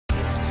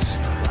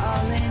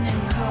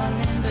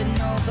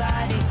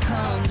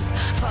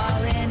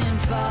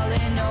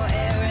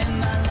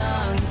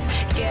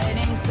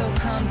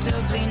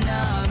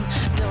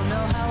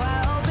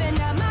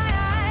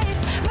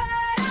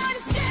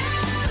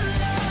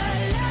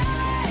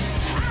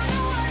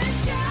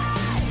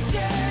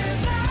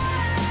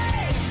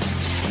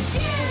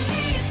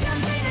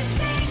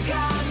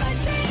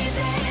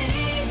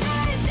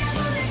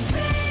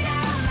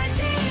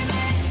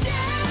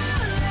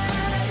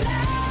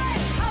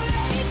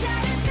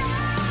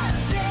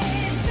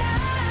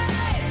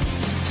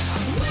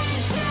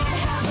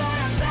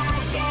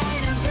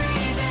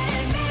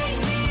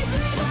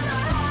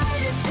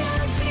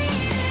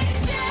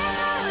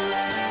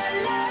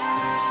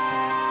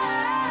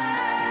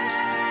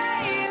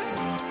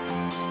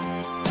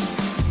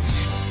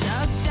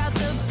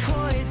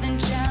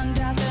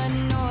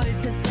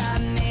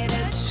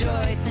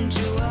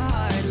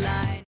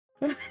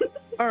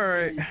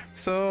right,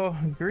 so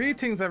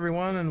greetings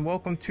everyone, and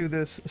welcome to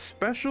this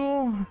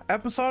special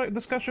episodic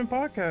discussion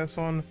podcast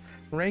on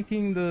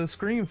ranking the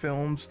Scream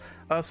films.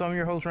 So I'm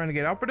your host,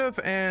 Renegade Operative,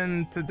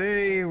 and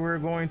today we're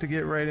going to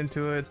get right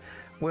into it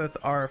with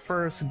our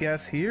first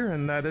guest here,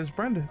 and that is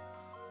Brendan.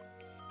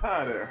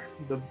 Hi there,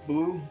 the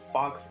Blue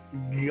Box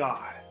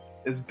God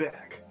is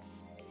back.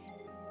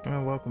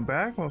 Welcome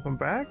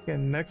back,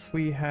 and next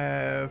we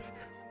have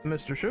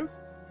Mr. Shu.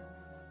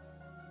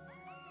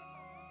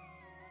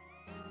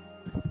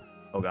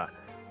 Oh god.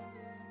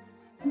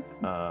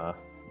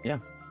 Yeah.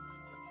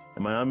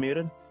 Am I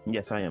unmuted?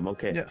 Yes, I am.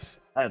 Okay. Yes.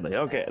 Sadly.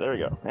 Okay, there we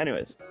go.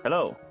 Anyways,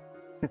 hello.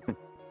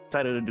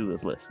 Excited to do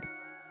this list.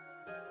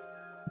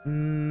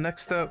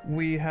 Next up,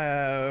 we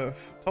have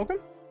Tolkien.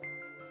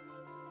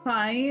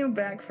 Hi, I'm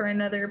back for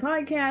another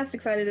podcast.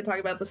 Excited to talk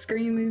about the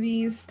Scream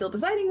movies. Still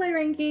deciding my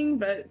ranking,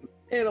 but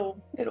it'll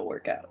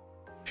work out.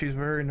 She's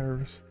very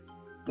nervous.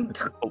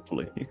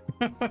 Hopefully.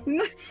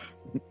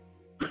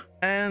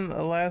 And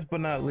last but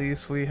not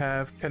least, we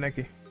have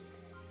Kaneki.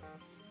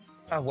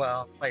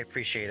 Well, I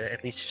appreciate it.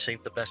 At least you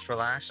saved the best for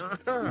last.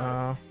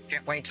 Uh,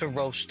 Can't wait to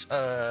roast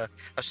a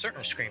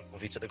certain Scream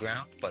movie to the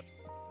ground, but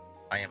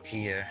I am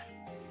here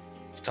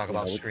to talk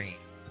about Scream,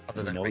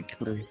 other than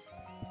ranking.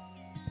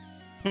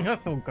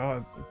 Oh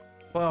god.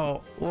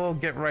 Well, we'll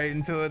get right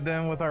into it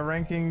then with our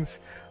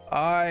rankings.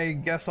 I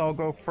guess I'll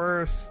go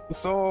first.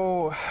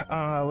 So,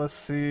 let's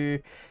see.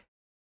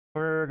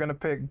 We're gonna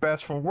pick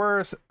best from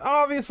worst.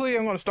 Obviously,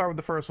 I'm gonna start with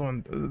the first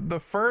one. The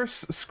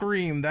first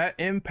Scream, that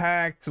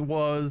impact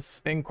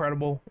was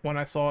incredible when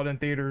I saw it in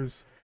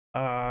theaters.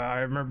 I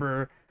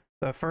remember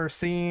the first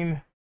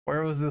scene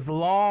where it was this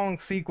long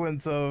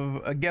sequence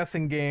of a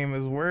guessing game,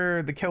 is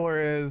where the killer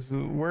is,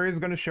 where he's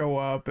gonna show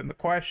up, and the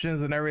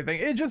questions and everything.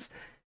 It just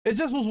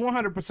was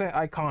 100%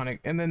 iconic.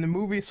 And then the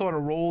movie sort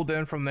of rolled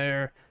in from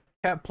there,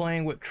 kept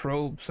playing with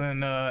tropes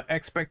and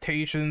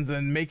expectations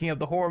and making up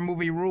the horror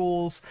movie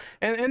rules.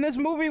 And this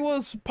movie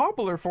was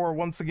popular for,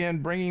 once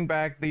again, bringing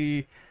back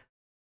the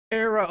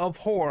era of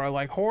horror.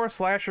 Like, horror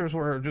slashers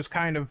were just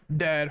kind of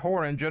dead.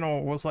 Horror in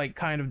general was like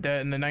kind of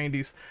dead in the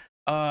 90s.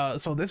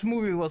 So this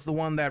movie was the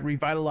one that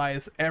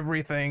revitalized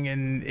everything,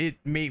 and it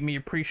made me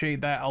appreciate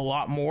that a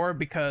lot more,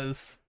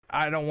 because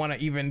I don't want to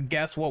even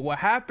guess what would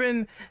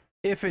happen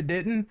if it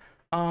didn't.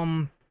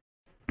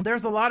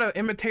 There's a lot of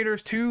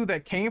imitators too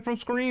that came from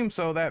Scream,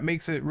 so that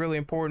makes it really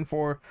important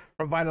for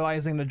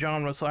revitalizing the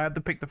genre. So I have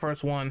to pick the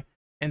first one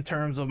in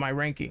terms of my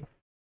ranking.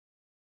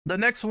 The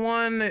next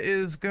one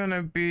is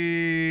gonna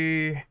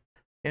be,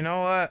 you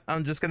know what?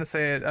 I'm just gonna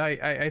say it.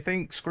 I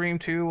think Scream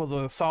 2 was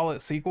a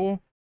solid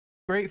sequel.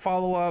 Great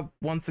follow-up,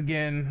 once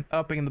again,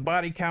 upping the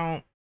body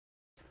count,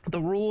 the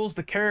rules,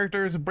 the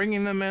characters,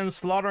 bringing them in,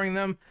 slaughtering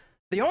them.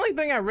 The only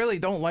thing I really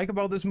don't like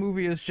about this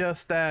movie is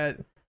just that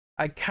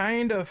I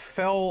kind of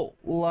felt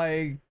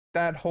like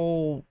that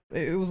whole,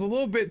 it was a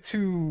little bit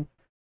too,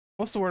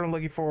 what's the word I'm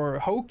looking for,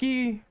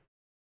 hokey.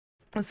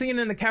 A scene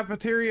in the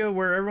cafeteria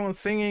where everyone's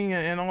singing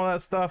and all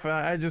that stuff, and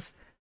I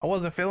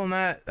wasn't feeling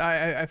that.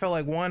 I felt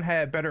like one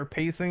had better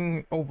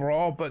pacing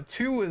overall, but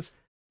two is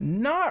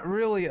not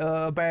really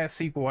a bad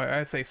sequel.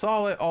 I say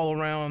solid all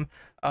around.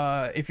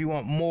 If you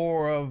want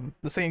more of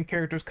the same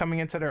characters coming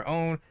into their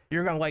own,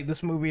 you're gonna like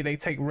this movie. They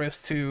take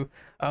risks too,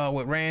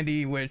 with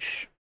Randy,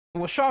 which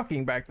was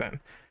shocking back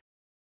then.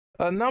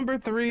 Number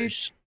 3.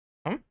 There's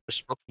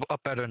a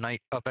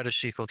better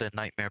sequel than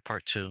Nightmare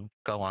Part 2.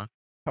 Go on.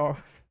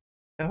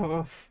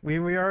 We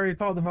already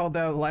talked about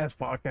that last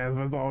podcast,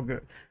 but it's all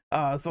good.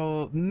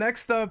 So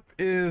next up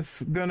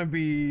is gonna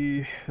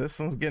be, this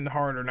one's getting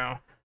harder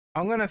now.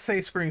 I'm gonna say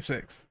Scream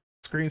 6.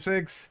 Scream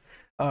 6,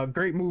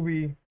 great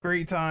movie,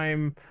 great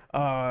time.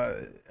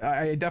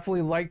 I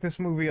definitely like this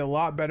movie a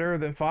lot better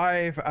than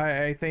 5.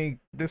 I think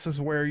this is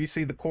where you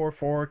see the core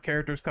 4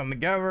 characters come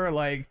together,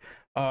 like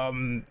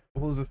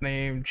who's his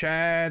name,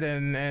 Chad,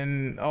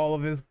 and all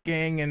of his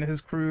gang and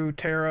his crew,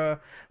 Tara.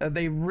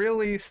 They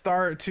really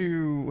start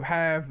to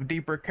have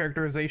deeper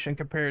characterization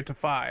compared to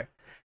 5.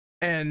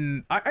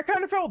 And I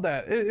kind of felt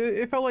that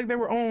it felt like they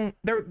were on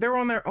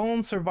their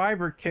own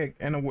survivor kick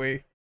in a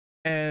way,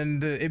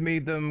 and it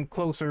made them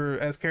closer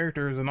as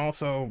characters, and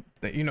also,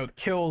 you know, the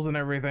kills and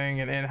everything,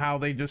 and how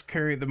they just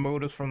carried the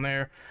motives from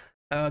there.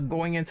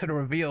 Going into the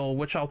reveal,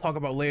 which I'll talk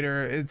about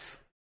later,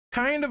 it's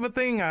kind of a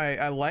thing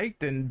I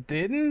liked and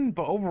didn't,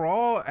 but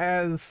overall,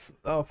 as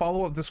a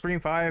follow-up to Scream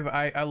 5,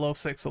 I love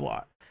 6 a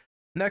lot.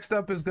 Next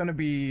up is going to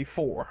be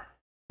 4.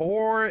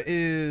 4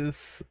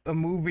 is a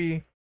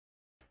movie.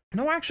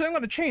 No, actually, I'm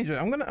going to change it.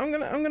 I'm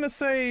gonna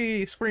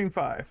say Scream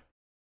 5.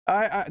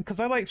 Because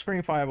I like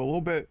Scream 5 a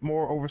little bit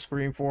more over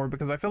Scream 4,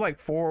 because I feel like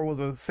 4 was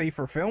a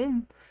safer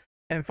film,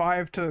 and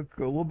 5 took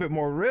a little bit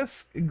more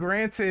risk.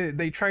 Granted,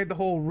 they tried the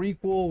whole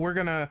requel. We're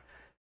gonna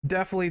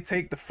definitely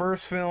take the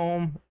first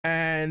film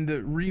and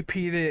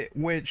repeat it,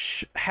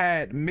 which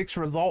had mixed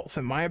results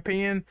in my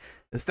opinion.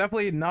 It's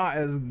definitely not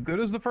as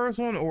good as the first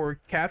one or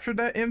captured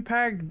that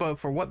impact, but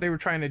for what they were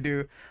trying to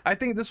do, I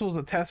think this was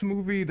a test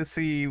movie to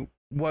see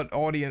what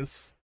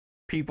audience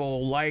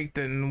people liked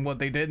and what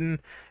they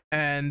didn't.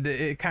 and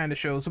it kind of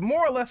shows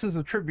more or less is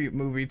a tribute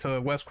movie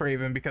to Wes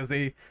Craven because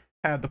they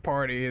had the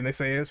party and they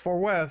say it's for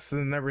Wes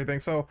and everything.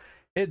 So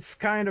it's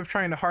kind of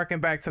trying to harken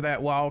back to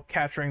that while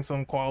capturing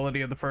some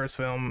quality of the first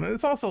film.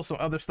 It's also some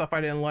other stuff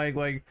I didn't like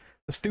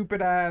the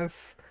stupid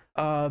ass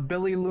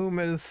Billy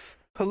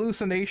Loomis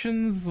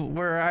hallucinations,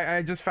 where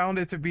I just found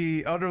it to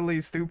be utterly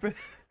stupid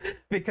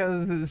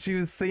because she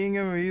was seeing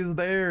him, he was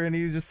there, and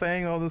he was just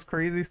saying all this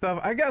crazy stuff.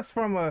 I guess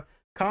from a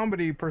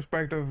comedy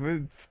perspective,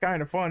 it's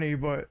kind of funny,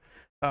 but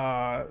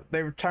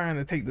they were trying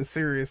to take this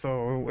serious,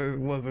 so it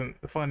wasn't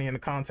funny in the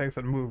context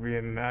of the movie,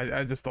 and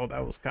I just thought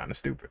that was kind of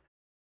stupid.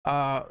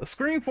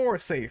 Scream 4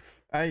 is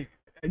safe. I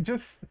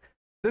just,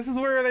 this is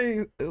where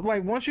they,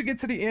 like, once you get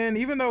to the end,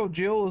 even though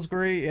Jill is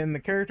great and the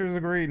characters are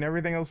great and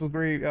everything else is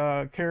great,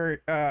 Carrie,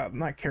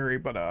 not Carrie,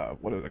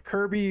 but what is it,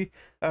 Kirby,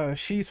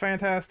 she's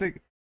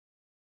fantastic.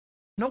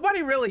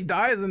 Nobody really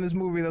dies in this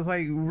movie that's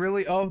like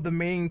really of the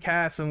main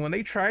cast, and when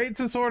they tried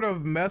to sort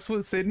of mess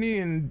with Sydney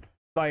and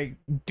like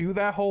do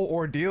that whole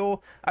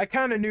ordeal, I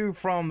kind of knew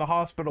from the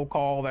hospital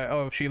call that,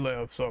 oh, she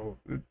lived, so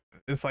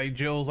it's like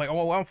Jill's like,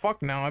 oh, well, I'm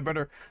fucked now, I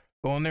better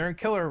go in there and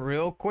kill her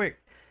real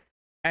quick.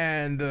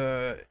 And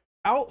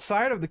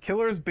outside of the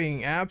killers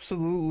being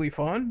absolutely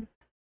fun,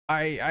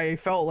 I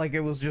felt like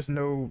it was just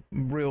no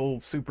real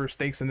super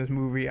stakes in this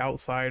movie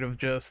outside of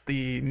just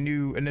the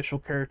new initial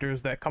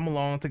characters that come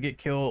along to get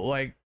killed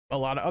like a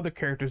lot of other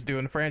characters do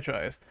in the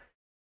franchise.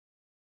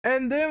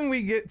 And then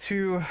we get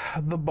to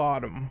the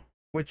bottom,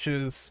 which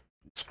is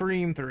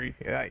Scream 3.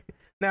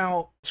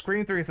 Now,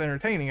 Scream 3 is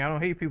entertaining. I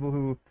don't hate people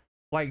who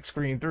like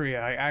Scream 3.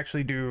 I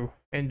actually do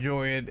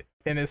enjoy it,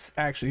 and it's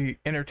actually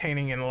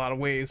entertaining in a lot of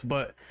ways,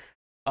 but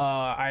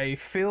I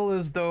feel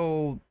as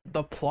though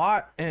the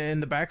plot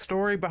and the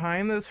backstory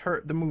behind this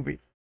hurt the movie.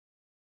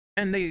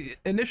 And they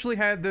initially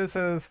had this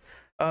as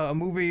a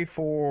movie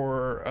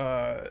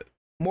for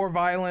more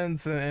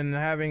violence and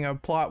having a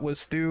plot with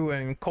Stu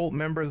and cult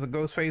members of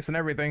Ghostface and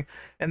everything,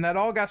 and that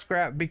all got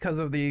scrapped because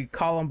of the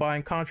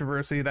Columbine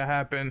controversy that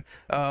happened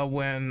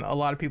when a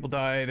lot of people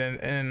died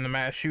in the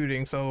mass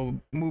shooting. So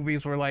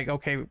movies were like,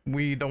 okay,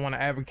 we don't want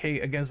to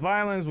advocate against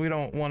violence, we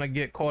don't want to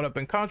get caught up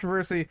in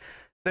controversy.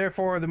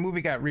 Therefore, the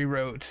movie got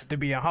rewrote to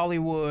be in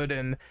Hollywood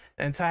and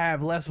to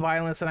have less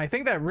violence. And I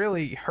think that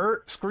really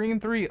hurt Scream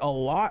 3 a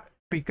lot,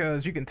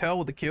 because you can tell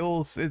with the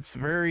kills, it's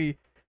very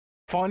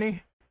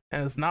funny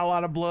and it's not a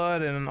lot of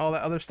blood and all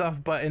that other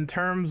stuff. But in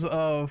terms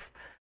of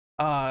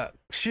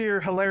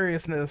sheer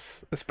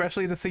hilariousness,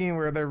 especially the scene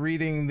where they're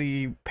reading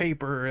the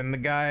paper and the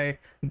guy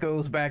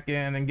goes back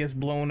in and gets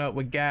blown up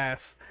with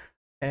gas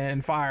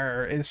and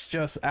fire, it's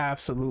just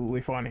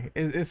absolutely funny.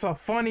 It's a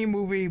funny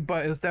movie,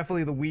 but it's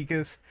definitely the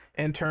weakest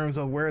in terms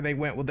of where they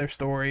went with their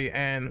story,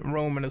 and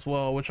Roman as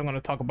well, which I'm going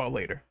to talk about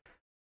later.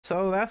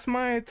 So that's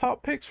my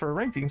top picks for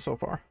ranking so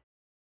far.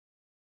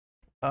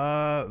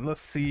 Let's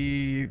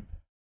see.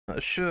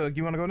 Shug,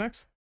 you want to go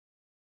next?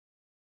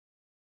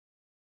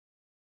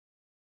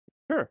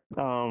 Sure.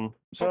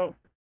 So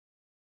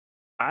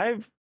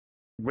I've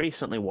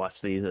recently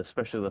watched these,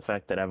 especially the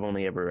fact that I've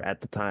only ever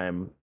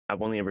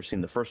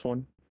seen the first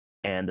one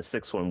and the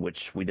sixth one,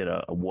 which we did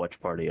a watch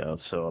party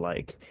of. So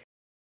like,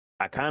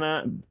 I kind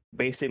of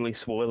basically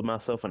spoiled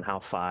myself on how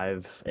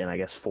 5 and I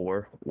guess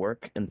 4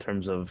 work in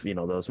terms of,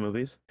 those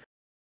movies.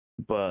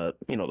 But,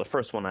 the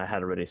first one I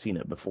had already seen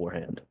it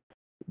beforehand.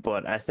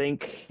 But I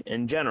think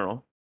in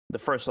general, the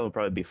first one will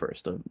probably be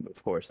first, of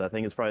course. I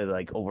think it's probably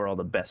like overall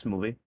the best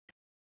movie.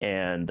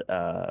 And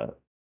I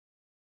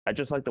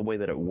just like the way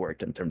that it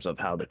worked in terms of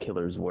how the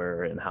killers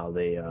were and how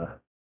they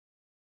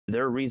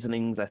their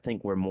reasonings, I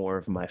think, were more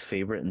of my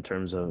favorite in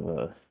terms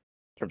of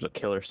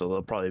killers. So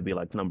they'll probably be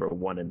like number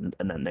 1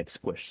 in that next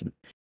question.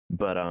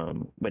 But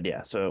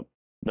yeah, so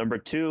number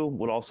 2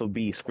 would also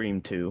be Scream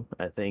 2.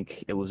 I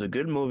think it was a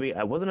good movie.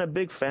 I wasn't a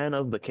big fan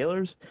of the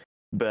killers,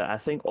 but I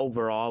think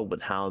overall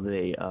with how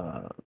they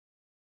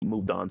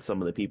moved on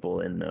some of the people,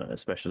 and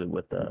especially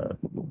with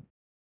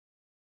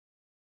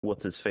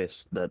what's his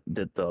face that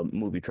did the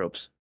movie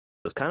tropes,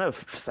 it was kind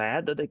of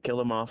sad that they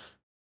kill him off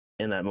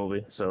in that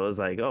movie. So it was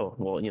like, oh,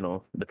 well,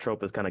 the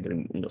trope is kind of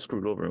getting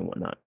screwed over and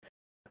whatnot.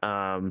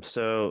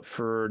 So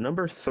for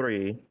number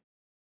 3,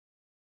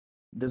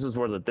 this is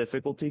where the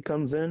difficulty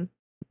comes in.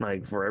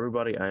 Like, for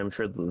everybody, I am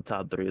sure that the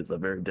top 3 is a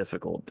very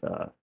difficult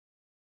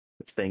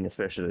thing,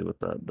 especially with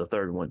the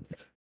third one.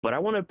 But I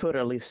want to put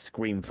at least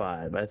Scream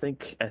 5. I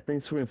think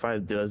Scream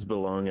 5 does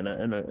belong in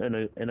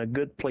a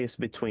good place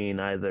between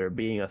either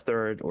being a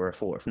third or a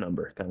fourth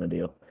number kind of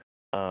deal.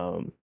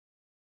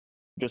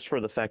 Just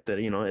for the fact that,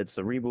 it's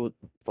a reboot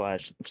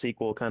 /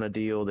 sequel kind of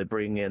deal. They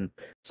bring in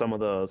some of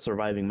the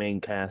surviving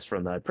main cast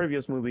from the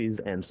previous movies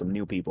and some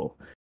new people.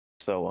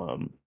 So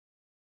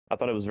I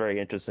thought it was very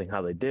interesting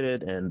how they did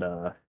it, and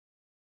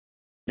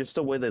just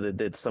the way that they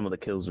did some of the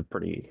kills are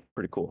pretty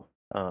cool.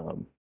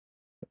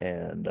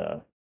 And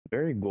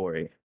very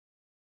gory.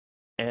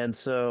 And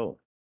so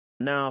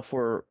now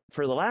for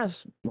the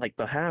last, like,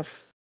 the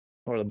half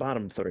or the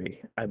bottom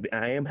 3,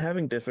 I am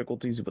having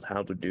difficulties with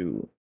how to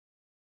do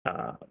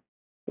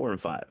 4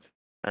 and 5.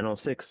 I know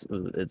 6,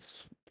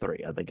 it's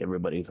 3. I think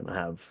everybody's gonna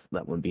have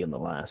that one being the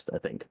last, I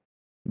think.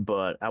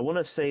 But I want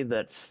to say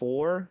that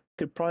 4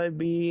 could probably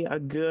be a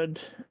good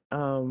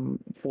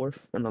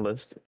fourth in the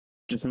list,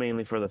 just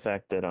mainly for the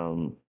fact that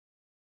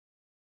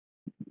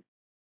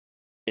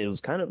it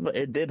was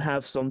it did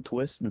have some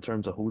twists in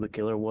terms of who the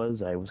killer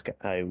was. I was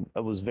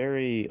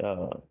very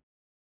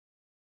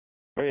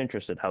very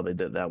interested how they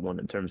did that one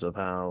in terms of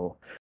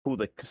who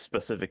the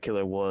specific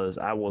killer was.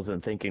 I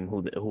wasn't thinking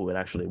who it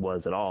actually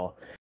was at all,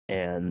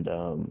 and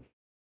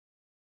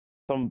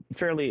some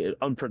fairly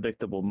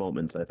unpredictable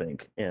moments, I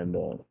think, and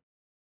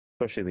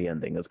especially the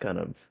ending is kind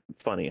of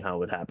funny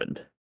how it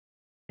happened,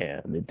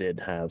 and it did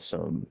have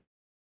some.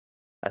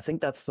 I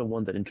think that's the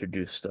one that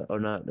introduced, or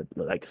not,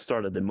 like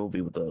started the movie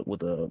with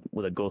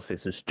a ghost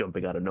face just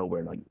jumping out of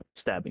nowhere and like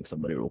stabbing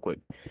somebody real quick.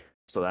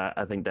 So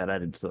I think that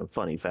added some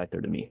funny factor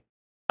to me.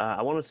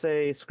 I want to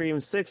say Scream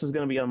 6 is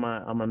going to be on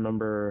my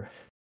number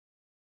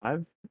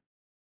 5.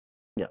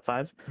 Yeah,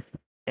 5,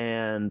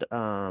 and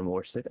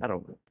or 6. I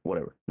don't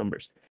whatever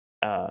numbers.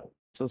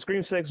 So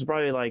Scream 6 is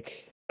probably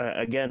like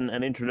again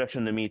an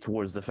introduction to me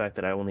towards the fact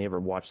that I only ever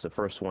watched the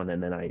first one,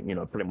 and then I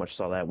pretty much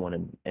saw that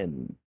one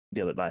and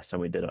the other last time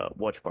we did a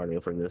watch party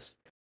for this,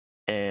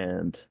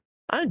 and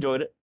I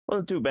enjoyed it.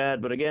 Wasn't too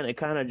bad, but again, it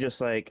kind of just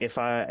like if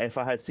I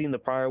had seen the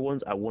prior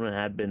ones, I wouldn't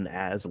have been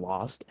as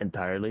lost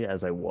entirely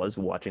as I was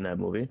watching that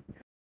movie.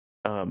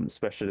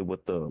 Especially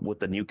with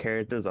the new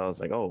characters, I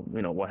was like, oh,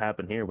 what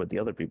happened here with the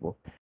other people,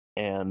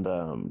 and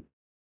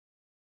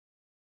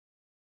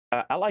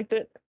I liked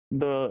it.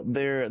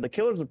 The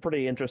killers were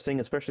pretty interesting,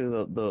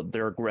 especially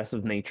their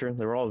aggressive nature.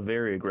 They were all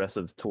very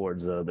aggressive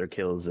towards their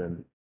kills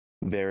and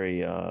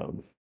very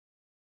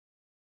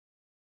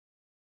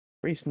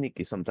pretty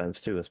sneaky sometimes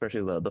too,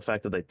 especially the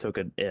fact that they took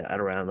it at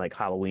around like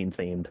Halloween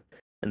themed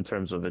in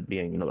terms of it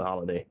being the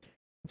holiday.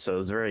 So it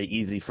was very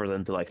easy for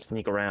them to like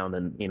sneak around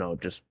and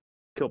just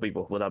kill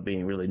people without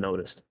being really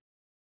noticed.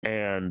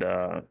 And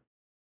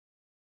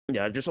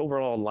yeah, I just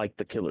overall liked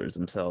the killers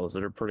themselves.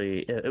 They're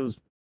pretty. It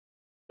was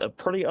a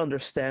pretty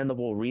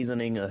understandable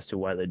reasoning as to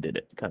why they did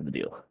it, kind of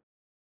deal.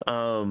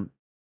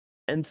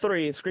 And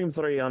Scream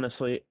 3,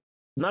 honestly,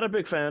 not a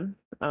big fan.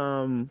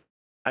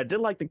 I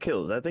did like the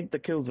kills. I think the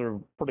kills were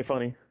pretty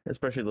funny,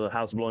 especially the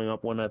house blowing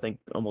up one. I think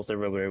almost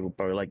everybody would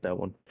probably like that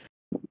one.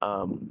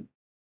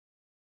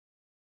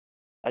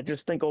 I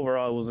just think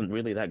overall it wasn't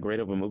really that great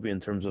of a movie in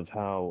terms of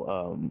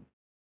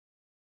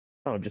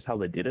just how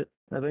they did it.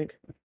 I think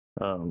it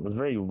was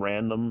very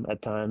random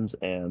at times,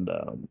 and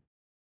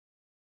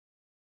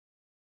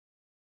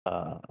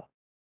I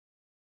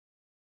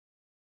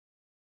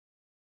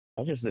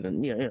just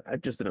didn't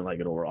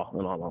like it overall,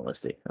 in all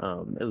honesty.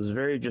 It was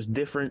very just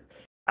different,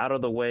 out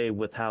of the way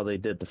with how they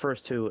did the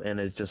first two, and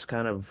it's just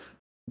kind of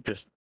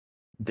just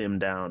dumbed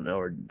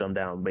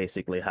down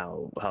basically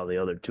how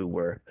the other two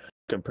were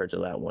compared to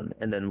that one.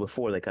 And then with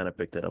 4 they kind of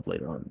picked it up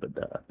later on.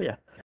 But yeah,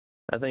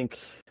 I think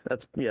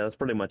that's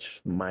pretty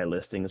much my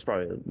listing. It's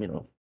probably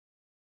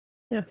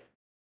yeah.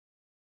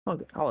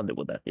 I'll end it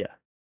with that. Yeah.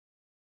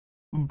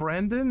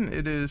 Brandon,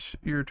 it is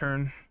your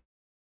turn.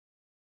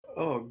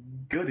 Oh,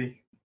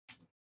 goody.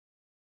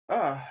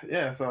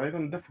 Yeah, so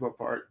even the difficult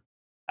part,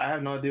 I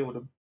have no idea what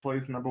the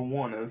place number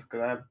 1 is,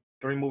 because I have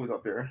 3 movies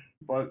up here.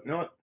 But you know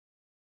what?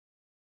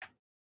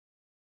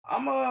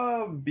 I'm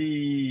gonna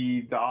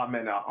be the odd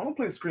man out. I'm gonna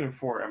play Scream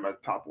 4 at my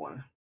top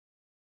 1.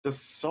 The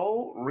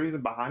sole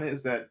reason behind it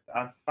is that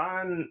I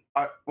find,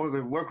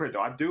 we're great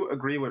though. I do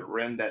agree with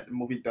Ren that the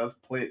movie does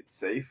play it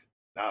safe.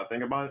 Now I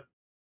think about it,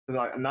 because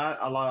like not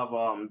a lot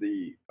of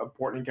the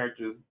important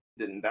characters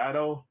didn't die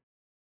though.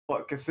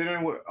 But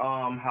considering what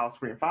how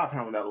Scream 5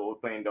 handled that little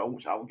thing though,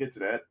 which I will get to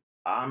that,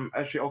 I'm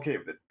actually okay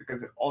with it,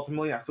 because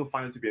ultimately I still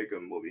find it to be a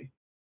good movie.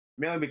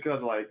 Mainly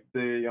because like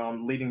the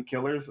leading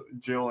killers,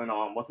 Jill and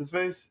what's his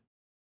face,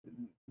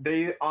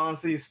 they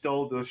honestly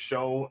stole the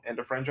show and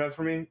the franchise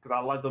for me, because I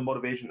like the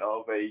motivation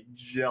of a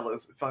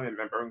jealous family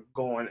member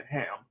going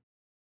ham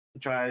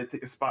and try to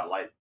take the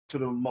spotlight to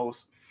the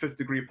most fifth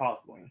degree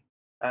possible.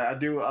 I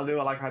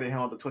like how they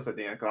handled the twist at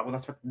the end, because I wasn't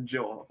expecting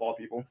Jill of all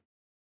people.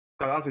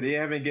 Because honestly, they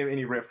haven't given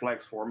any red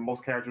flags for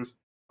most characters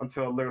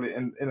until literally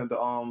in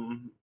the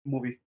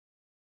movie.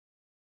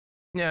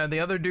 Yeah, the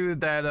other dude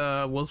that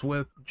was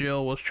with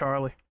Jill was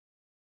Charlie.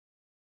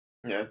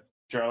 Yeah,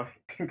 Charlie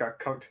got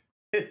cooked.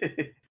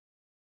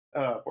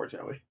 Poor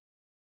Charlie.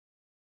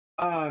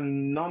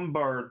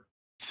 Number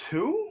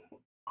 2,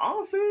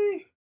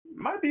 honestly,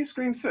 might be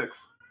Scream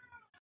 6.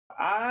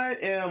 I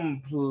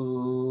am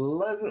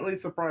pleasantly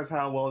surprised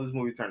how well this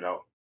movie turned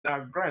out. Now,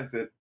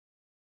 granted,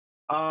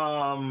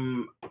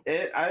 I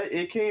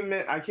came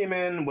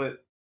in with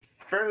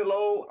fairly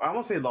low. I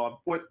won't say low,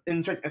 with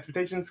in-check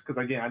expectations, because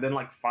again, I didn't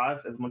like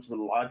 5 as much as a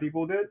lot of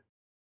people did.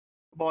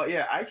 But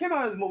yeah, I came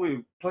out of this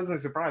movie pleasantly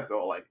surprised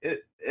though. Like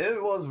it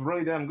was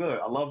really damn good.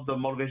 I love the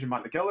motivation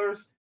behind the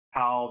killers,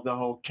 how the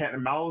whole cat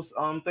and mouse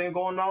thing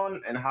going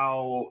on, and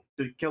how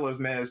the killers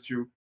managed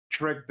to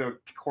trick the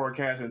core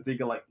cast and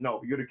thinking like,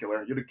 no, you're the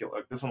killer.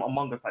 There's some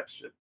Among Us type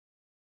shit.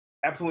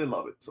 Absolutely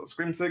love it. So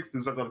Scream 6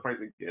 deserves all the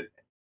praise it get.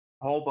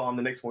 hope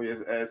the next movie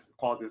is as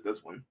quality as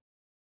this one.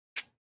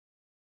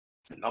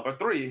 Number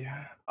 3,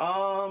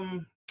 I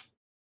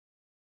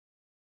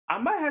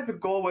might have to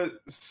go with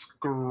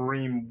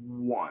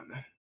Scream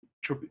 1,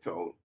 truth be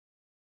told.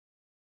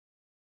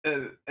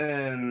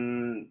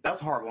 And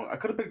that's a hard one. I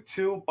could have picked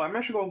 2, but I'm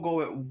actually going to go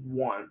with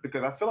 1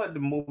 because I feel like the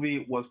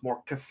movie was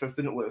more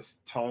consistent with its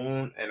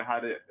tone and how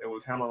it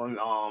was handling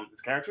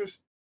its characters,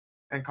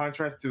 in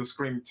contrast to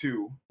Scream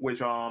 2,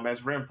 which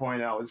as Ren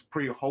pointed out is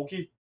pretty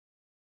hokey.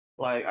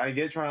 Like I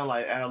get trying to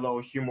like add a little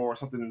humor or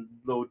something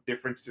a little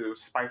different to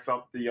spice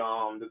up the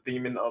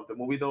theming of the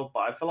movie though,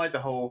 but I feel like the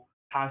whole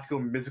High School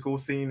Musical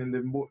scene in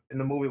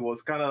the movie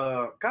was kind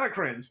of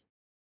cringe.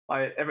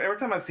 Like every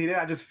time I see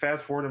that, I just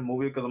fast forward the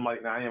movie because I'm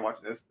like, nah, I ain't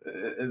watching this.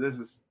 This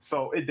is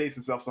so it dates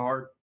itself so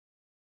hard.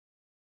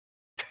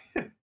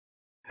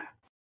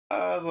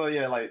 So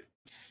yeah,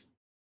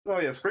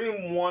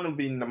 Scream 1 would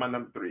be my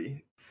number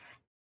 3.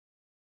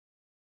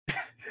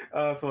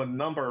 So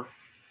number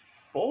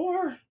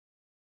 4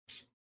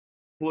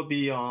 would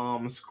be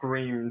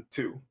Scream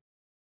 2.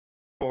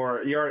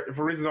 For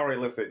reasons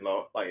already listed,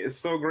 no. Like it's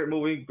still a great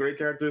movie, great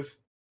characters,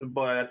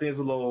 but I think it's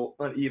a little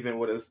uneven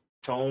with its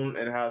tone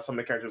and how some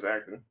of the characters are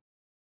acting.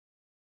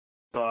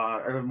 So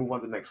I'm gonna move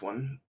on to the next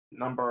one.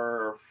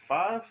 Number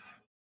 5.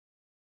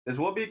 This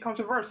will be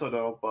controversial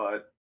though,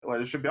 but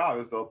it should be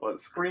obvious though. But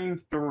Scream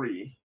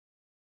 3,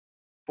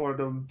 for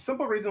the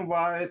simple reason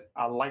why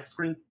I like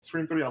Scream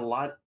 3 a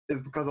lot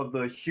is because of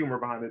the humor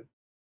behind it.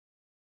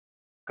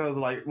 Because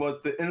like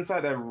what the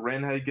insight that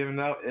Ren had given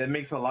out, it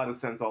makes a lot of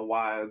sense on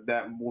why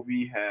that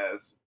movie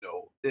has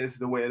is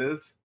the way it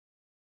is.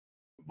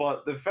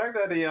 But the fact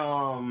that they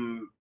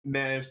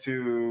managed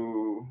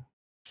to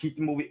keep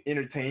the movie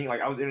entertaining,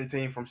 like I was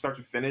entertained from start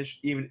to finish,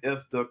 even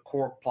if the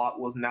core plot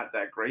was not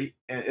that great,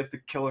 and if the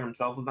killer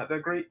himself was not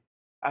that great,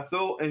 I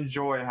still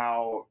enjoy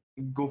how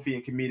goofy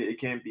and comedic it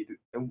can be,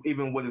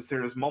 even with the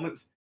serious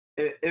moments.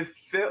 It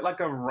felt like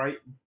a right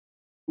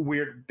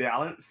weird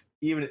balance,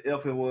 even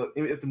if the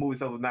movie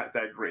itself was not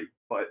that great,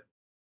 but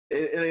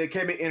it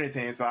can be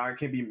entertaining, so I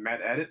can't be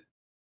mad at it.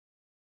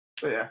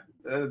 So yeah,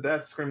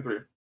 that's Scream 3.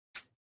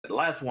 The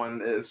last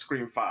one is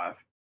Scream 5.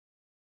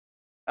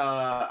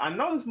 I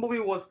know this movie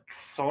was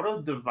sort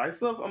of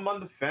divisive among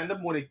the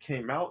fandom when it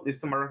came out, at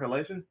least to my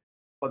recollection.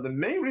 But the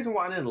main reason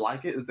why I didn't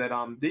like it is that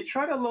they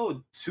tried a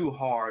little too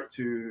hard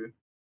to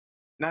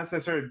not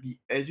necessarily be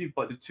edgy,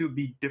 but to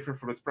be different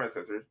from its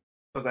predecessors.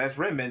 Because as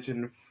Ren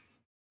mentioned,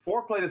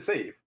 4 played it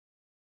safe,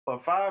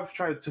 but 5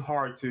 tried too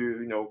hard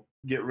to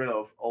get rid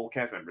of old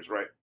cast members,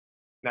 right?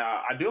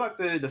 Now I do like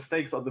the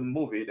stakes of the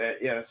movie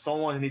that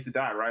someone needs to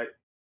die, right?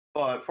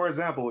 But for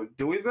example,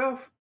 Dewey's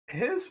death,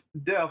 his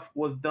death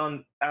was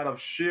done out of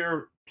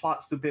sheer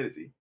plot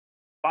stupidity.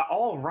 By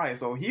all rights,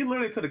 so he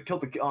literally could have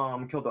killed the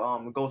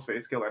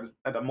Ghostface killer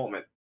at the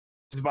moment,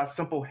 just by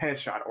simple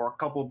headshot or a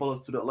couple of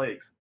bullets to the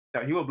legs.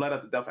 Now he would have bled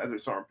out to death at a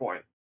certain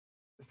point.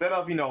 Instead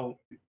of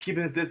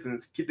keeping his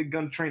distance, keep the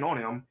gun trained on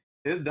him,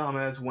 his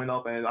dumbass went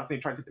up and I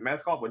think tried to take the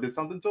mask off, but did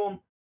something to him,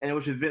 and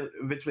which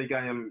eventually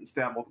got him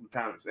stabbed multiple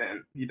times,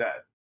 and he died.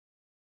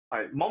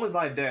 Like moments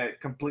like that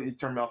completely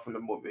turned me off from the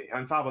movie. And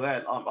on top of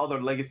that,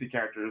 other legacy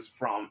characters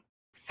from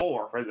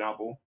 4, for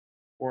example,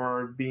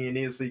 were being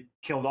needlessly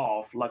killed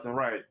off left and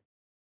right.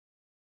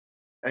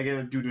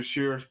 Again, due to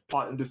sheer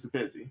plot and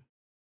stupidity.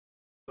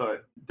 So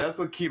that's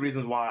the key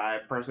reasons why I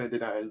personally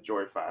did not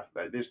enjoy 5.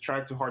 Like they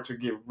tried too hard to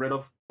get rid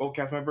of old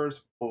cast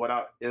members, but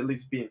without at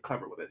least being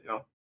clever with it,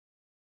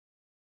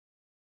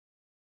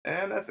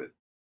 And that's it.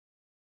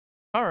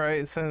 All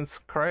right, since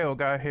Cryo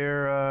got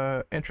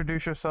here,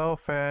 introduce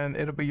yourself, and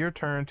it'll be your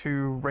turn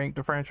to rank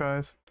the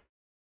franchise.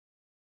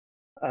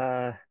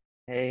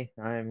 Hey,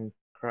 I'm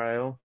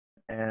Cryo,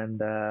 and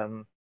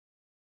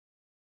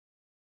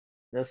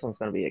this one's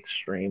gonna be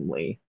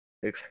extremely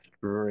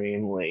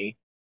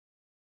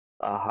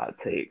a hot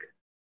take.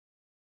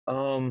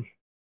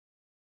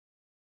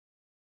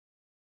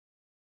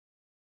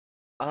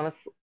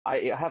 Honestly,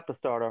 I have to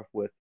start off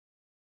with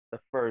the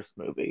first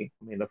movie.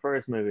 I mean, the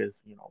first movie is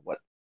what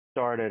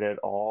started it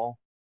all.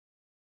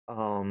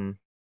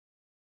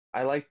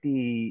 I like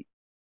the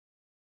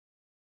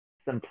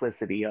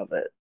simplicity of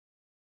it.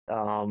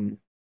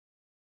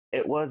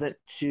 It wasn't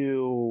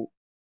too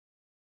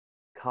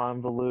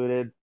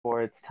convoluted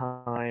for its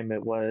time.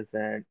 It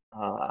wasn't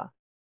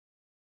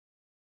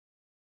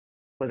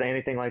was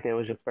anything like that. It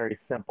was just very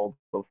simple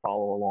to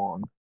follow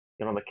along.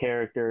 The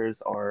characters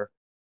are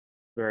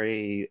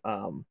very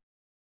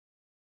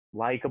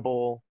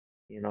likable.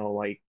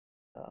 Like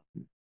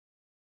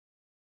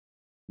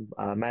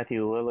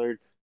Matthew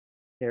Lillard's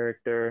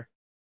character,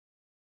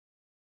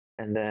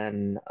 and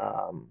then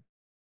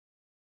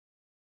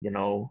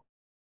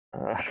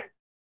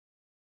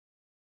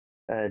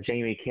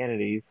Jamie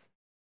Kennedy's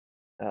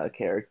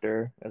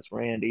character as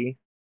Randy.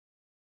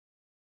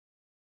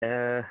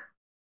 I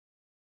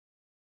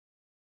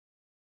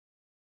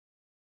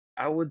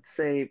would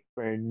say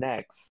for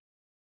next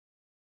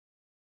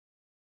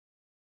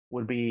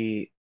would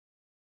be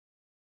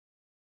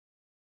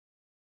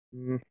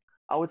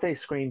I would say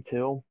Scream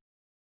 2.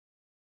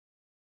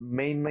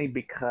 mainly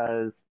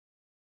because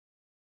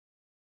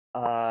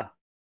uh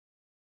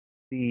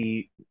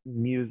the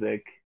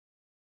music,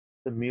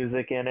 the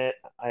music in it,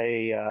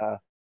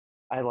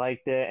 I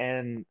liked it,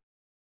 and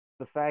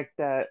the fact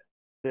that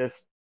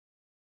this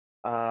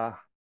uh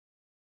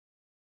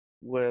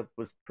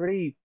was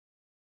pretty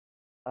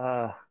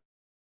uh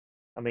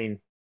I mean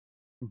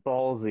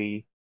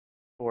ballsy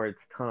for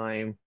its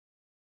time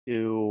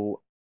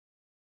to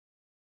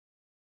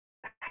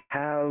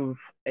have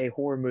a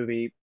horror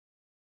movie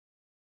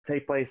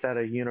take place at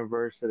a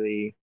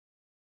university.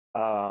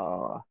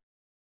 uh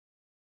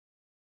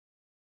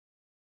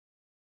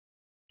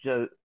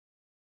just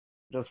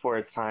just for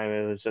its time,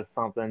 it was just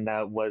something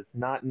that was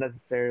not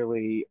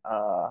necessarily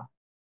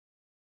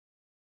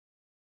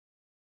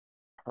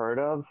heard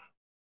of.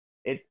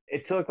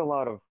 It took a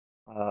lot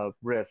of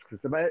risks,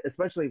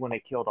 especially when they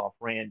killed off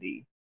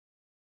Randy.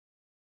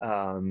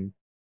 um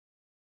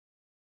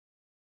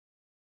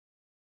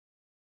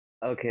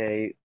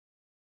okay.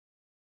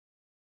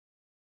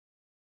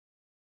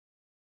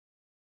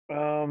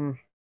 um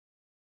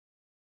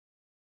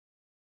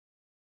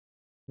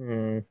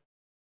hmm.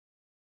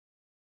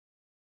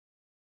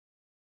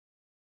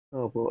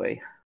 Oh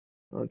boy.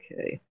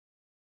 Okay.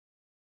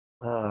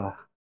 uh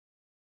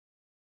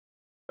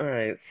all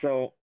right,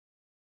 so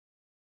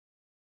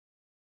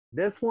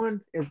this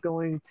one is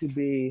going to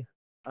be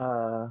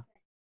uh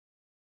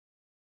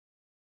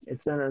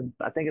it's gonna,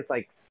 I think it's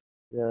like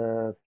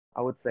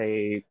I would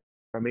say,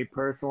 for me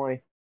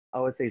personally, I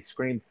would say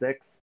Scream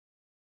 6.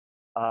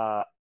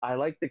 uh I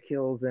like the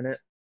kills in it,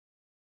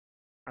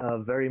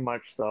 very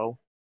much so,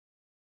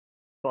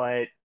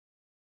 but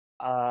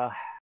uh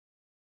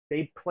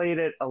they played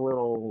it a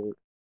little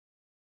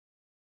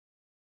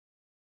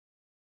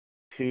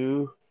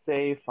too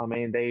safe. I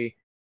mean, they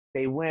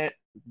went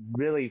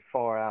really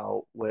far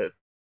out with,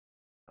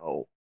 you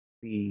know,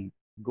 the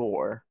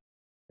gore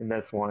in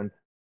this one,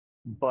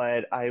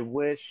 but I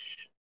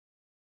wish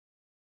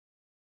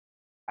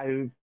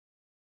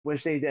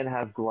they didn't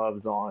have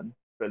gloves on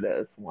for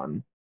this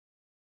one.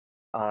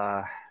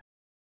 uh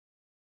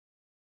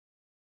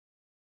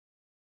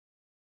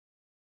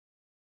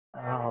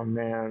oh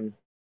man.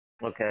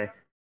 Okay.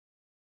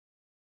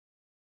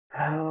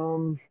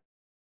 um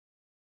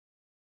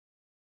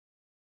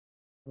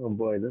oh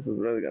boy, this is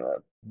really gonna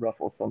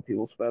ruffle some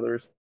people's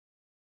feathers.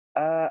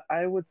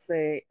 I would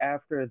say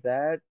after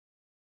that,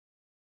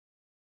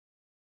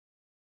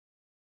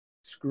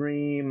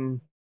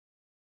 Scream.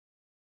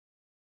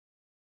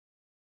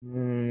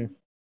 Mm,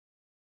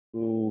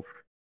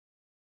 oof.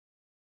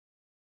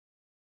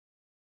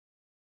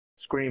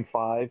 Scream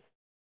 5.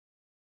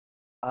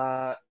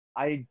 Uh,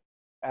 I,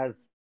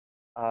 as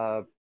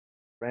uh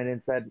Brandon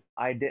said,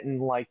 I didn't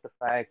like the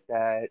fact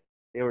that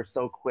they were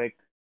so quick.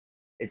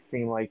 It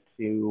seemed like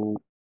to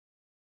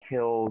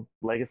kill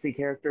legacy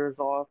characters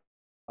off,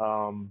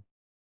 um,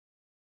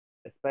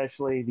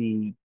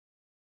 especially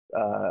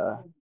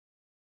uh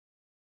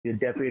the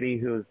deputy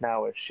who is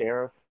now a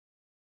sheriff.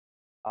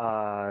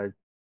 Uh,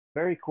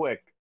 very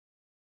quick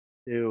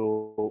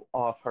to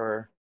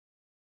offer.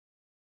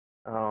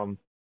 Um,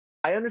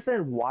 I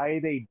understand why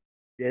they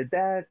did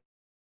that,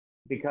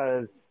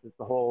 because it's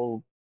the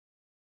whole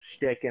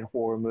shtick in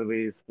horror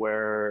movies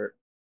where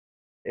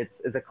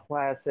it's a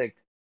classic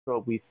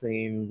trope we've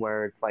seen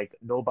where it's like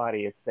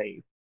nobody is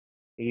safe.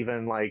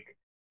 Even like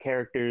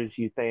characters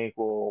you think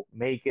will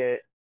make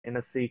it in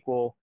a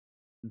sequel,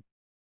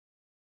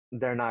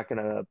 they're not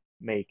gonna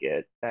make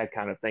it, that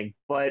kind of thing.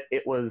 But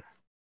it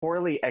was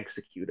poorly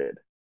executed,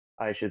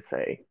 I should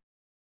say.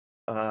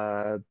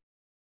 Uh,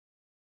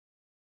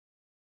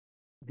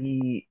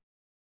 the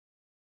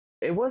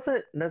it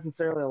wasn't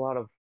necessarily a lot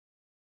of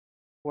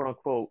quote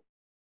unquote.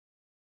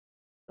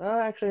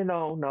 Actually,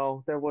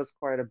 no, there was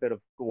quite a bit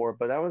of gore,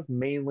 but that was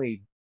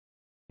mainly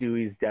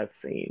Dewey's death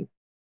scene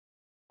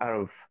out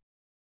of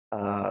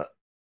uh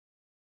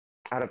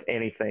out of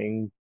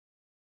anything.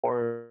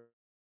 Or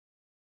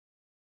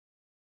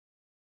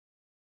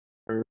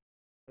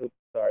oops,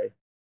 sorry.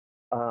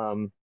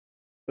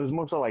 It was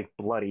more so like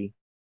bloody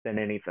than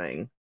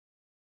anything.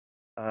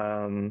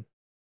 Um,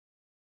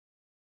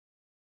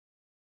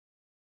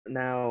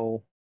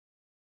 Now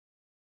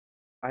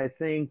I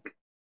think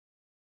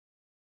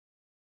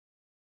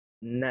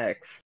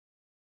next,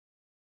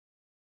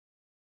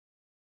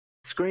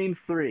 Scream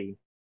 3,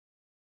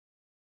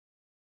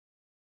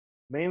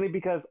 mainly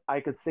because I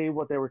could see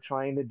what they were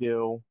trying to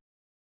do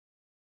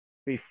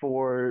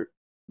before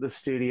the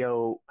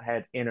studio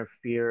had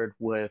interfered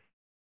with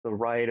the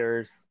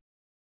writers,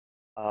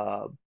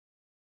 uh,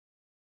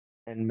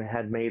 and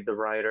had made the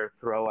writer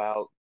throw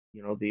out,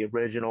 the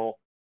original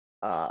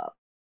uh,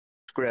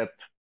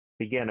 script,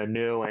 begin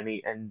anew,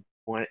 and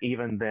when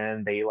even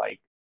then they like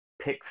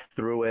picked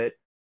through it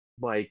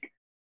like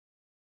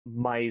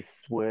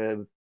mice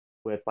with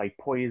like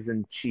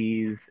poison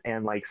cheese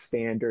and like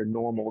standard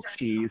normal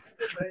cheese.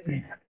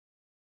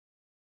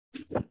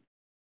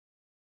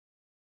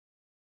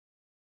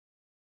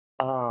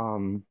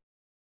 um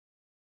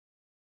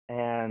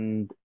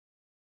and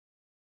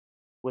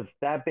with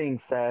that being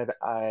said,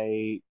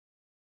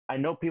 I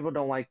know people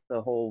don't like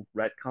the whole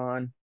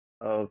retcon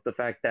of the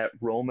fact that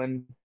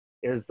Roman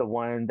is the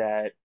one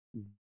that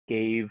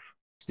gave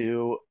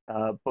Stu,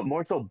 but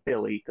more so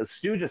Billy, because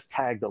Stu just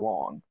tagged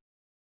along.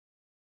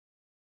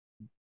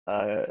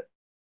 Because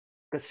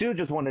Stu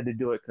just wanted to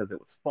do it because it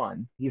was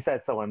fun. He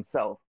said so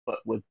himself. But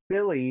with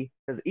Billy,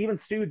 because even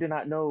Stu did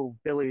not know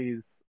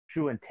Billy's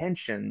true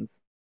intentions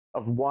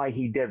of why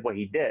he did what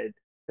he did,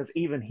 because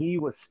even he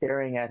was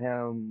staring at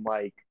him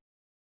like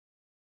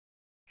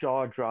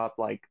jaw dropped,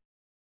 like,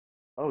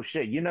 "Oh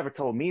shit, you never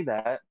told me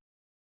that."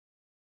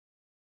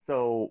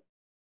 So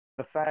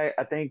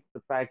I think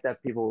the fact that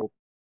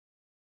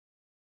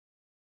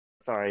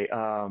sorry,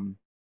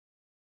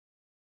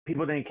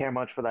 people didn't care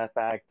much for that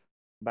fact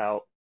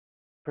about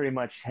pretty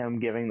much him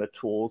giving the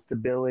tools to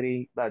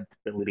Billy, like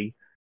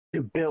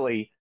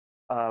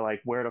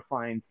where to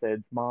find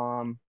Sid's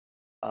mom,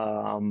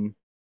 um,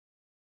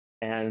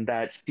 and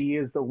that she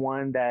is the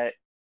one that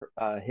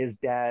his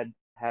dad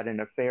had an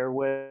affair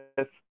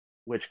with,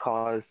 which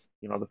caused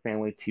the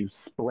family to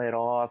split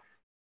off,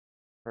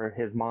 for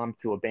his mom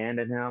to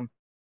abandon him.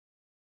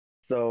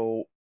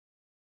 So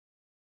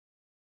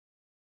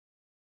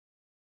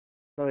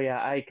yeah,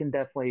 I can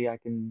definitely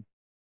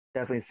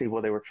see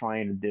what they were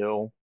trying to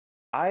do.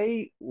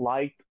 I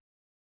liked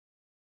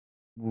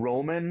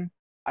Roman.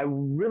 I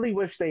really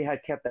wish they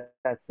had kept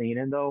that scene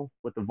in though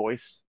with the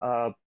voice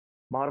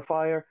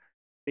modifier,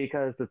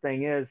 because the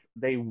thing is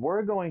they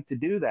were going to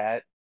do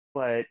that,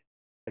 but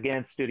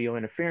again, studio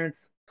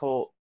interference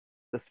told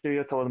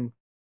them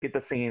get the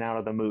scene out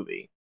of the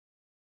movie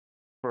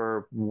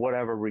for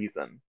whatever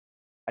reason.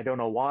 I don't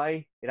know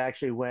why. It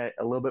actually went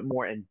a little bit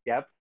more in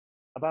depth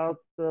about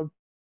the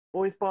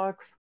voice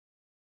box.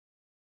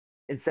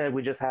 Instead,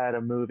 we just had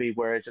a movie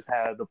where it just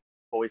had the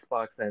voice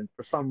box, and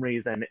for some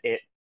reason, it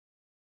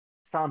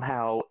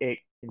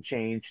can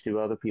change to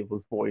other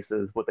people's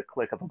voices with a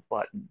click of a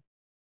button.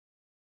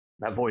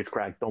 That voice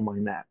crack, don't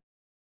mind that.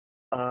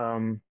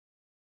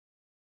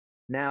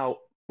 Now,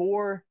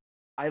 4,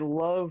 I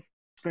love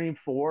Scream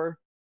 4.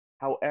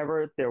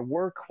 However, there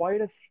were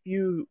quite a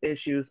few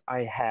issues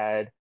I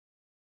had.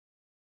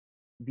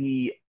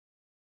 The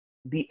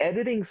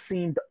editing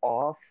seemed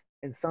off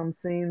in some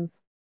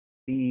scenes.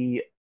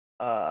 The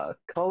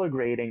color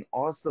grading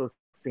also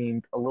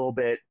seemed a little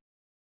bit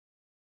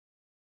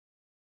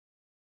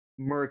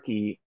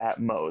murky at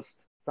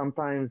most.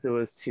 Sometimes it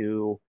was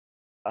too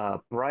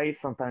bright,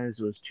 sometimes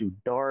it was too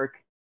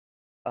dark.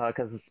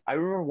 Because I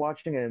remember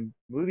watching in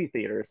movie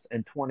theaters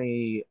in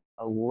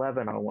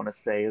 2011, I want to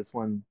say, is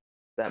when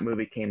that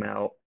movie came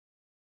out.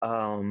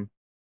 Um,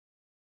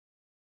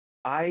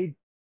 I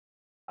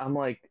I'm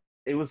like,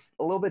 it was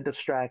a little bit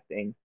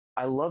distracting.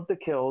 I love the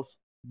kills,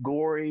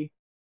 gory.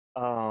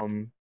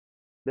 Um,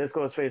 this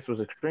Ghostface was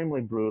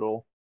extremely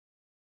brutal.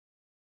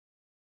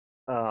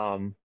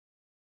 Um,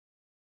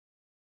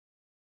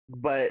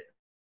 but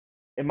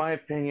in my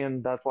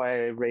opinion, that's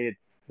why I rated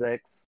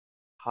 6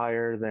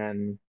 higher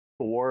than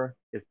 4,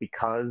 is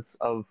because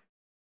of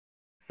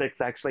 6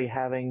 actually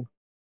having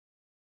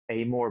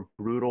a more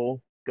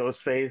brutal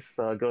Ghostface,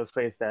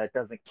 Ghostface that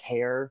doesn't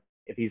care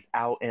if he's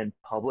out in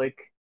public,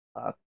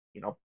 uh,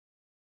 you know,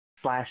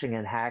 slashing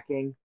and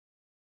hacking.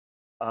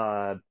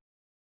 Uh,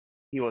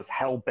 he was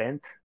hell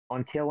bent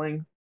on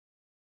killing,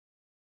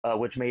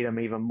 which made him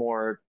even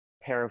more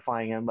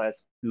terrifying and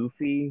less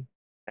goofy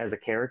as a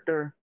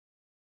character.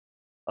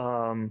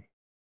 Um,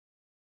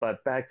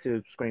 but back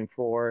to Scream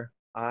 4,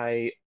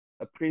 I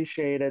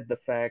appreciated the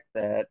fact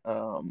that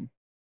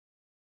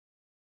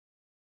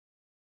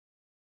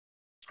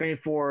Scream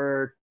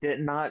 4 did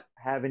not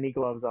have any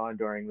gloves on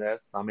during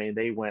this. I mean,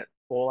 they went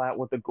full out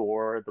with the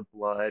gore, the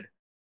blood,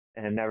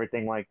 and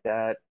everything like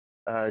that.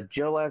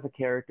 Jill as a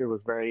character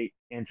was very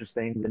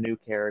interesting, the new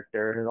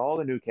character, and all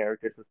the new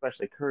characters,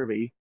 especially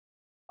Kirby.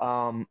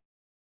 Um,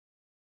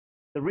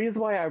 the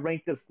reason why I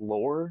rank this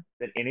lower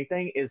than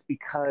anything is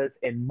because,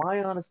 in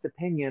my honest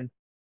opinion,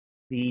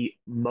 the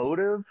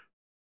motive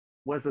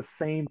was the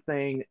same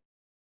thing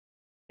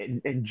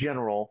in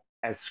general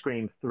as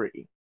Scream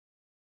 3,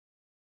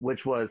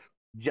 which was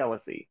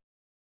jealousy.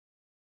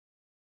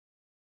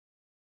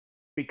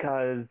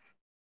 Because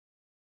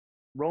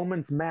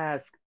Roman's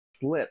mask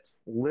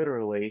slips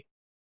literally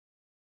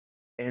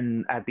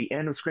in at the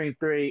end of Scream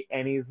 3,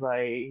 and he's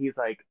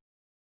like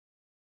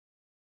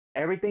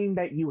everything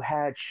that you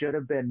had should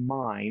have been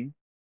mine.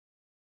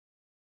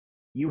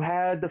 You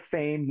had the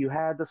fame, you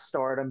had the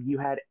stardom, you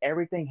had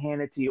everything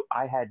handed to you.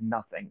 I had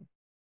nothing.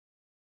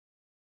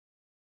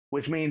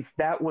 Which means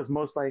that was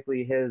most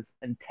likely his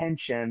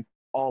intention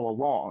all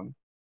along,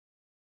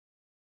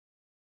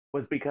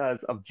 was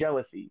because of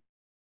jealousy.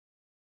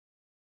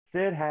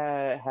 Sid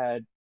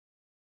had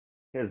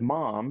his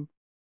mom,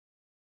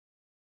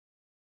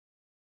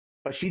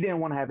 but she didn't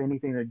want to have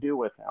anything to do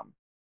with him.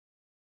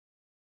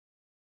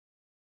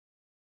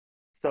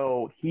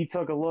 So he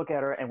took a look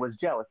at her and was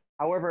jealous.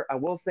 However, I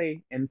will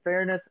say, in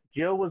fairness,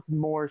 Jill was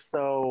more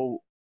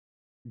so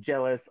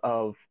jealous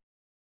of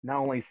not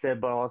only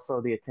Sid, but also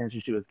the attention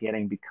she was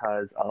getting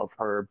because of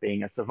her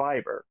being a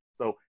survivor.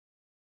 So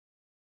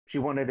she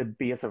wanted to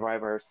be a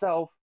survivor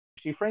herself.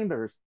 She framed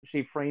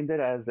it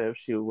as if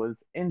she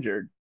was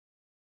injured,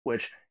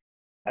 which,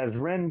 as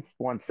Ren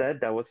once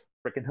said, that was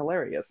freaking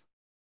hilarious.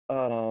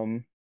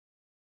 Um,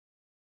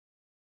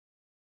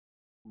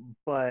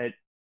 but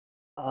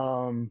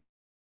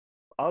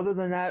other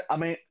than that, I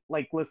mean,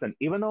 like, listen,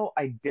 even though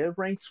I did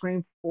rank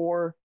Scream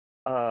 4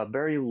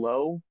 very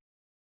low,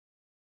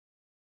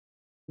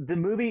 the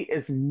movie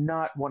is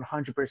not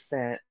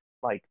 100%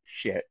 like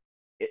shit.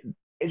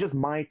 It's just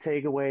my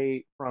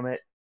takeaway from it.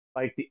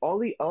 Like all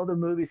the other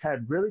movies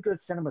had really good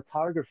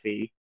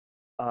cinematography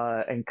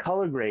and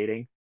color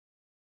grading.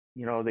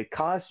 You know, the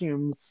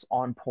costumes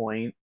on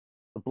point,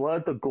 the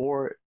blood, the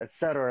gore,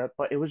 etc.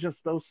 But it was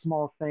just those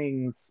small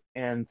things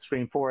in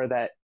Scream 4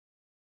 that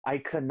I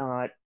could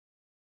not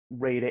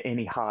rate it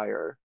any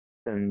higher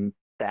than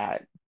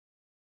that.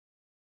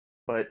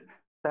 But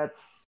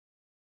that's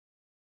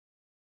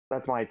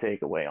my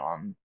takeaway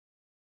on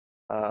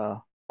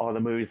all the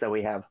movies that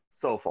we have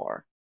so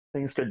far.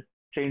 Things could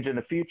change in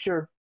the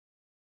future.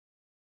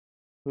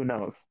 Who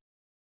knows?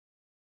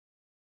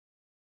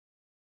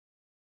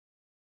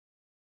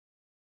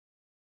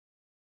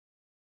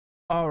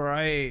 All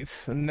right.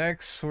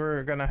 Next,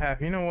 we're gonna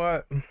have. You know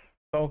what,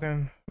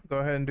 Tolkien, go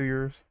ahead and do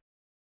yours.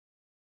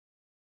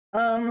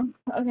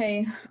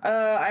 Okay.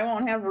 I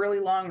won't have really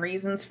long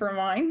reasons for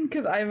mine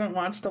because I haven't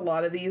watched a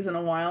lot of these in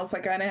a while, so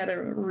I kind of had to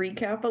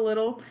recap a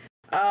little.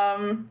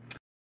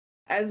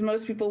 As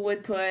most people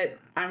would put,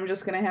 I'm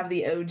just gonna have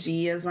the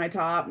OG as my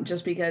top,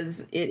 just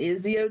because it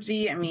is the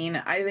OG. I mean,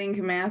 I think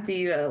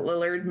Matthew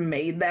Lillard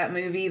made that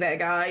movie. That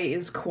guy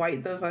is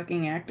quite the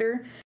fucking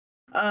actor.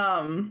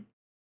 I'm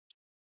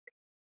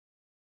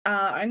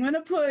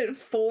gonna put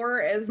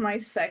 4 as my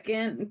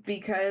second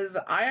because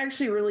I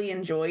actually really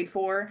enjoyed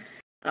 4.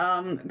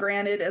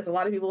 Granted, as a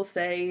lot of people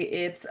say,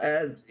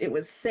 it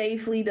was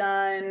safely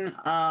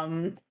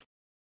done.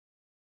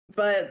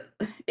 But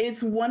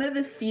it's one of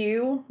the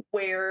few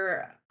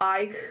where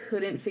I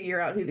couldn't figure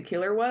out who the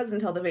killer was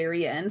until the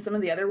very end. Some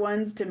of the other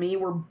ones to me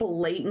were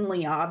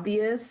blatantly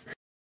obvious.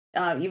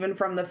 Even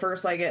from the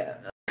first like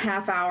a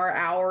half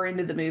hour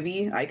into the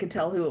movie, I could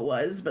tell who it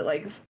was. But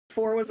like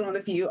 4 was one of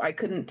the few I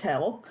couldn't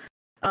tell.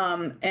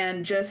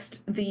 And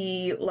just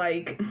the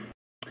like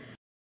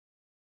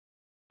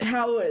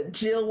how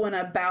Jill went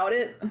about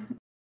it,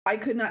 I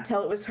could not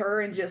tell it was her,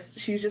 and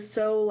she's just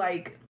so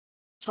like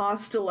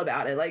hostile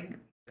about it. Like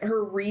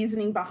her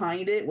reasoning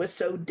behind it was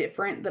so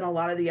different than a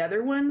lot of the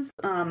other ones.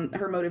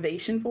 Her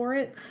motivation for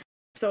it.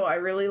 So I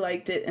really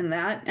liked it in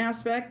that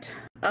aspect.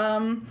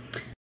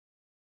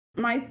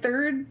 My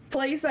third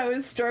place, I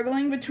was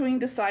struggling between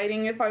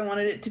deciding if I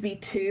wanted it to be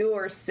 2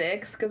 or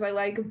 6 because I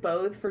like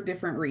both for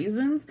different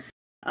reasons.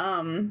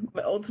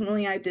 But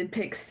ultimately I did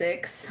pick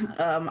 6.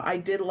 I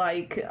did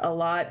like a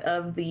lot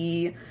of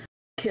the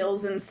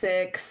kills in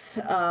 6.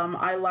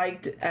 I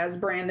liked, as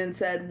Brandon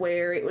said,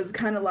 where it was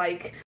kind of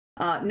like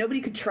nobody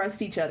could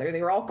trust each other.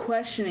 They were all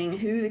questioning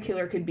who the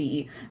killer could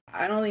be.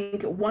 I don't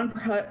think one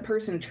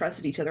person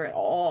trusted each other at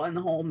all in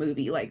the whole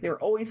movie. Like they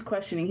were always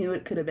questioning who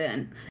it could have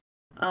been,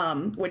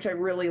 which I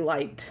really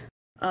liked.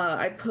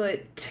 I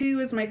put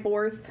 2 as my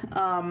fourth.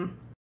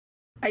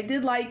 I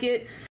did like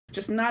it,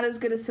 just not as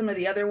good as some of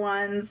the other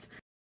ones.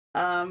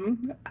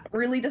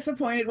 Really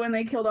disappointed when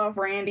they killed off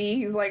Randy.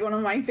 He's like one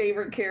of my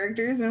favorite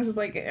characters, and I was just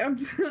like,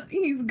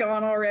 he's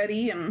gone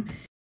already. And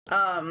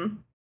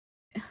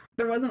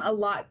there wasn't a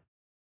lot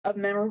of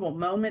memorable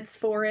moments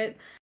for it.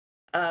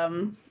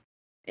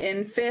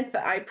 In fifth,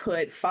 I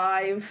put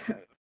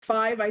 5.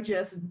 5 I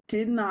just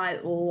did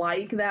not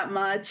like that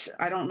much.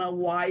 I don't know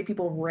why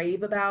people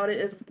rave about it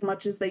as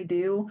much as they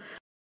do.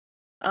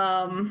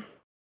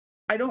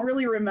 I don't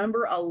really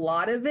remember a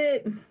lot of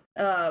it.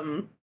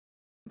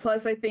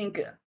 Plus, I think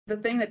the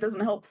thing that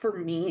doesn't help for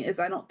me is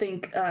I don't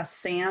think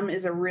Sam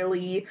is a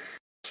really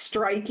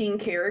striking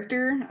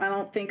character. I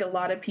don't think a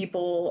lot of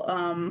people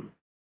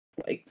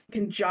like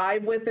can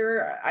jive with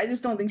her. I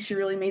just don't think she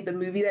really made the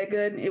movie that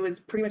good. It was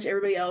pretty much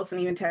everybody else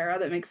and even Tara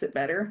that makes it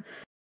better.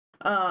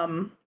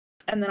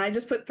 And then I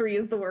just put 3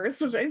 as the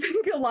worst, which I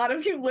think a lot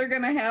of people are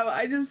gonna have.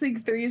 I just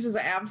think 3 is just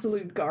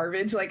absolute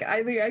garbage. Like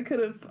I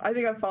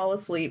think I fall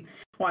asleep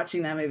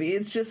watching that movie.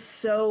 It's just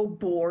so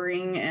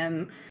boring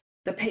and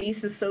the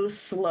pace is so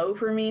slow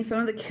for me. Some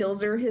of the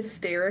kills are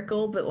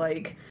hysterical, but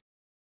like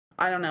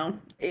I don't know.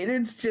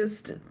 It's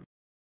just,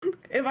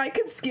 if I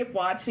could skip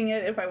watching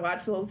it, if I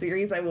watched the whole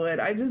series, I would.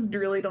 I just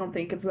really don't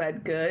think it's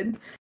that good.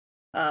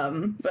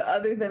 But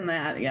other than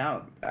that,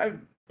 yeah,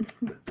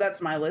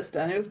 that's my list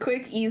done. It was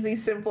quick, easy,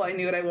 simple. I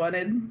knew what I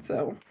wanted,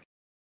 so.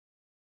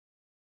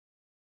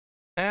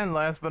 And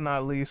last but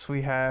not least,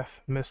 we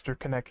have Mr.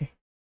 Kaneki.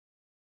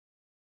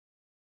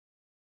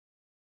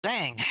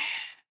 Dang.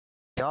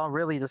 Y'all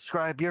really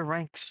describe your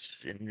ranks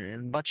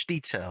in much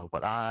detail,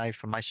 but I,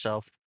 for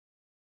myself,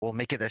 will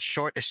make it as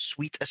short, as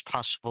sweet as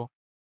possible.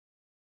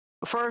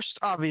 First,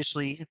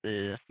 obviously,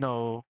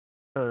 no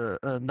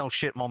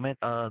shit moment.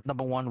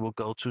 Number 1 will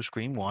go to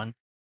Scream 1.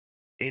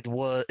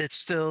 It's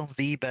still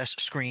the best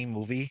Scream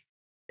movie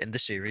in the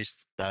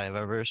series that I've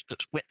ever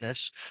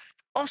witnessed.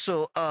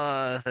 Also,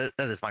 that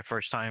is my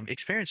first time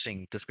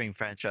experiencing the Scream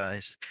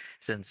franchise,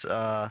 since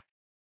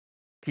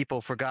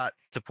people forgot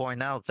to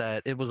point out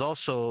that it was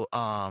also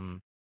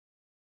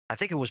I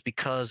think it was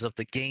because of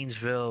the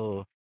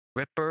Gainesville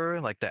Ripper,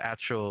 like the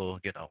actual,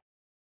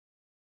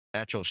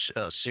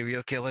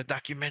 serial killer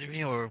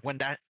documentary, or when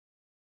that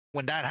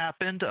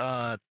happened,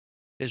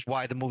 is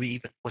why the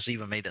movie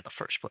even made in the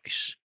first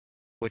place,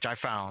 which I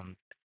found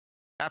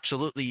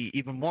absolutely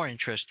even more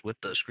interest with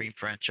the Scream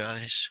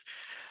franchise,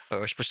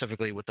 or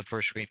specifically with the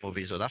first Scream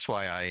movie. So that's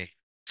why I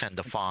tend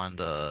to fond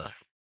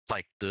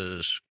like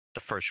the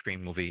first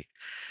Scream movie.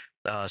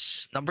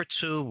 Number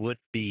two would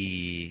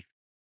be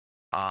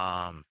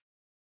um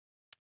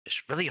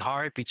it's really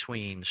hard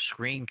between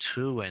Scream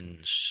 2 and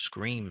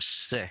Scream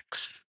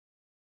 6.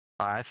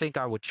 I think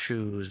I would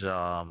choose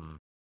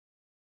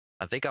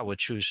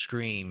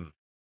Scream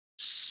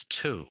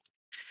 2.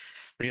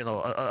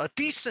 A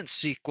decent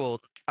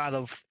sequel out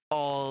of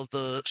all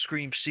the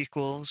Scream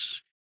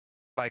sequels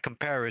by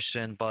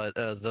comparison, but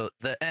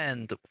the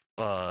end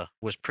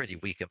was pretty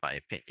weak in my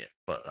opinion.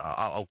 But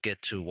I'll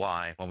get to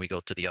why when we go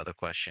to the other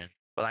question.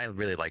 But I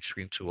really like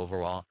Scream 2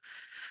 overall.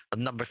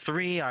 Number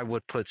 3, I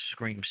would put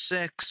Scream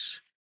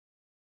 6.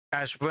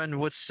 As one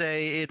would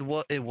say, it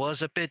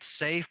was a bit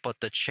safe, but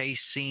the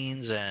chase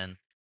scenes and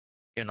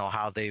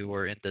how they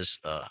were in this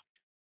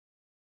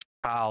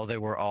how they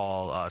were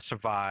all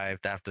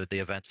survived after the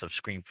events of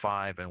Scream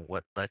 5 and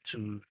what led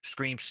to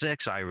Scream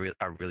 6. I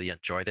really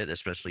enjoyed it,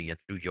 especially in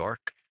New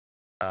York.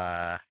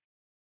 I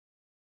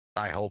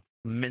hope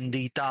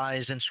Mindy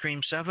dies in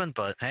Scream 7,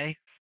 but hey,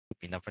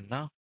 you never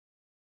know.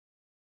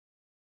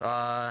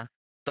 The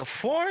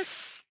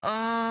fourth,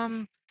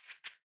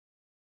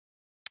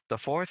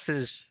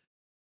 is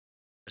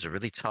a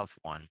really tough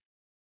one.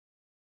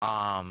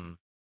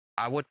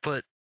 I would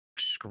put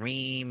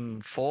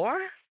Scream 4.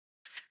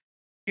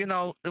 It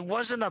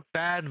wasn't a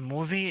bad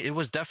movie. It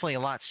was definitely a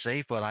lot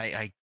safe, but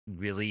I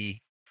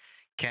really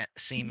can't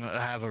seem to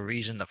have a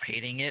reason of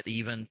hating it.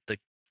 Even the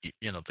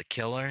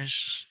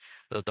killers,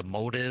 the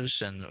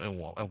motives, and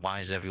why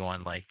is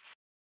everyone like,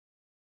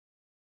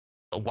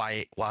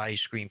 why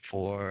Scream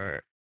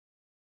 4?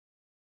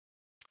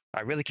 I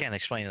really can't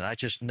explain it. I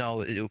just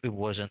know it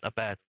wasn't a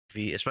bad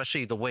movie,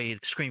 especially the way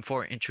Scream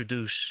 4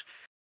 introduced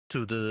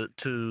to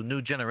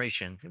new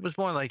generation. It was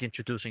more like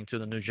introducing to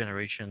the new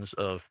generations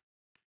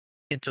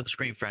into the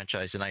Scream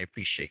franchise, and I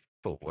appreciate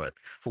for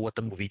what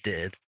the movie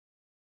did.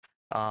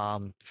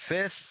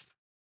 Fifth,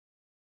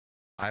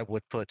 I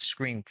would put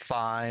Scream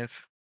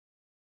 5.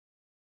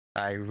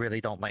 I really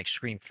don't like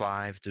Scream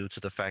 5 due to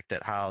the fact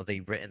that how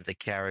they written the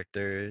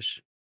characters.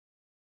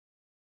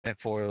 And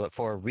for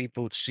a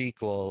reboot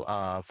sequel,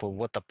 for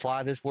what the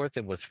plot is worth,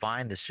 it was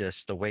fine. It's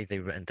just the way they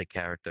written the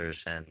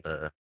characters and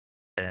the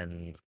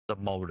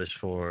motives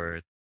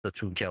for the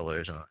two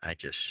killers, and I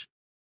just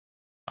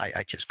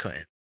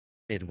couldn't.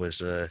 It was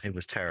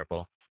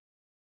terrible.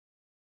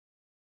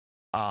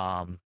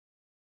 I'm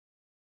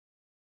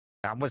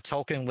with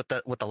Tolkien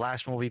with the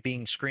last movie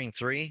being Scream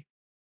 3.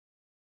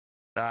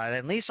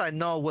 At least I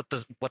know what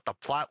the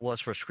plot was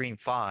for Scream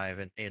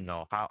 5, and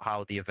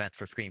how the event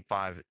for Scream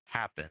 5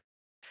 happened.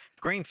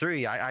 Scream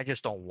 3, I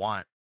just don't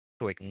want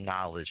to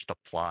acknowledge the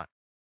plot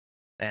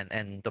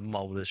and the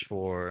motives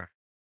for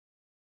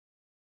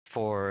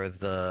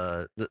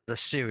the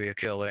serial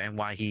killer and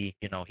why he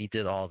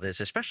did all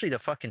this, especially the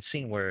fucking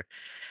scene where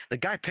the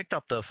guy picked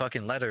up the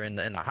fucking letter in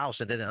the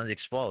house and didn't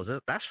explode.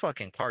 That's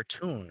fucking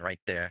cartoon right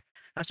there.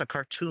 That's a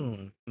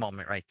cartoon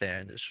moment right there,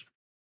 and it's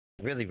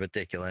really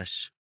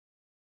ridiculous.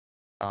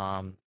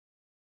 But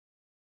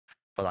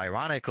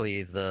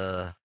ironically,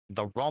 the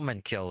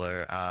Roman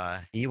killer,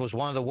 he was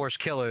one of the worst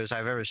killers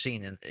I've ever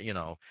seen in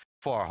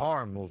for a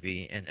horror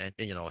movie, and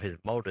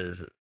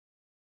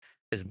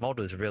his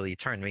motives really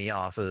turned me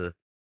off of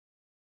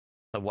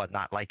what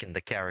not liking the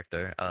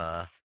character.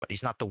 But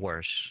he's not the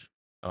worst.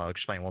 I'll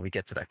explain when we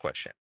get to that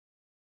question.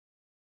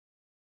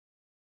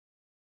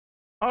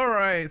 All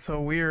right,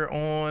 so we're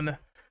on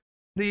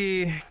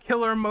the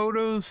killer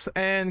motives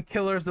and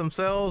killers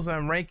themselves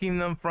and ranking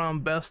them from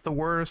best to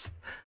worst.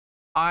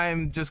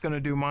 I'm just gonna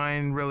do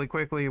mine really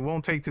quickly. It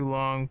won't take too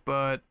long,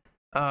 but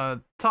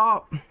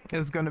top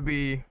is gonna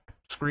be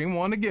Scream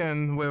 1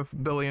 again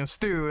with Billy and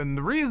Stu, and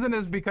the reason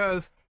is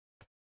because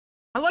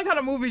I like how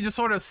the movie just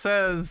sort of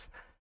says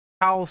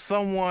how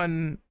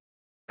someone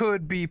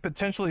could be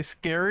potentially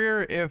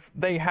scarier if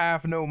they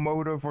have no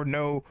motive or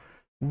no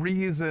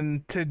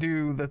reason to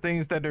do the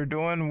things that they're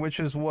doing, which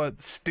is what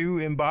Stu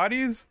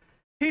embodies.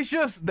 He's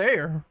just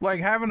there,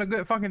 like having a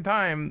good fucking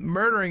time,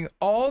 murdering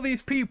all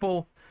these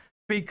people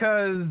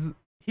because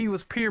he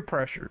was peer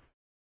pressured.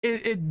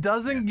 It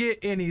doesn't get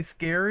any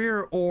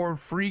scarier or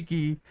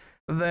freaky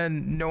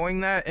than knowing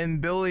that.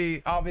 And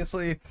Billy,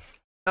 obviously,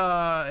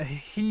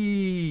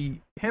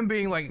 him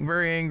being like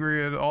very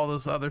angry at all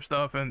this other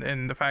stuff,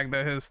 and the fact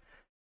that his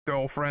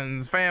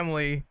girlfriend's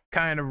family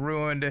kind of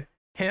ruined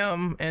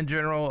him in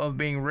general of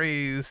being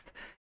raised,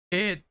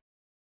 it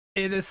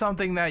is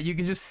something that you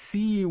can just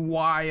see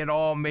why it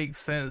all makes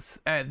sense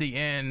at the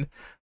end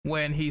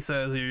when he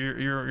says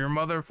your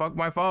mother fucked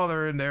my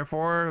father and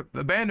therefore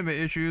abandonment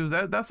issues,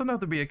 that's enough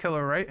to be a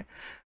killer, right?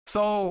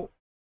 So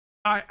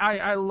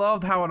I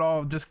loved how it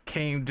all just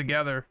came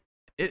together.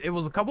 It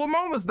was a couple of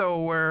moments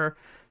though where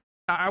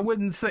I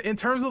wouldn't say, in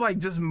terms of like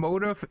just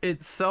motive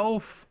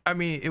itself, I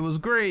mean, it was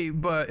great,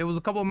 but it was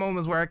a couple of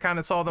moments where I kind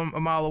of saw them a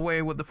mile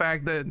away with the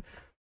fact that,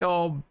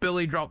 oh,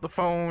 Billy dropped the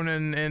phone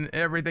and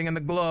everything in the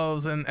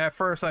gloves, and at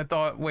first I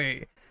thought,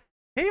 wait,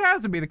 he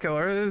has to be the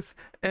killer.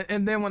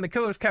 And then when the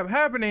killings kept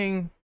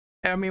happening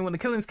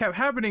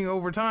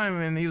over time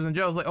and he was in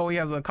jail, I was like, oh, he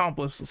has an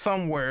accomplice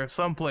somewhere,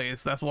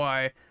 someplace. That's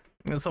why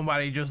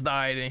somebody just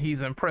died and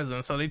he's in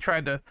prison. So they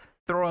tried to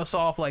throw us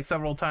off like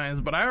several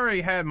times, but I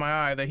already had my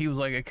eye that he was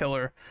like a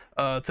killer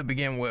to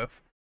begin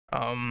with.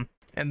 And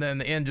then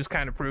the end just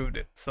kind of proved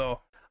it.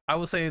 So I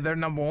would say they're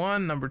number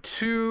one. Number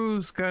two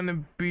is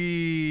gonna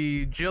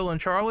be Jill and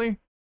Charlie.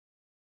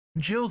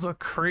 Jill's a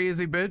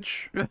crazy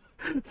bitch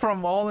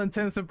from all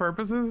intents and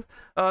purposes.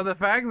 The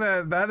fact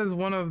that is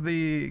one of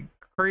the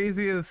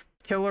craziest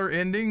killer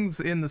endings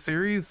in the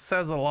series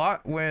says a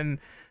lot. When,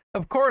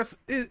 of course,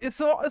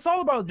 it's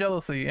all about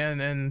jealousy,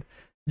 and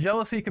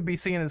jealousy could be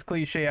seen as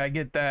cliche. I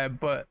get that,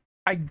 but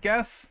I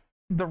guess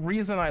the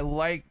reason I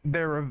like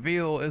their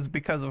reveal is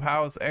because of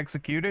how it's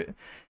executed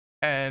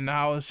and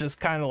how it's just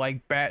kind of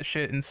like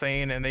batshit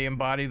insane, and they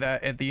embody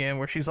that at the end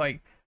where she's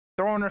like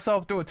throwing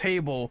herself through a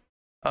table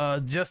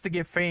just to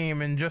get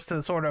fame and just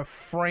to sort of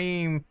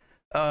frame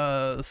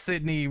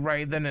Sydney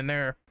right then and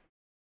there,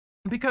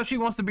 because she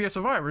wants to be a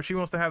survivor. She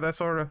wants to have that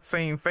sort of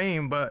same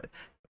fame, but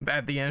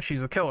at the end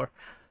she's a killer.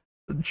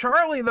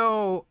 Charlie,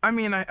 though, I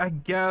mean, I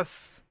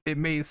guess it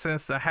made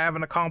sense to have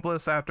an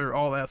accomplice after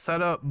all that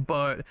setup,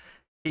 but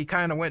he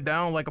kind of went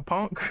down like a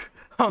punk.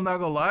 I'm not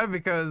gonna lie,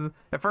 because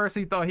at first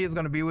he thought he was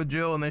gonna be with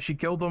Jill, and then she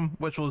killed him,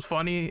 which was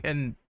funny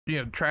and, you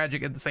know,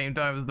 tragic at the same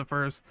time. As the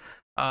first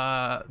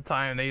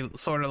time they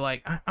sort of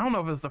like, I don't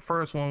know if it's the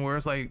first one where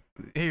it's like,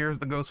 here's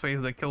the ghost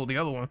face that killed the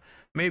other one.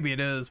 Maybe it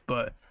is,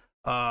 but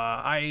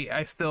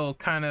I still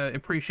kind of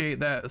appreciate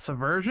that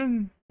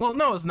subversion. Well,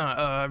 no, it's not.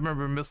 I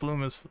remember Miss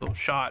Loomis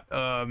shot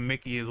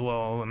Mickey as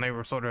well, and they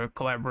were sort of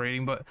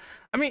collaborating. But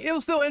I mean, it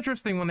was still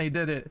interesting when they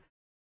did it,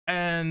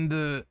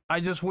 and I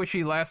just wish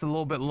he lasted a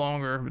little bit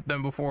longer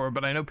than before.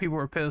 But I know people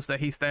were pissed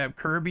that he stabbed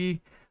Kirby,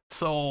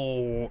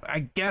 so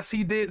I guess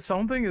he did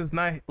something. It's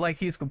not like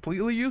he's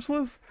completely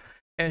useless,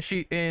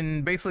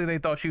 and basically they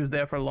thought she was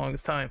dead for the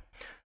longest time.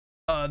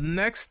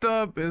 Next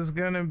up is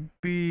gonna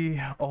be,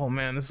 oh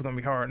man, this is gonna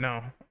be hard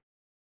now.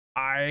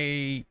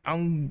 I'm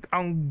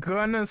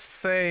gonna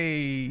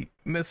say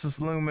Mrs.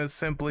 Loomis,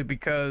 simply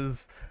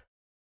because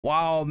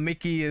while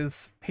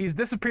he's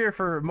disappeared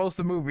for most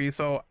of the movie,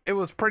 so it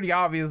was pretty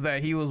obvious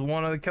that he was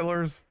one of the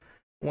killers.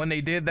 When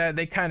they did that,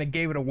 they kind of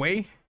gave it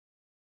away,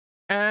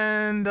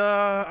 and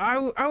I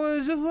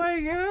was just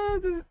like,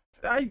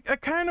 I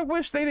kind of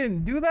wish they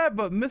didn't do that.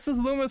 But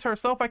Mrs. Loomis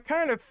herself, I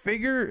kind of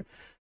figured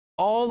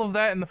all of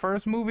that in the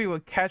first movie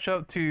would catch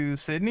up to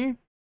Sydney,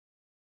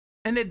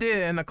 and it did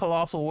in a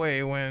colossal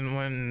way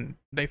when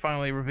they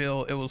finally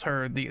reveal it was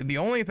her. The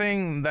only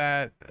thing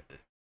that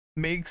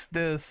makes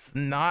this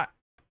not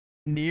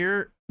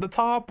near the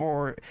top,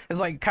 or is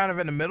like kind of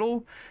in the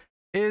middle,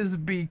 is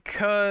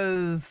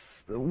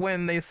because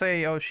when they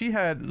say, oh, she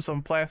had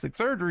some plastic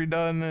surgery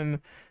done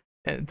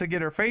and to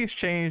get her face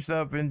changed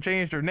up and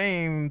changed her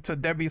name to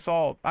Debbie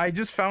Salt, I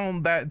just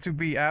found that to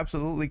be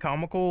absolutely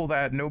comical,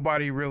 that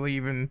nobody really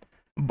even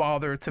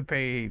bothered to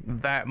pay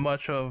that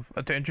much of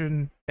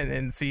attention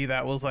and see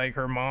that was like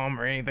her mom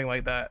or anything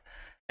like that,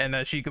 and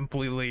that she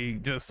completely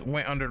just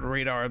went under the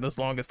radar this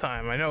longest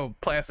time. I know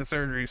plastic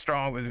surgery is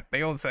strong, but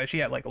they only said she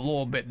had like a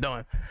little bit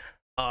done,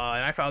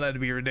 and I found that to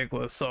be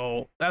ridiculous.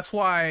 So that's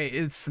why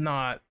it's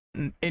not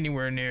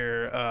anywhere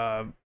near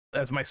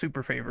as my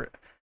super favorite.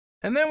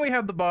 And then we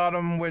have the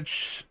bottom,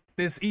 which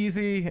is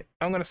easy.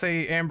 I'm gonna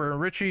say Amber and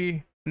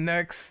Richie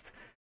next.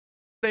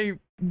 They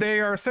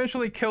are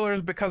essentially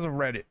killers because of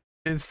Reddit.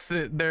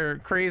 They're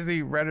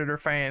crazy Redditor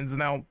fans.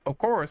 Now, of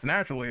course,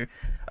 naturally,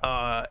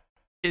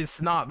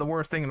 it's not the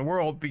worst thing in the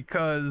world,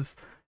 because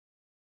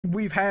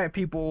we've had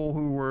people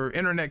who were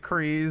internet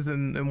crazed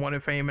and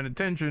wanted fame and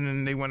attention,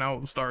 and they went out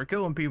and started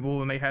killing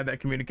people, and they had that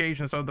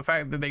communication. So the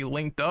fact that they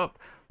linked up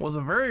was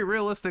a very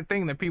realistic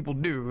thing that people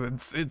do.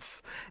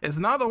 It's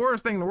not the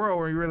worst thing in the world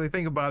when you really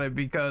think about it,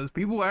 because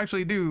people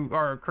actually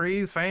are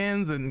crazed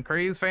fans, and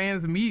crazed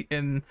fans meet,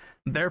 and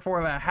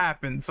therefore that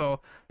happened. So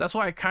that's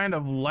why I kind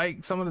of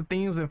like some of the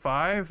themes in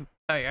 5.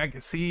 I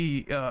can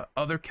see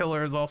other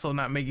killers also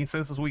not making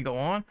sense as we go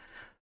on.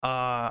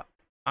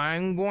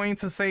 I'm going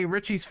to say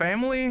Richie's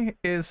family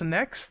is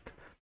next.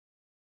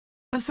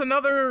 It's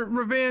another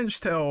revenge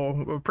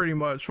tale, pretty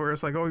much, where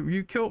it's like, oh,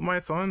 you killed my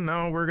son,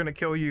 now we're gonna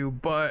kill you.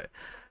 But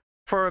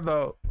for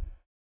the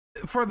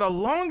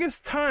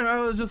longest time, I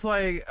was just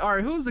like, all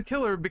right, who's the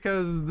killer?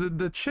 Because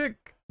the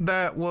chick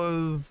that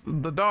was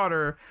the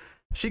daughter,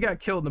 she got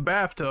killed in the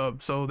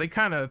bathtub, so they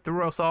kind of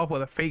threw us off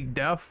with a fake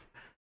death.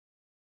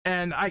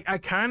 And I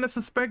kind of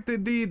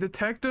suspected the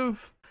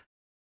detective,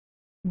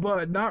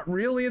 but not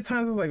really at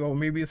times. I was like, oh,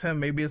 maybe it's him,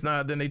 maybe it's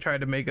not. Then they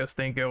tried to make us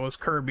think it was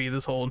Kirby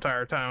this whole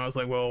entire time. I was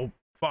like, well,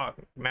 fuck.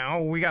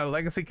 Now we got a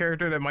legacy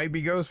character that might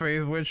be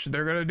Ghostface, which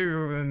they're gonna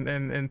do,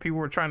 and people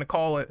were trying to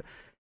call it,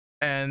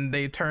 and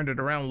they turned it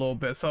around a little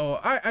bit. So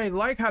I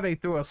like how they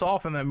threw us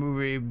off in that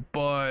movie,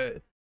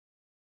 but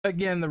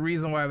again, the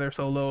reason why they're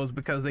so low is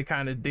because they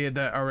kind of did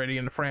that already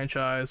in the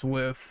franchise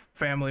with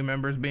family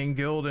members being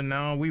killed, and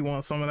now we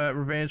want some of that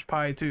revenge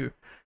pie too.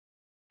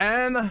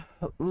 And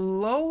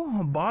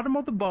low, bottom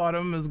of the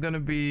bottom is gonna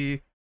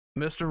be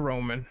Mr.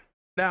 Roman.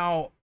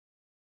 Now,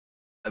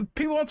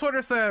 people on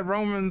Twitter said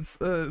Roman's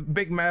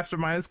big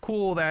mastermind. It's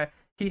cool that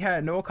he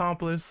had no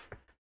accomplice,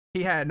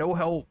 he had no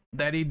help,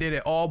 that he did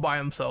it all by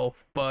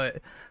himself.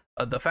 But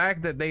the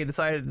fact that they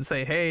decided to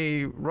say,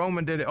 hey,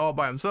 Roman did it all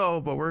by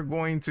himself, but we're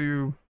going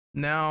to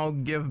now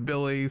give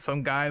Billy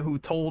some guy who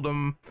told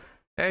him,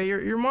 hey,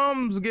 your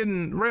mom's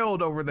getting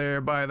railed over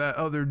there by that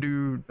other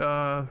dude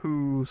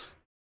whose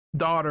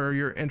daughter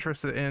you're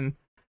interested in.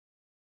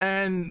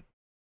 And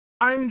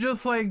I'm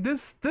just like,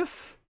 this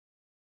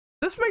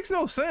makes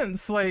no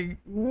sense. Like,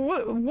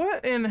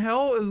 what in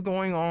hell is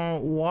going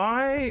on?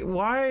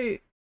 Why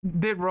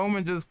did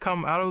Roman just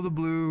come out of the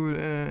blue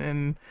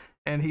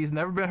and he's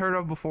never been heard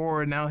of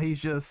before, and now he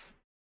does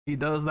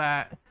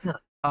that?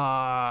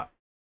 I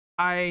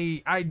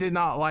did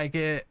not like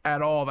it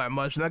at all that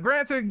much. Now,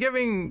 granted,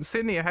 giving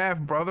Sydney a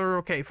half brother,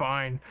 okay,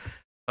 fine.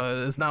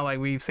 It's not like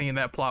we've seen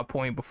that plot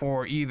point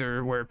before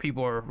either, where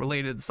people are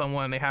related to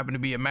someone, they happen to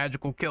be a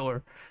magical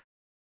killer.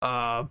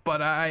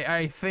 But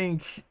I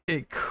think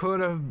it could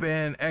have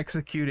been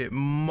executed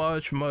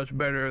much, much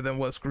better than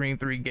what Scream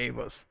 3 gave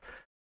us.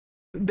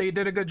 They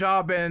did a good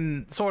job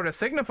in sort of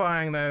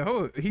signifying that,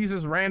 oh, he's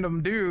this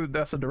random dude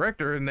that's a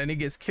director, and then he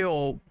gets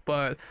killed.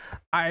 But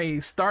I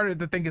started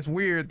to think it's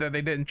weird that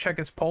they didn't check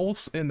his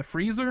pulse in the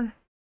freezer.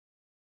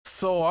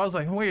 So I was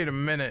like, wait a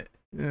minute.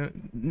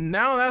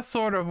 Now that's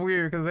sort of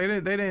weird, because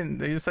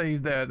they just say he's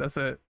dead, that's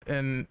it.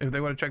 And if they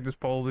would have checked his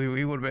pulse,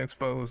 he would have been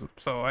exposed.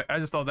 So I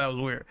just thought that was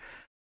weird.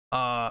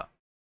 But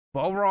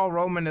overall,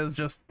 Roman is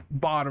just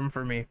bottom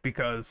for me,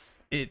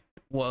 because it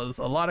was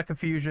a lot of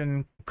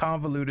confusion,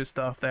 convoluted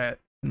stuff that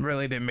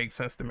really didn't make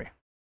sense to me.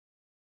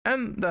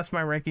 And that's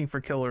my ranking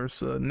for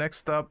killers.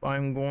 Next up,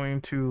 I'm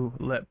going to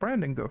let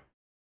Brandon go.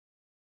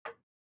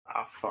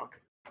 Ah, fuck.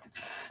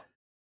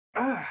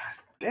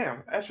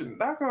 Damn. Actually,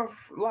 not gonna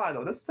lie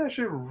though, this is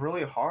actually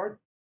really hard,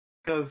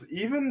 because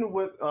even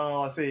with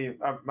let's say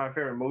my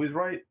favorite movies,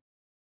 right?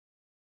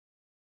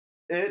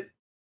 That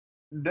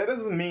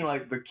doesn't mean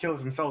like the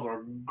killers themselves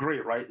are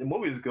great, right? The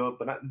movie is good,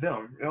 but not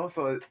them, you know.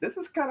 So this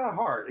is kind of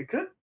hard. It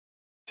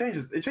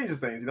changes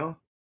things, you know.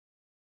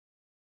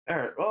 All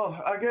right. Well,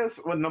 I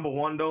guess with number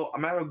one though,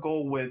 I'm gonna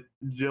go with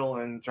Jill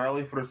and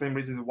Charlie for the same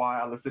reasons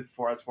why I listed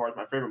for as far as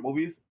my favorite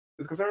movies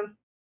is concerned.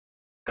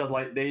 Because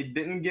like they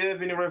didn't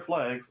give any red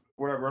flags,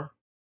 whatever.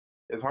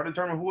 It's hard to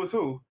determine who is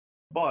who,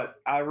 but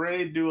I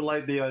really do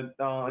like the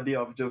idea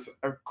of just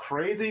a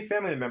crazy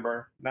family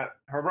member, not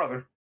her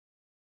brother,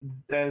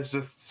 that's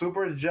just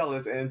super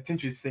jealous and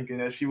attention seeking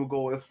that she will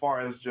go as far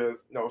as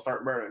just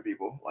start murdering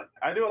people. Like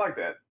I do like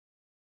that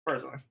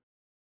personally.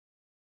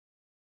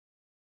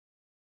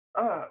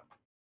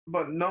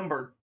 But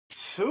number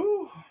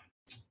two,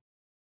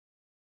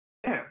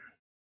 damn,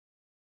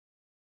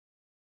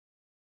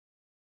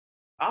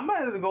 I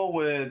might have to go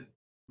with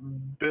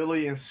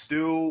Billy and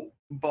Stu,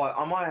 but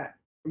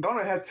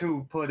gonna have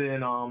to put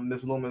in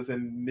Miss Loomis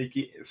and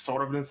Mickey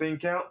sort of in the same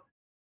count,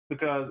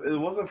 because it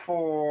wasn't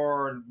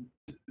for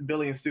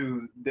Billy and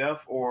Stu's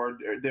death or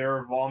their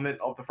involvement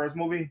of the first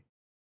movie,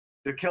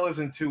 the killers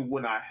in 2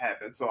 would not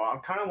happen. So I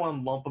kind of want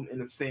to lump them in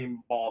the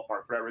same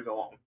ballpark for that reason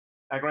alone.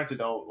 Now, granted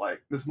though,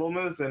 like Miss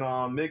Loomis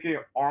and Mickey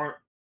aren't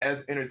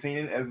as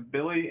entertaining as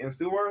Billy and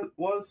Stu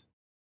was,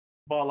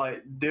 but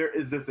like their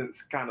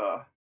existence kind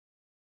of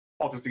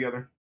altered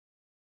together.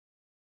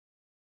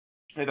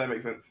 If that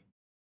makes sense.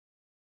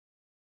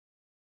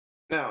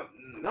 Now,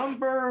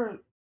 number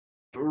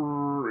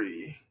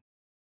 3.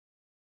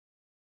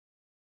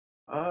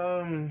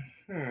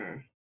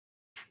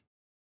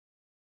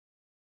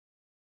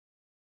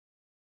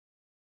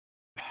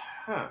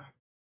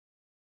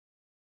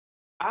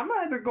 I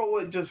might have to go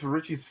with just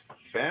Richie's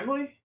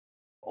family,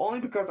 only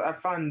because I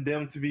find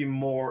them to be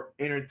more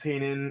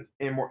entertaining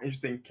and more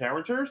interesting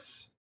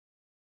characters.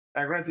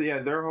 And granted, yeah,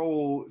 their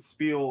whole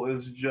spiel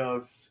is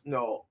just,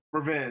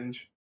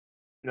 revenge,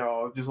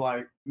 just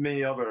like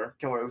many other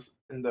killers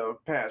in the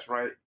past,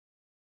 right?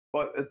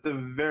 But at the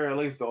very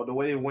least, though, the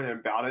way they went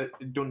about it,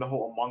 doing the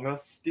whole Among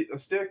Us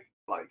stick,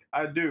 like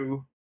I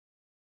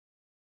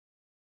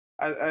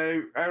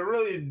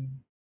really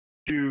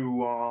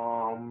do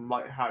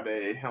like how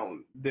they held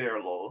their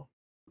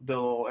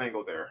little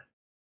angle there.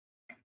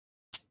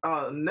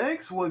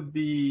 Next would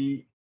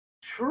be,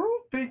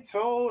 truth be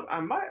told, I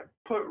might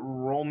put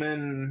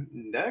Roman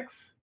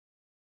next.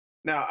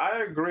 Now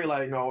I agree,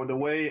 like the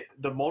way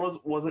the motives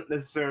wasn't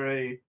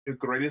necessarily the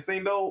greatest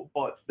thing though,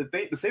 but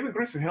the saving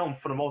grace for him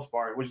for the most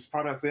part, which is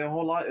probably not saying a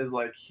whole lot, is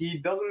like he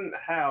doesn't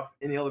have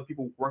any other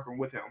people working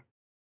with him.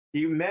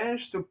 he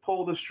managed to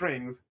pull the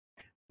strings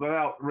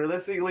without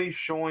realistically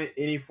showing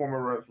any form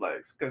of red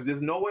flags. Because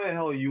there's no way in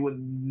hell you would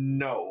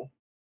know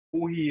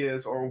who he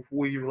is or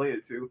who he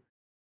related to.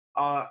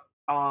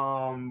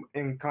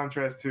 In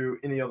contrast to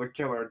any other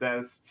killer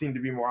that seemed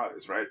to be more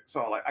obvious, right?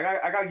 So like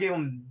I gotta give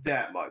him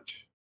that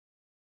much.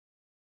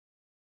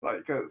 Like,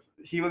 because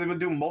he was able to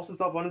do most of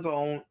the stuff on his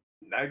own,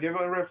 not give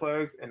him red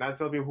flags, and not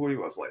tell people who he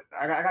was. Like,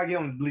 I gotta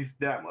give him at least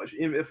that much,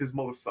 even if his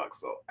motive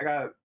sucks. So I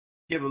gotta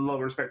give a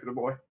little respect to the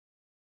boy.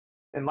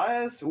 And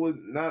last, would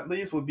not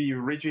least, would be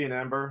Richie and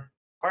Amber.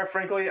 Quite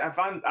frankly, I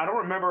don't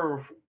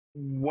remember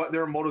what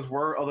their motives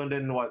were other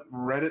than what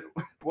Reddit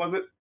was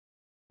it.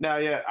 Now,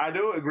 yeah, I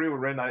do agree with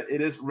Ren. It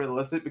is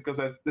realistic because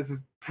this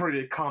is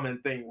pretty common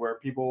thing where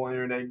people on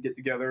the internet get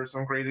together,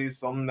 some crazy,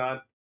 some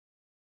not,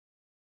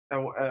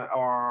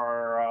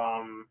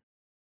 are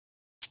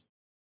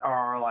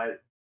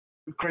like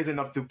crazy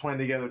enough to plan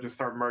together to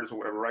start murders or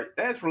whatever, right?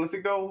 That's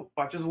realistic though.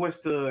 But I just wish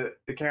the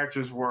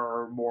characters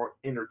were more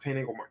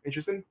entertaining or more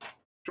interesting.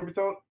 Truth be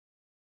told,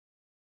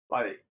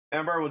 like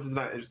Amber was just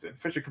not interesting,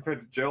 especially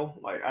compared to Jill.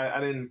 Like I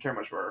didn't care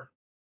much for her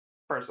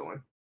personally.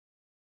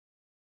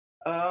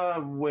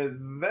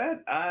 With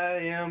that, I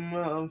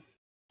am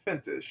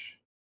Fintish.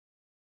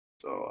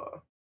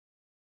 So,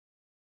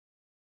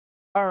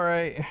 All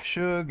right,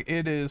 Shug,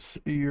 it is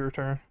your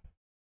turn.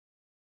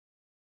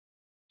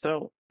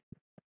 So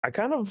I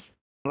kind of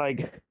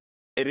like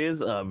it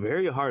is a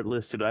very hard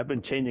list to do. I've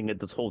been changing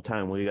it this whole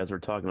time while you guys were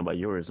talking about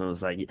yours, and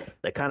it's like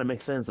that kind of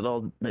makes sense. It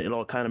all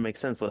kind of makes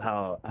sense with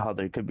how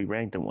they could be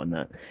ranked and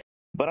whatnot.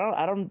 But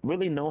I don't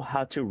really know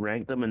how to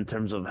rank them in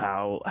terms of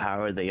how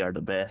they are the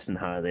best and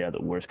how they are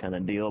the worst kind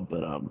of deal.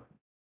 But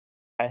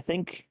I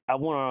think I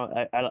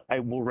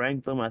will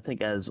rank them. I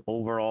think as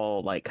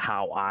overall like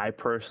how I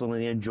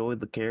personally enjoyed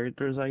the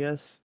characters. I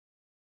guess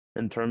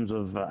in terms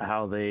of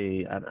how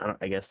they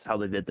I guess how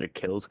they did their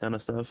kills kind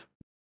of stuff.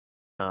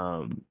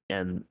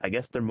 And I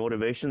guess their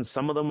motivations.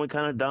 Some of them were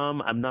kind of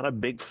dumb. I'm not a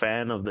big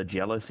fan of the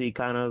jealousy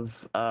kind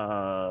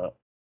of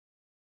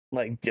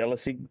like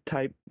jealousy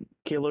type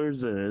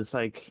killers, and it's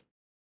like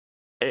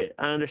I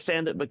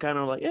understand it, but kind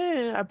of like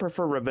I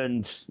prefer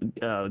revenge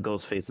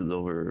ghost faces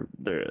over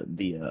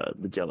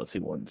the jealousy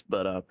ones.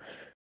 But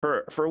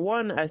for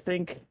one, I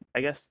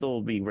guess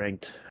they'll be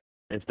ranked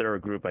if they're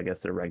a group. I guess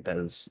they're ranked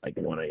as like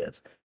one, I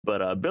guess.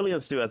 But Billy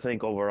and Stu, I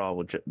think overall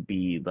would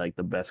be like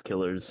the best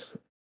killers,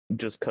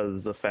 just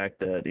because the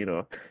fact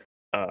that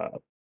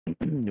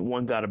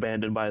one got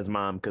abandoned by his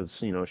mom because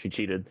she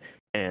cheated,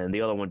 and the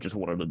other one just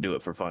wanted to do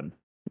it for fun,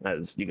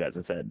 as you guys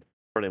have said.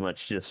 Pretty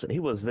much just he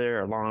was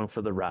there along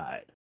for the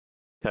ride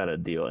kind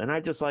of deal. And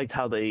I just liked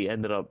how they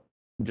ended up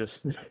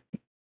just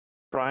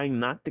trying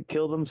not to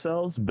kill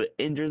themselves but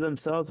injure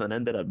themselves and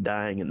ended up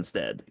dying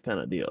instead kind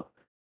of deal.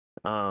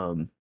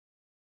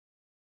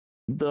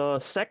 The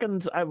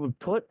second I would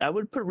put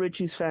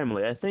Richie's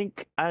family. I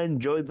think I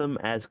enjoyed them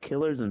as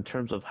killers in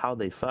terms of how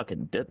they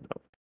fucking did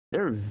them.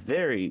 They're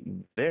very,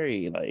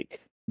 very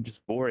like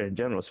just boring in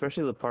general,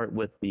 especially the part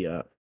with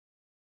the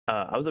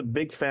I was a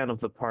big fan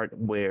of the part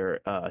where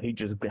he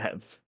just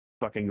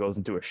fucking goes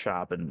into a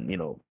shop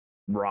and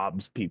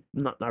robs people,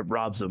 not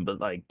robs them, but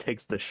like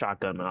takes the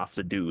shotgun off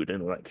the dude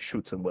and like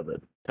shoots him with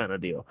it kind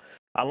of deal.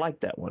 I like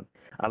that one.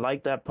 I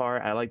like that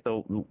part. I like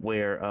the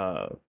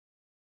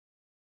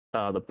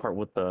part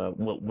with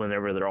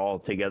whenever they're all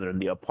together in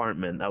the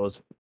apartment. That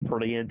was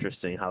pretty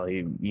interesting how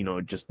he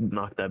just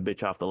knocked that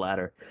bitch off the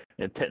ladder,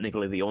 and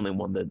technically the only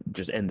one that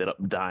just ended up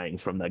dying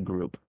from that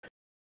group.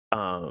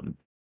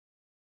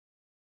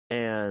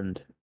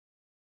 And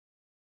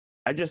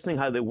I just think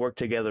how they worked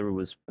together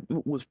was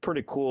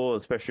pretty cool,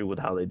 especially with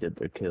how they did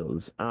their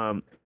kills.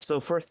 So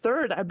for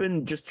third, I've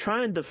been just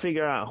trying to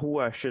figure out who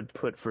I should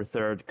put for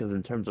third, because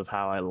in terms of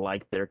how I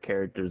like their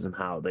characters and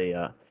how they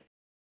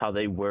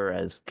were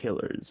as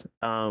killers.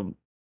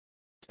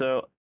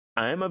 So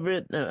I'm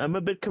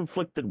a bit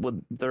conflicted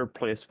with third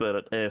place,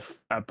 but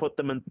if I put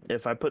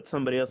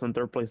somebody else in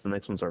third place, the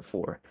next ones are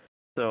four.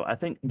 So I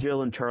think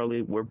Jill and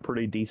Charlie were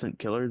pretty decent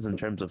killers in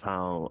terms of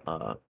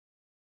how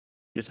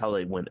just how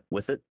they went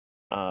with it.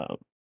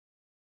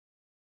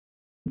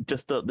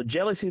 Just the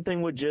jealousy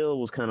thing with Jill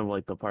was kind of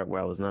like the part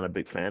where I was not a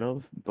big fan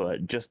of,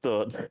 but just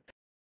the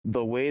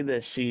way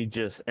that she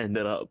just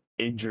ended up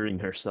injuring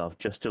herself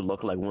just to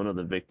look like one of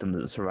the victims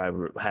of the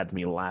survivor had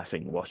me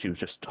laughing while she was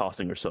just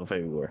tossing herself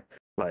everywhere,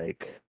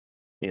 like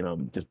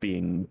just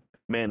being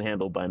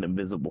manhandled by an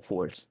invisible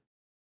force,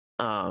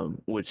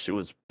 which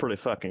was pretty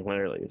fucking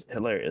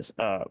hilarious.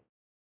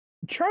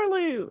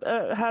 Charlie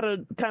had a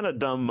kind of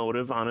dumb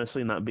motive,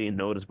 honestly, not being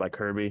noticed by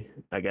Kirby.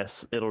 I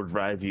guess it'll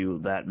drive you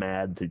that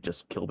mad to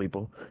just kill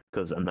people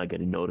because I'm not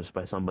getting noticed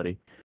by somebody.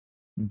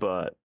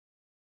 But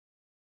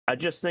I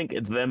just think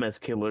it's them as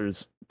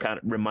killers kind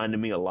of reminded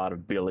me a lot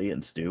of Billy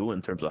and Stu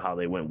in terms of how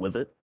they went with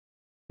it.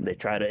 They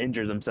try to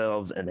injure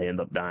themselves and they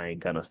end up dying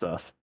kind of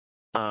stuff.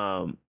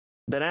 Then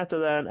after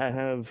that, I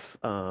have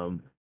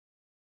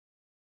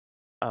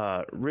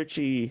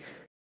Richie.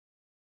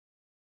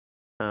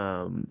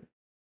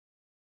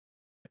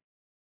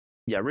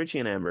 Richie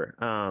and Amber.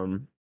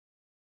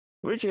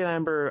 Richie and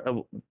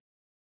Amber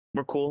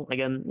were cool.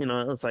 Again, you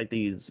know, it's like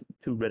these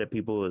two Reddit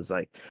people is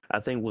like I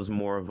think was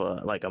more of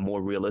a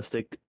more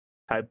realistic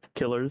type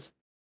killers,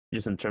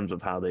 just in terms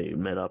of how they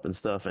met up and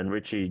stuff. And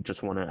Richie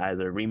just want to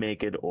either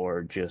remake it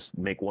or just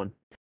make one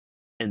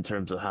in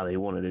terms of how they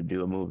wanted to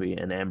do a movie.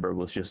 And Amber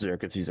was just there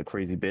because she's a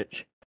crazy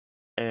bitch.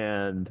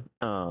 And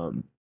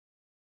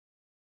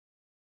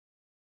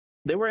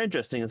they were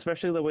interesting,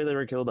 especially the way they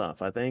were killed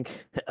off. I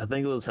think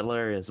it was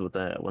hilarious with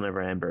that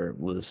whenever Amber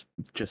was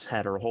just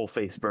had her whole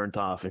face burnt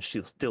off and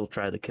she still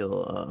tried to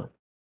kill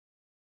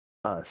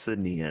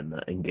Sydney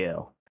and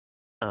Gail.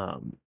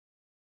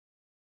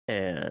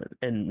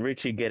 And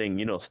Richie getting,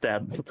 you know,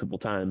 stabbed multiple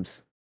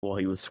times while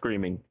he was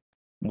screaming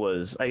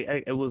was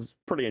it was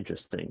pretty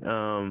interesting.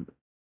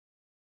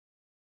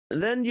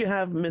 Then you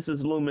have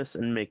Mrs. Loomis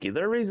and Mickey.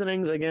 Their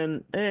reasonings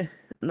again,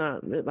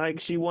 not like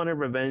she wanted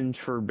revenge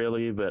for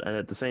Billy, but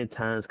at the same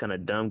time it's kind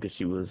of dumb because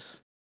she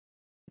was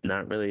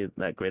not really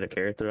that great a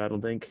character. I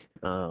don't think.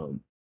 I'm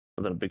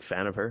not a big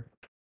fan of her.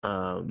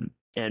 And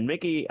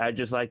Mickey, I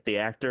just like the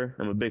actor.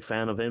 I'm a big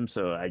fan of him,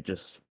 so I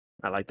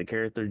like the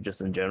character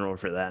just in general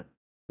for that.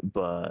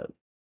 But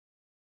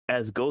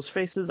as ghost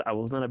faces, I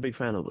was not a big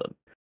fan of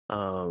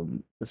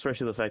them.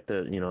 Especially the fact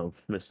that, you know,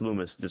 Miss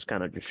Loomis just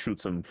kind of just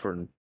shoots him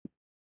for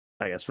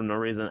no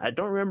reason. I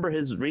don't remember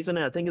his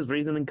reasoning. I think his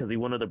reasoning because he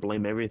wanted to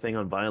blame everything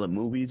on violent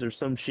movies or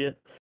some shit,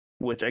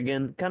 which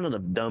again, kind of a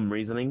dumb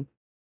reasoning.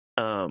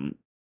 And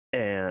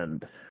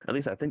at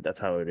least I think that's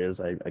how it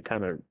is. I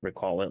kind of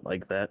recall it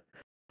like that.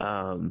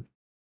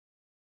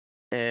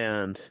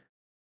 And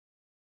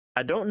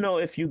I don't know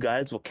if you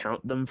guys will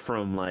count them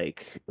from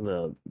like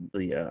the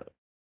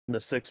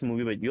sixth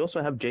movie, but you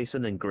also have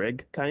Jason and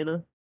Greg, kind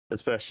of,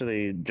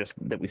 especially just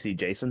that we see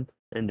Jason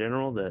in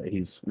general, that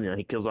he's, you know,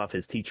 he kills off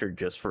his teacher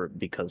just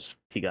because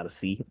he got a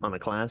C on a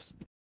class.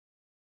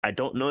 I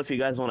don't know if you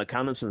guys want to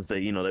count them since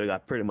they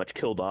got pretty much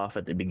killed off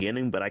at the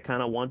beginning, but I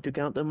kind of want to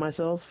count them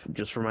myself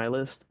just for my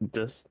list.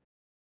 Just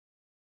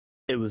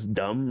it was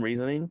dumb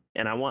reasoning,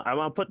 and I want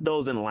to put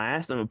those in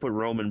last. I'm gonna put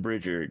Roman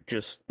Bridger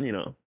just, you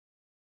know,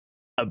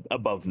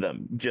 above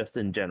them just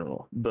in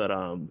general. But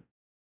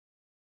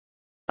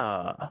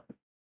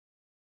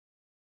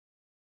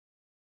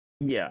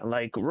yeah,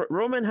 like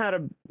Roman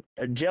had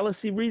a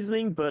jealousy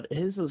reasoning, but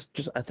his was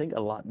just, I think, a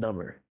lot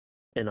dumber,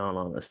 in all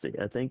honesty.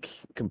 I think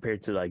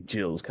compared to like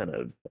Jill's kind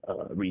of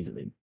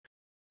reasoning.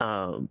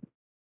 And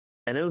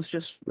it was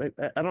just, I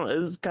don't know, it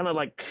was kind of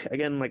like,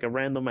 again, like a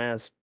random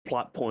ass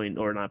plot point,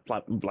 or not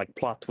plot, like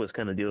plot twist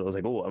kind of deal. I was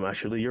like, oh, I'm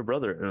actually your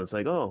brother. And it's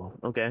like, oh,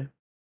 okay.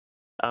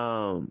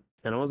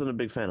 And I wasn't a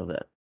big fan of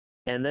that.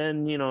 And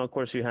then, you know, of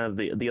course, you have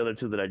the other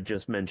two that I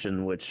just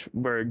mentioned, which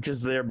were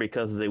just there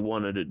because they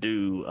wanted to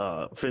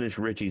do finish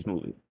Richie's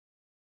movie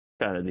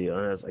kind of deal.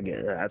 And that's,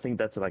 again, I think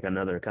that's like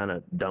another kind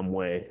of dumb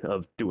way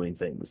of doing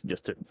things,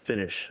 just to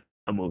finish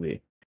a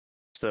movie.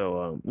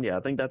 So yeah,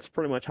 I think that's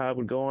pretty much how I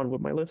would go on with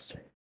my list.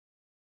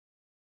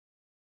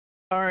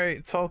 All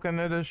right, Tolkien,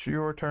 it is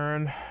your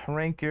turn.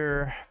 Rank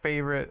your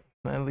favorite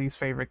and least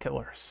favorite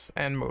killers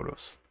and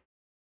motives.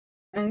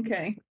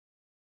 Okay.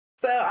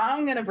 So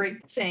I'm gonna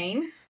break the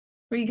chain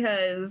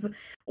because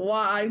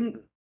I'm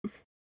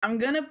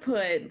gonna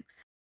put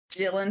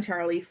Jill and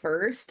Charlie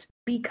first,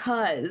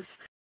 because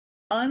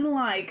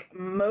unlike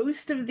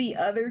most of the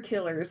other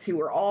killers who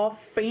were all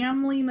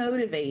family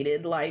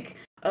motivated, like,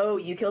 oh,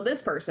 you killed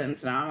this person,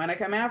 so now I'm gonna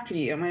come after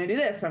you, I'm gonna do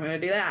this, I'm gonna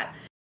do that,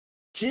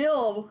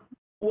 Jill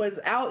was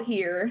out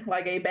here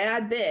like a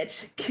bad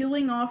bitch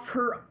killing off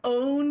her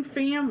own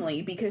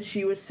family because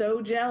she was so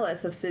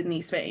jealous of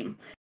Sydney's fame.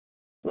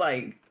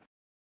 Like,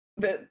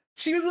 that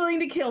she was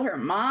willing to kill her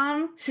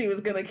mom, she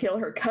was gonna kill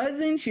her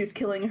cousin, she was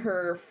killing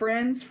her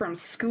friends from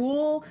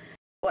school,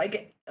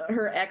 like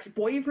her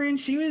ex-boyfriend.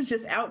 She was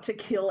just out to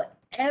kill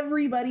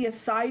everybody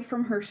aside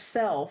from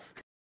herself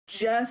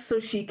just so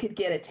she could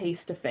get a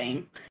taste of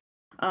fame,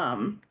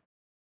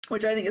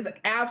 which I think is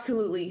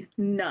absolutely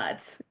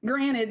nuts.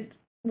 Granted,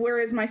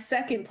 whereas my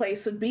second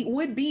place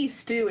would be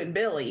Stu and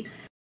Billy.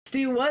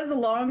 Stu was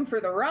along for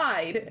the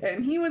ride,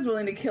 and he was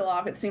willing to kill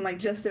off, it seemed like,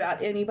 just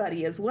about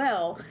anybody as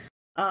well.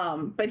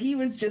 But he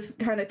was just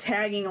kind of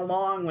tagging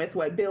along with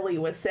what Billy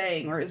was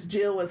saying, whereas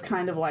Jill was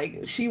kind of like,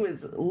 she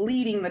was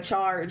leading the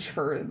charge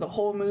for the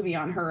whole movie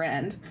on her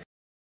end.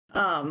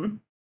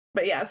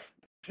 But yes,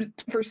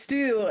 for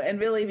Stu and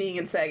Billy being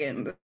in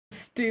second,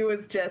 Stu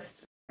was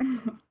just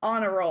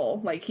on a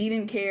roll. Like, he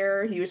didn't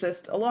care, he was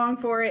just along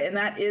for it, and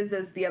that is,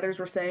 as the others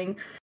were saying,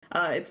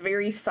 it's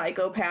very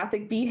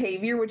psychopathic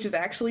behavior, which is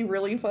actually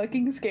really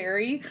fucking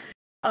scary.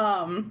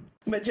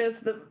 But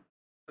just the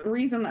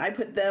reason I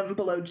put them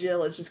below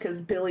Jill is just because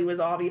Billy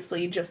was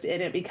obviously just in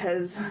it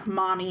because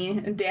mommy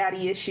and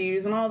daddy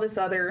issues and all this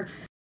other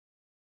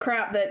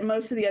crap that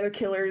most of the other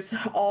killers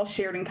all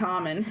shared in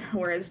common,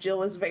 whereas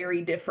Jill is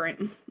very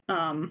different.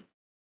 So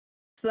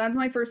that's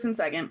my first and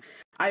second.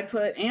 I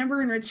put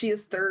Amber and Richie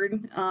as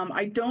third.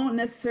 I don't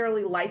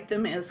necessarily like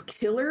them as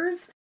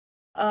killers,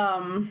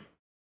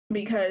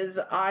 because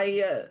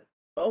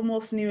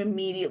almost knew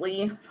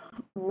immediately,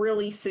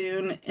 really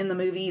soon in the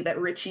movie, that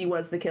Richie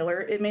was the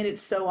killer. It made it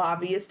so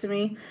obvious to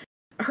me.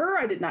 Her,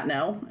 I did not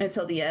know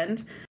until the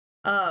end.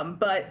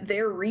 But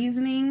their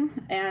reasoning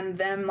and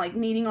them like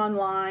meeting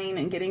online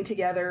and getting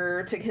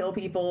together to kill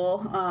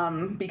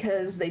people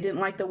because they didn't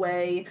like the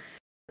way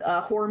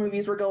horror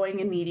movies were going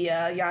in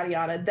media, yada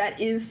yada.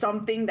 That is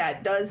something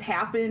that does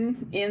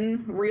happen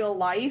in real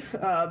life.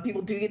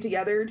 People do get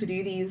together to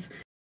do these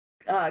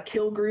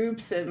kill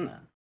groups and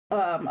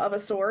of a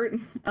sort.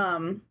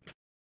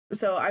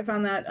 So I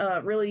found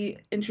that really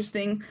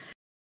interesting.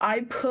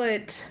 I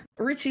put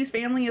Richie's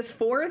Family as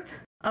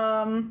fourth.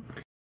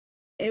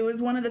 It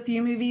was one of the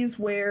few movies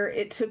where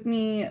it took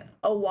me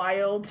a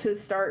while to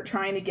start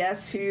trying to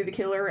guess who the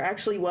killer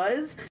actually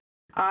was.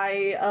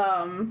 I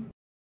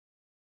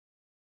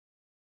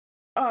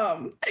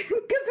got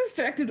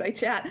distracted by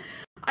chat.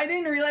 I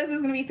didn't realize there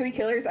was going to be 3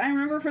 killers. I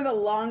remember for the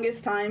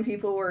longest time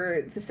people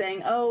were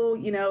saying, oh,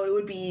 you know, it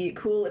would be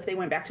cool if they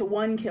went back to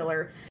 1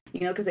 killer,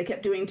 you know, because they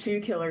kept doing 2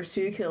 killers,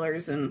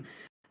 and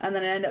then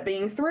it ended up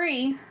being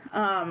 3,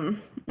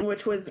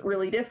 which was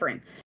really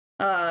different.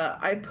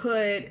 I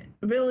put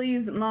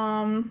Billy's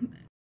mom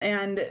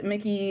and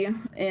Mickey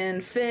in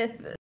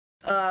 5th,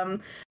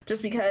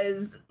 just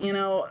because, you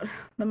know,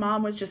 the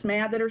mom was just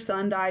mad that her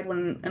son died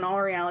when in all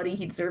reality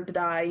he deserved to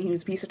die. He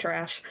was a piece of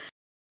trash.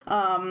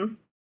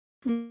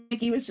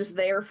 Mickey was just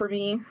there for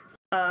me.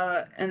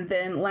 And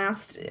then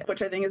last,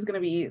 which I think is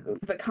going to be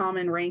the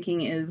common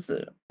ranking, is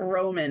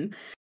Roman.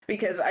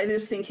 Because I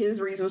just think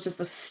his reason was just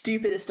the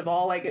stupidest of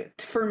all. Like,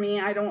 for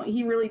me,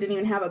 he really didn't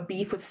even have a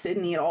beef with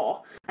Sydney at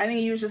all. I think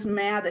he was just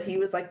mad that he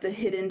was like the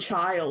hidden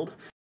child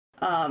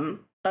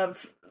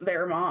of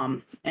their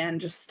mom, and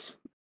just,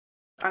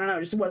 I don't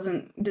know, just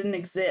didn't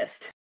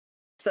exist.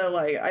 So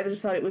like, I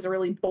just thought it was a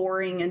really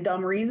boring and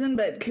dumb reason,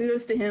 but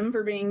kudos to him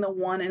for being the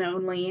one and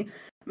only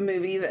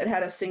movie that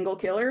had a single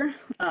killer,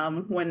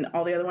 when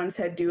all the other ones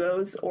had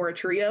duos or a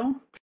trio.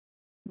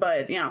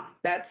 But yeah,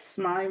 that's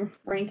my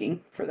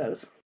ranking for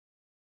those.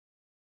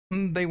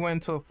 They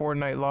went to a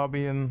Fortnite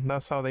lobby, and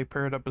that's how they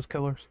paired up as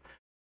killers.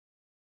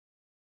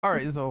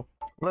 Alright, so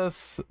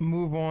let's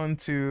move on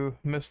to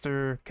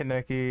Mr.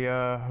 Kaneki.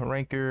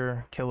 Rank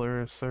your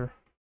killers, sir.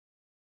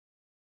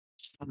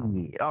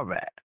 All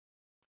right.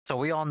 So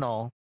we all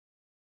know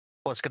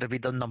what's going to be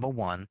the number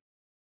 1,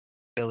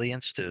 Billy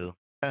and Stu.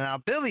 And now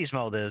Billy's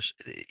motives,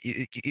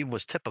 it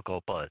was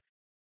typical, but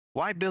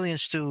why Billy and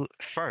Stu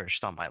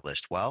first on my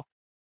list? Well,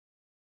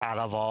 out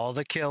of all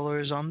the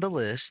killers on the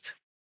list,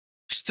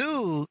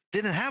 Stu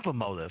didn't have a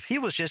motive. He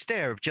was just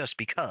there just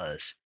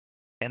because.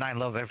 And I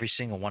love every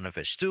single one of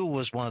it. Stu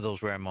was one of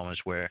those rare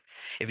moments where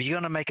if you're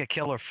going to make a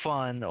killer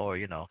fun or,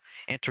 you know,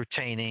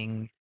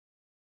 entertaining,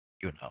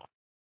 you know,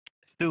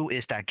 Stu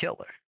is that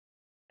killer.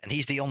 And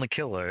he's the only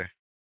killer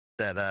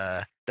that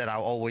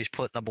I'll always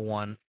put number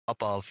 1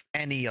 above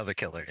any other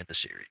killer in the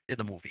series, in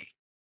the movie,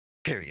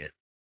 period.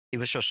 It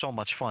was just so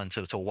much fun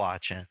to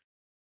watch. And,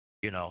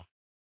 you know,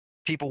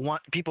 people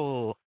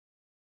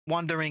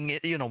wondering,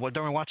 you know,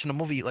 during watching the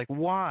movie, like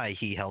why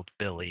he helped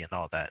Billy and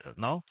all that.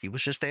 No, he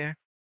was just there.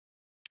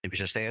 He was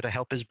just there to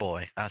help his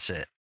boy. That's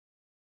it.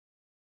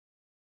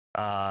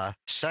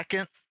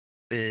 Second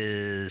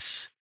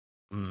is,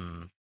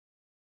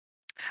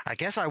 I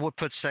guess I would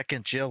put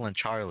second Jill and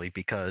Charlie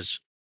because,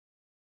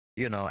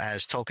 you know,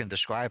 as Token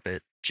described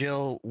it,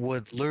 Jill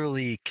would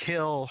literally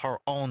kill her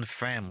own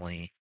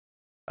family,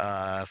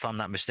 if I'm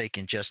not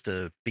mistaken, just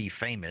to be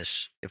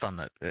famous. If I'm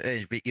not,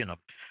 you know,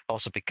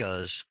 also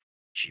because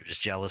she was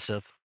jealous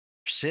of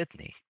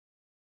Sydney.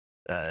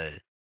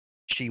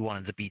 She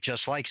wanted to be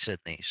just like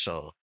Sydney,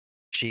 so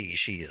she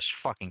is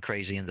fucking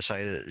crazy and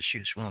decided that she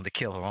was willing to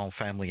kill her own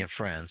family and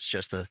friends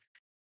just to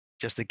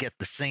get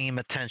the same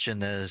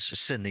attention as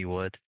Sydney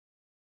would.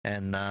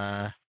 And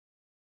I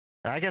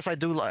guess I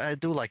do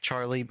like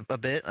Charlie a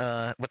bit,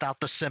 without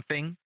the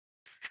simping.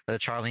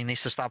 Charlie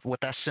needs to stop with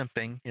that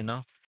simping, you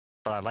know.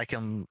 But I like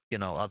him, you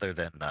know, other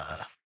than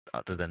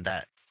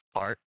that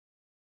part.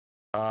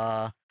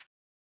 A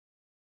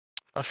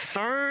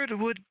third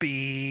would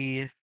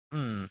be,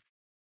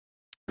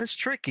 it's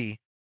tricky.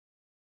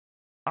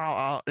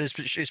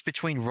 It's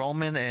between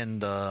Roman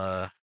and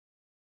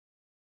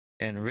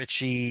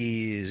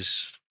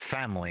Richie's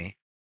family.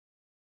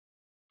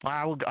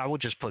 I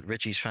would just put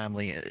Richie's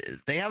family.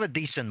 They have a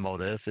decent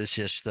motive. It's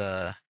just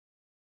a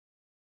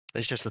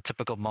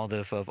typical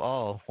motive of,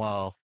 oh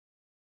well,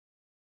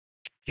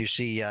 you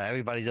see,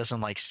 everybody doesn't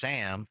like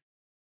Sam,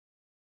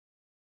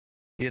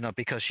 you know,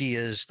 because she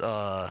is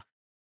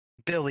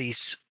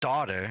Billy's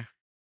daughter,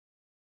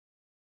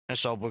 and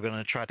so we're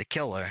gonna try to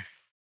kill her.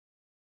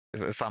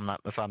 If I'm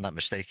not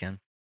mistaken,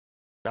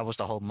 that was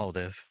the whole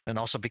motive, and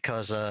also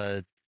because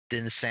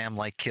didn't Sam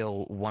like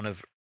kill one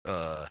of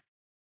the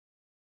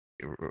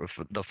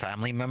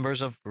family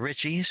members of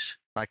Richie's?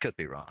 I could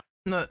be wrong.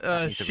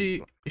 No,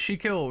 she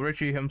killed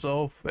Richie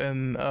himself,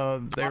 and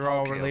they were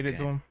all related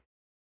to him.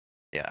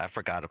 Yeah, I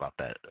forgot about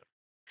that.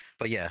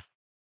 But yeah,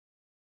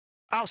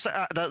 I'll say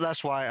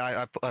that's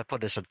why I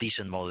put this a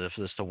decent motive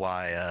as to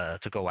why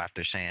to go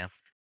after Sam.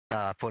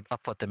 I'll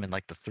put them in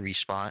like the 3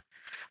 spot.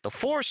 The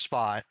 4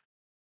 spot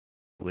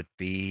would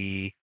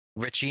be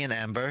Richie and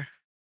Amber.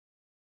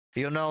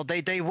 You know,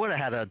 they would have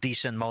had a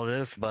decent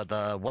motive, but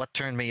what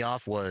turned me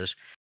off was,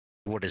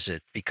 what is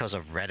it? Because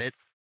of Reddit.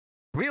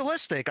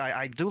 Realistic.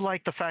 I do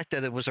like the fact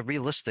that it was a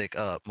realistic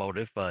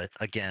motive, but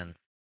again,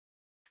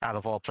 out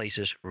of all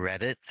places,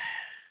 Reddit.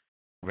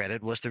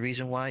 Reddit was the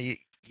reason why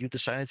you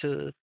decided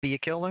to be a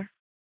killer.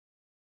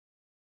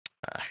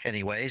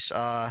 Anyways,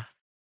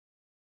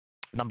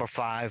 number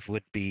 5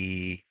 would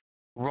be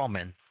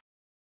Roman.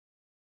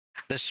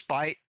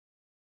 Despite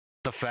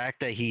the fact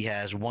that he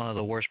has one of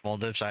the worst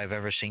motives I've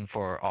ever seen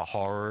for a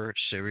horror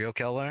serial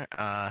killer,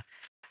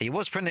 he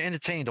was pretty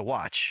entertaining to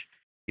watch.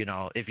 You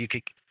know, if you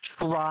could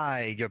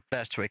try your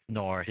best to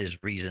ignore his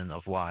reason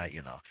of why,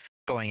 you know,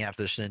 going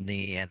after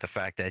Sydney and the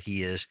fact that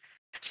he is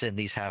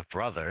Sydney's half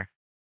brother.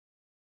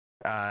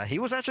 He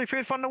was actually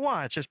pretty fun to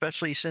watch,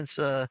 especially since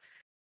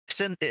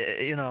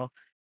you know,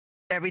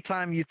 every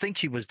time you think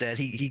he was dead,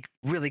 he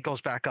really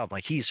goes back up.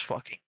 Like, he's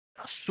fucking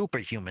a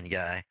superhuman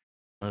guy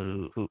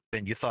who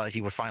and you thought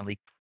he would finally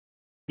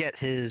get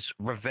his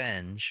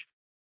revenge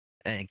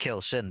and kill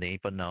Sydney,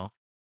 but no.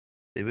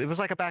 It was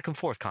like a back and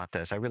forth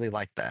contest. I really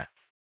liked that.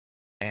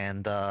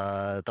 And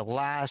the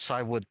last,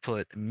 I would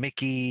put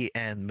Mickey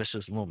and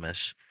Mrs.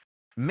 Loomis.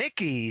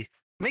 Mickey's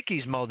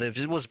motive,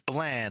 it was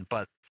bland,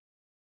 but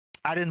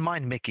I didn't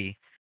mind Mickey.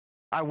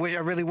 I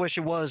really wish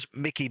it was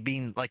Mickey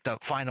being like the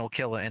final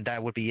killer and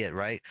that would be it,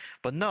 right?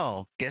 But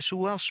no, guess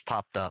who else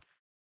popped up?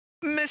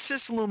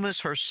 Mrs.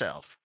 Loomis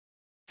herself.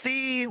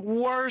 The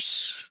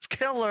worst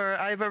killer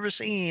I've ever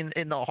seen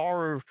in the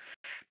horror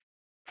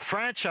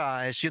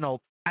franchise, you know,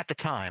 at the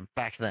time,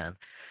 back then.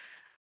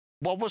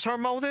 What was her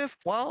motive?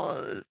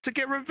 Well, to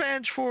get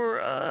revenge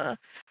for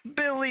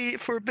Billy,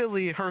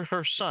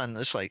 her son.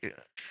 It's like,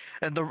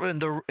 and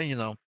the you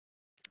know,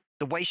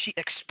 the way she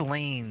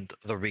explained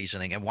the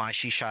reasoning and why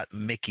she shot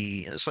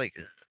Mickey, it's like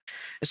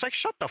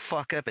shut the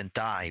fuck up and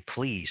die,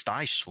 please.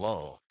 Die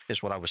slow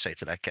is what I would say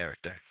to that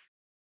character.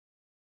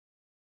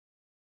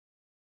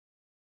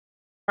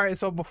 All right,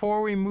 so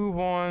before we move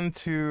on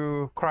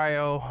to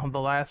Cryo, the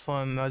last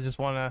one, I just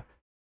want to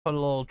put a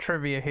little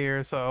trivia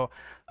here. So,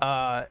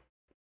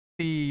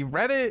 the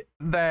Reddit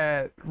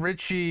that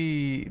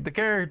Richie, the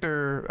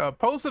character,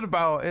 posted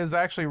about is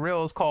actually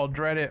real. It's called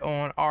Dreadit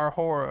on Our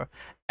Horror.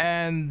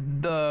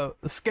 And the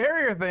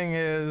scarier thing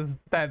is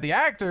that the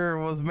actor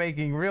was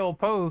making real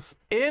posts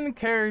in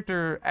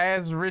character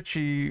as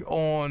Richie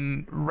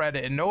on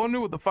Reddit. And no one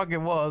knew what the fuck it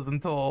was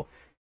until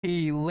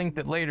he linked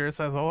it later. It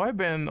says, "Oh, I've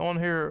been on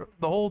here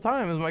the whole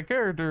time as my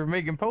character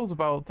making posts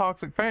about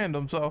toxic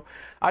fandom." So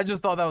I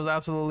just thought that was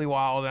absolutely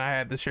wild, and I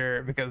had to share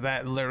it because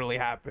that literally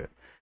happened.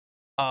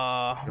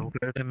 No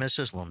better than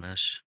Mrs.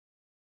 Loomis.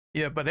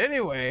 Yeah, but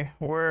anyway,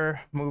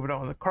 we're moving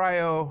on to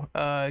Cryo.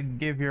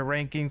 Give your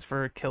rankings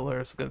for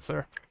killers, good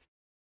sir.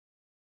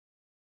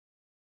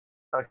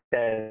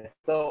 Okay,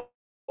 so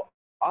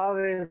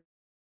obviously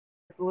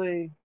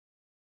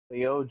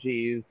the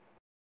OGs,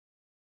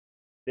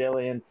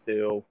 Billy and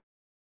Stu.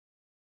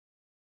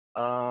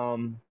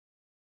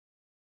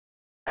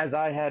 As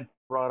I had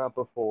brought up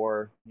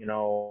before, you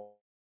know,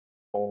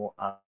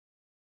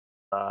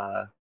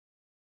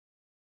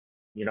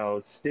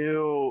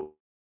 Stu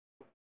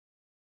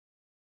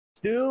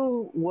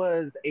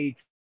was a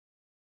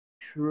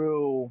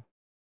true,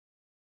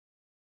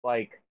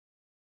 like,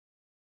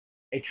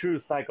 a true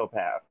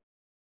psychopath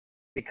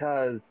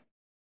because,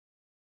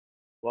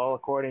 well,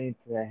 according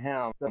to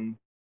him,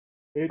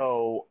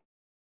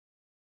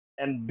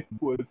 and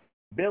with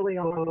Billy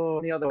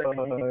on the other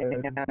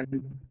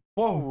hand,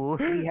 Whoa,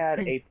 he had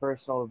a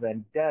personal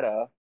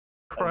vendetta.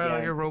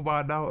 Cryo, you're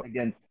robot now.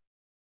 Against.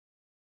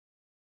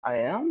 I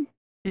am?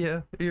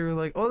 Yeah, you're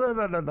like, oh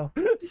no.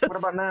 What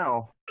about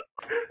now?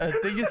 I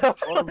think it's all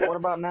fine. What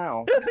about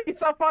now? I think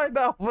it's all fine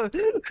now. But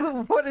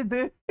what it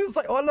did, it was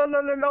like, oh no,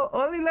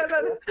 only let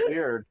that. That's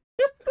weird.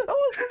 That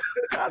was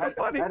kind of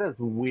funny. That is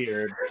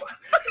weird.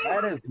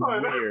 That is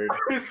weird.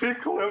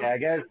 Yeah,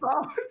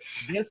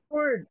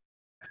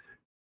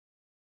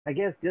 I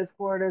guess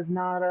Discord is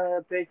not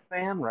a big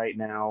fan right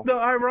now. No,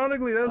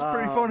 ironically, that was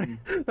pretty funny.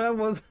 That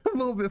was a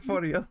little bit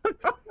funny.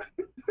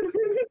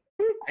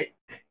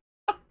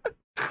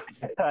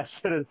 I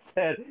should have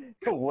said,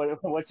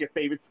 what's your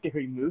favorite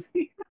scary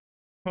movie?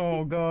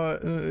 Oh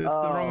god, it's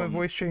the Roman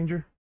voice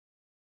changer.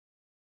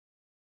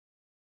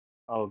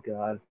 Oh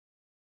god.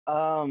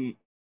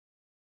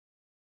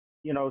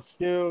 You know,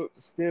 Stu,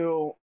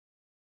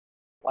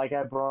 like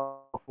I brought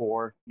up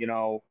before, you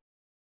know,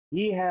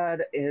 he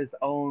had his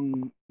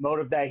own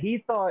motive that he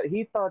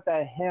thought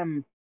that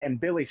him and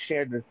Billy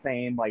shared the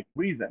same, like,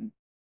 reason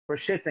for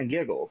shits and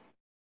giggles.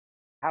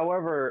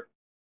 However,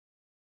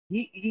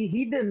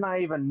 he did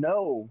not even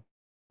know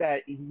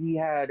that he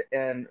had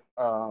an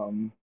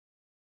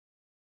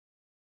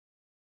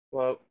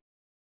what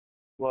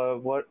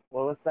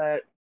was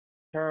that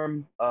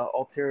term,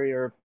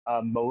 ulterior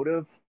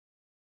motive,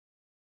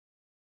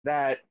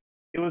 that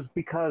it was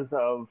because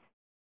of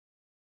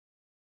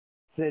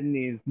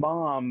Sydney's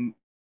mom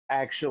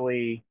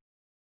actually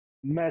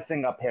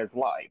messing up his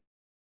life.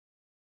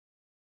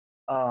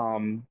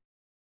 Um,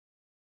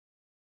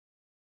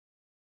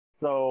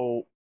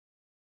 so,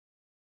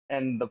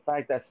 and the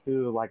fact that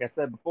Stu, like I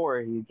said before,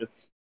 he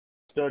just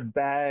stood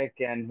back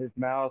and his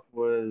mouth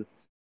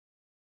was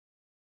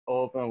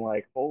open,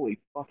 like, holy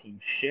fucking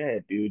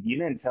shit, dude, you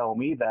didn't tell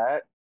me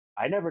that.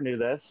 I never knew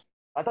this.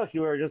 I thought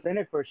you were just in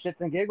it for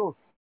shits and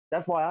giggles.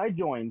 That's why I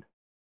joined.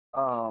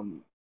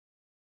 Um,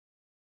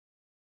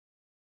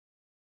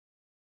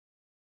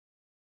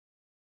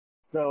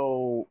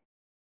 so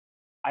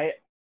I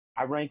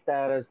I rank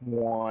that as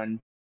one.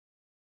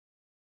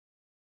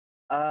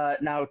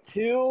 Now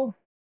two.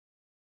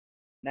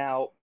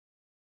 Now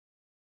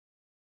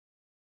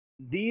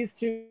these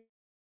two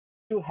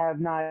have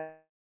not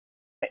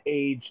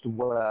aged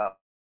well,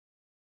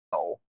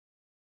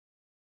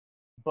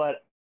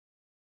 but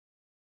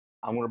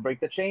I'm gonna break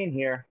the chain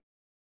here.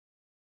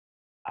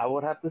 I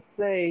would have to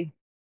say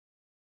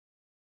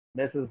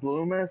Mrs.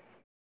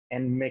 Loomis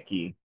and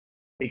Mickey,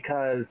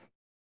 because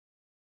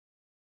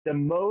the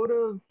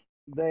motive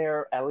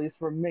there, at least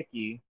for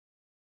Mickey,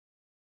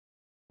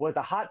 was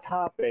a hot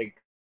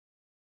topic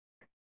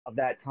of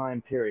that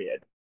time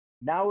period.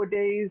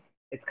 Nowadays,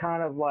 it's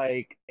kind of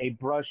like a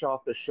brush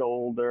off the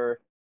shoulder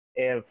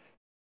if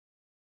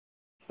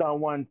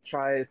someone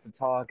tries to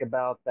talk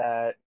about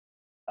that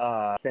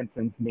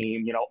Simpsons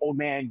meme, old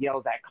man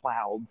yells at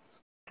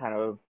clouds kind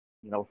of,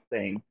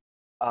 thing.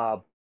 Uh,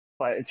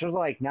 but in terms of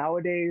like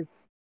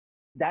nowadays,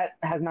 that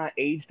has not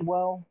aged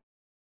well.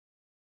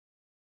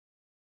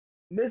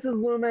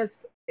 Mrs.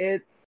 Loomis,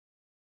 it's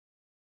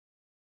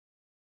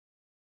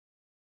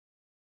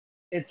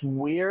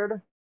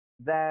weird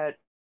that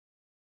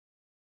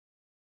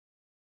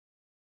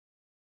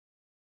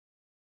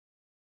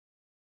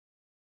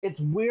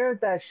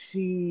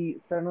she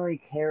suddenly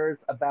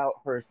cares about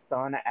her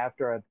son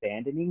after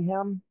abandoning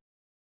him,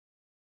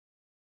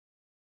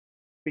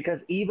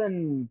 because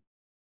even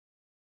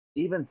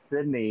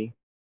Sydney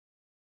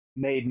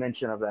made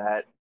mention of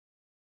that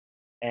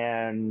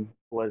and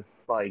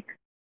was like,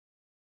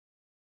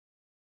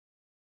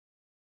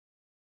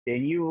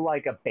 didn't you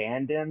like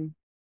abandon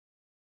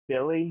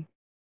Billy?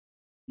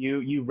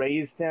 You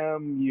raised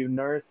him, you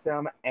nursed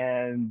him,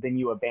 and then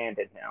you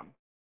abandoned him.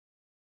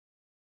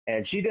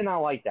 And she did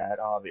not like that,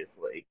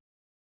 obviously.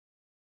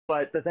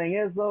 But the thing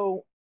is,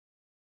 though,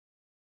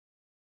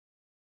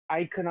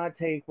 I could not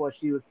take what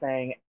she was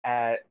saying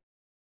at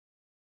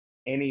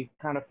any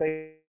kind of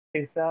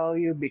face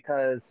value,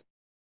 because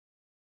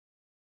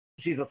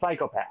she's a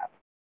psychopath.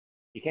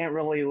 You can't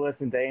really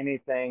listen to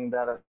anything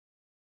that a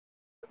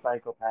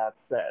psychopath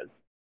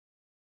says,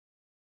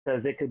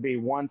 because it could be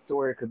one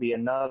story, it could be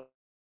another,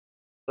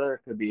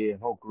 it could be a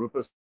whole group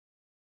of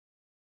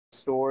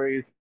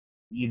stories.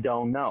 You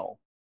don't know.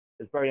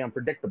 It's very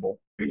unpredictable.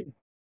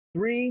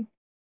 Three.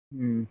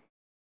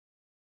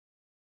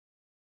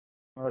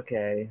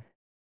 Okay.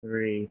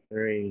 Three.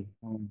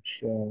 Oh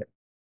shit.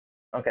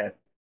 Okay.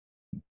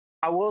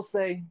 I will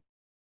say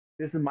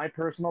this is my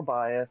personal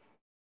bias,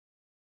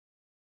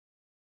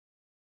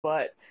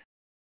 but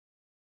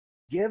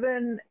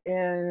given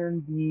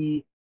in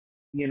the,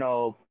 you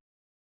know,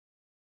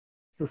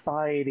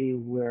 society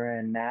we're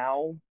in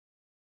now,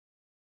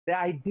 the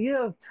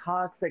idea of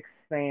toxic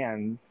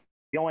fans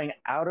going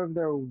out of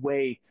their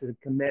way to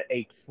commit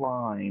a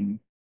crime,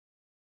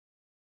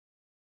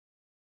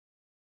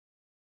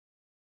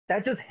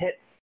 that just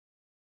hits.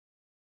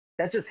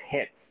 That just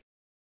hits.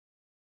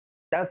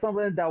 That's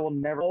something that will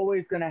never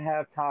always going to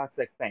have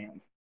toxic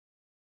fans.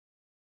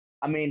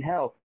 I mean,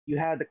 hell, you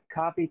had the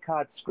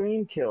copycat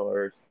Scream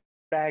killers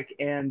back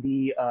in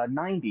the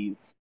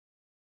 90s.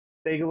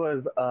 I think it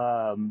was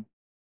a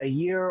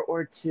year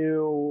or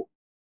two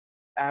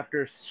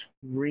after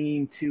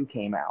Scream 2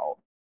 came out.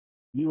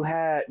 You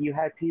had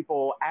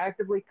people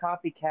actively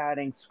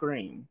copycatting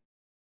Scream.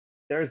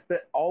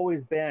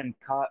 Always been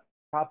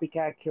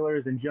copycat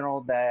killers in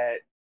general, that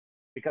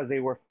because they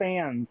were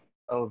fans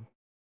of,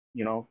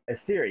 a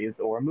series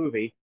or a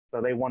movie, so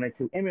they wanted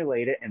to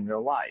emulate it in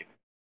real life.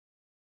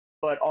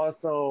 But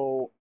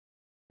also,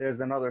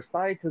 there's another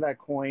side to that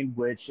coin,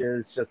 which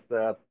is just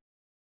the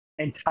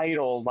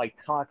entitled, like,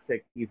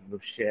 toxic pieces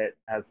of shit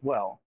as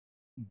well.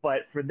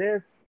 But for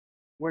this,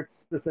 we're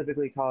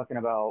specifically talking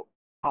about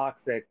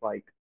toxic,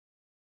 like,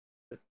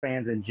 just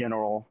fans in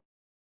general,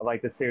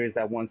 like the series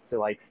that wants to,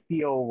 like,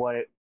 feel what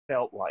it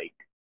felt like.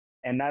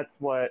 And that's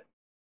what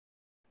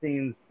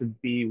seems to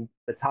be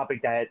the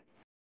topic that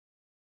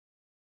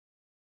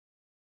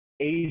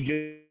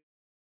ages,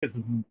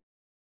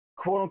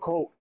 quote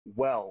unquote,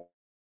 well,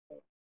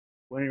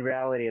 when in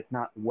reality it's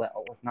not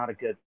well. It's not a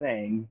good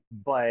thing.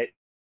 But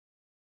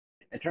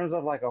in terms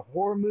of like a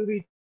horror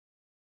movie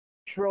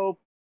trope,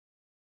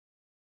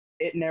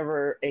 it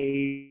never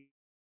ages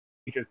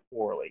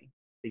poorly,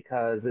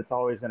 because it's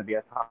always going to be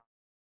a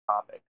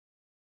topic.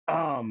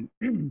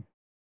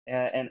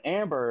 And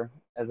Amber,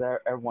 as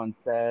everyone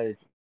said,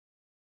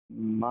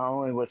 not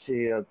only was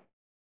she a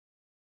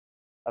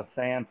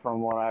fan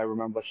from what I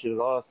remember, but she was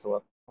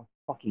also a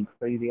fucking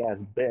crazy ass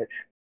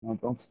bitch.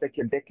 Don't stick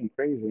your dick in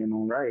crazy, and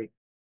all right.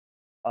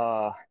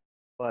 Uh,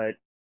 but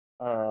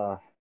uh,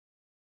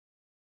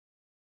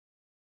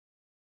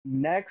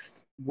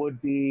 next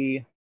would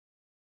be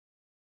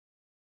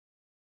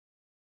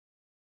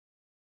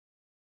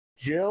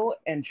Jill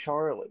and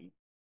Charlie,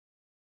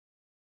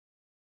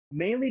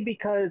 mainly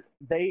because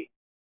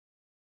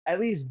at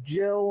least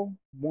Jill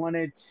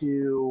wanted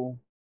to.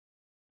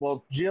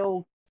 Well,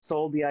 Jill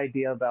sold the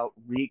idea about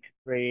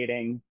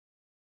recreating,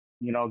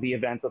 the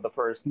events of the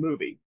first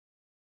movie,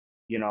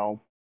 you know,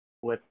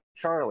 with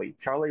Charlie.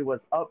 Charlie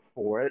was up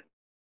for it,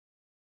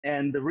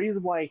 and the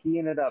reason why he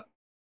ended up,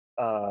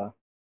 uh,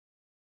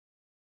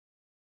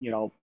 you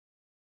know,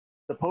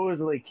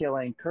 supposedly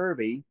killing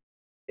Kirby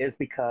is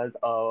because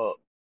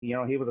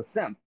he was a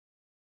simp.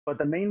 But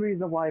the main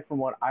reason why, from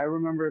what I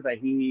remember, that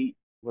he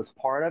was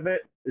part of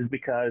it is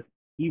because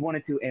he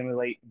wanted to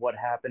emulate what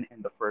happened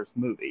in the first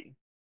movie.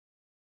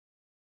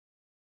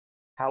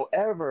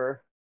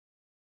 However,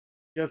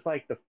 just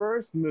like the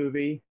first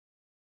movie,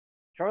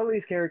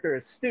 Charlie's character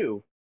is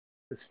Stu.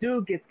 The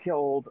Stu gets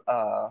killed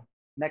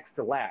next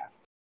to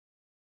last,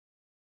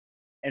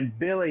 and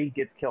Billy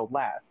gets killed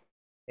last,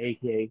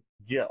 aka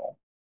Jill.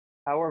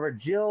 However,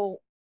 Jill,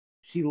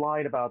 she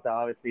lied about that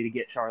obviously to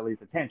get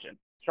Charlie's attention.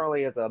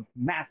 Charlie is a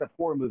massive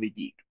horror movie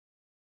geek.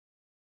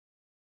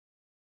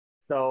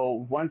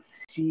 So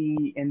once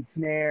she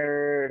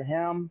ensnared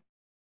him,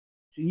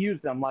 she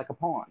used him like a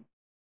pawn.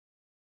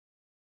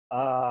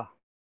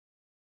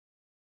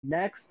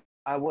 Next,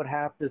 I would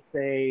have to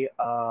say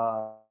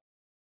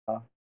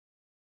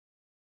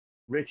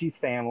Richie's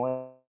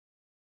family.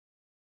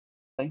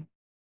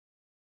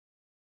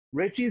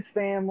 Richie's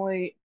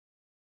family,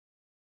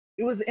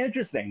 it was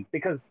interesting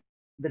because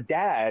the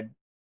dad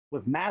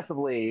was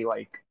massively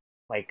like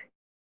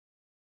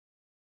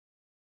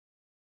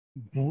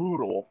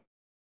brutal.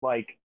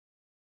 Like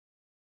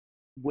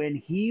when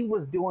he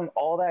was doing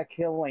all that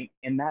killing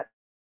in that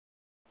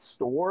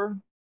store,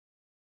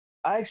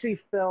 I actually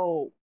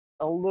felt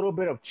a little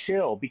bit of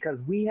chill because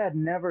we had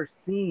never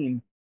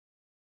seen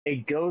a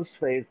ghost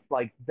face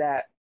like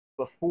that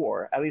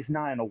before, at least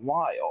not in a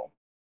while.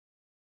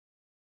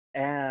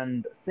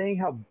 And seeing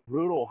how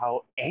brutal,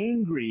 how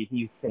angry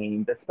he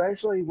seemed,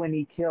 especially when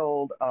he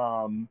killed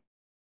trying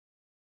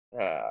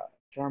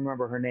to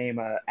remember her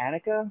name,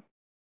 Annika.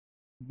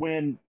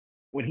 When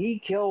he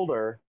killed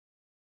her,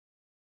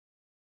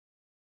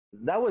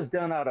 that was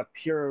done out of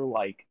pure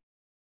like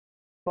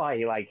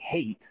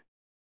hate.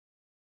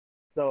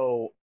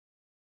 So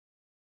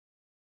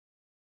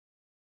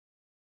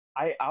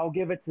I'll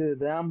give it to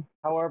them.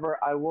 However,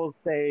 I will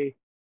say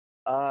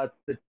the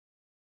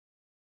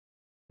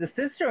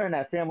sister in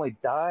that family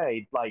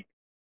died like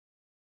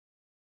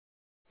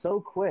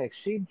so quick.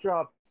 She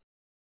dropped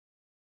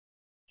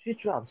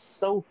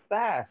so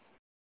fast.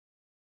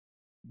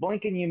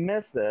 Blink and you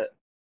missed it.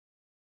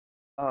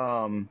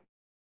 Um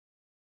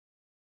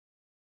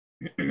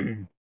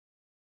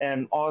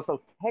and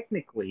also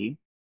technically,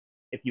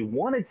 if you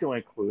wanted to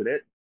include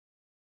it,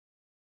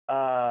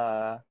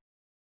 uh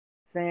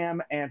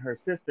Sam and her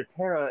sister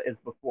Tara is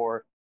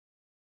before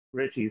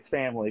Richie's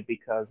family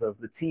because of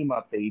the team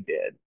up they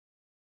did.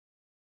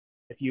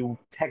 If you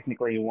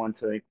technically want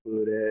to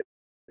include it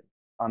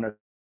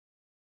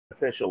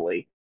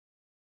unofficially.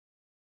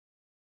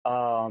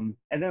 And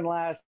then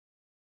last,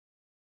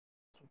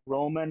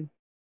 Roman,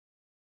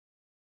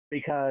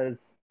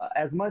 because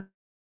as much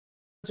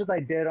as I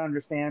did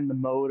understand the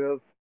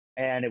motive,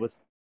 and it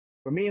was,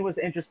 for me, it was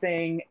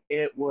interesting,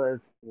 it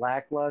was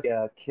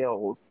lackluster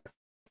kills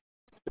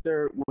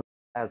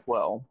as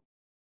well.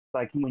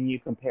 Like when you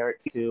compare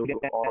it to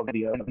all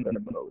the other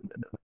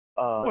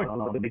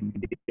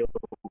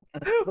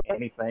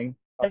anything,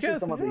 especially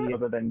some of the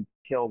other than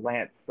kill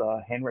Lance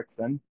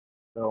Henriksen.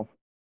 So,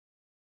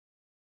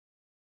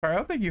 I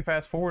don't think you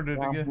fast forwarded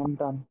yeah, again. I'm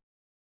done.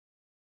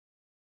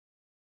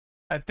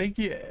 I think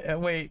you.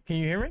 Wait, can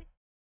you hear me?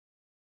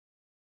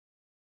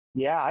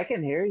 Yeah, I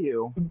can hear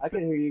you. I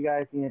can hear you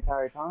guys the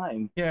entire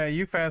time. Yeah,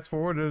 you fast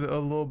forwarded a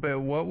little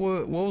bit. What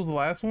was the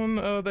last one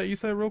that you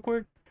said real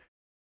quick?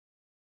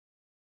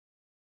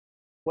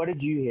 What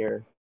did you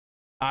hear?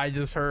 I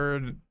just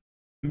heard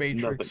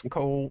Matrix Nothing.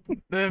 Cold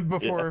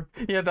before.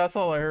 Yeah, that's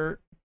all I heard.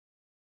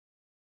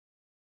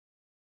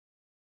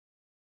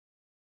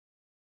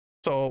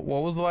 So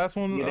what was the last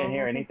one? You didn't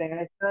hear anything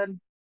I said?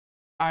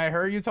 I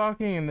heard you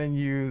talking, and then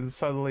you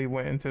suddenly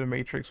went into the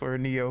Matrix where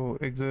Neo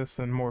exists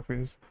and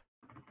Morpheus.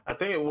 I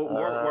think what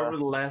was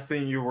the last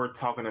thing you were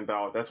talking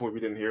about? That's what we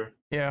didn't hear.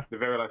 Yeah. The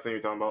very last thing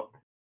you're talking about.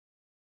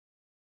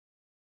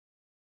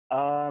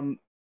 I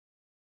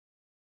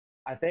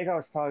think I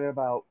was talking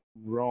about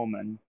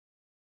Roman.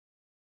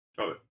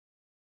 Okay.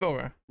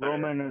 Okay.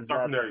 Roman is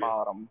at the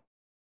bottom.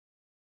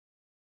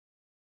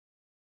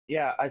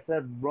 Yeah, I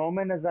said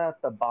Roman is at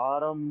the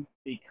bottom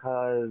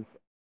because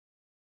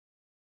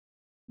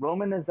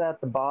Roman is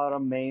at the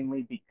bottom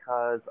mainly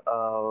because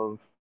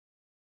of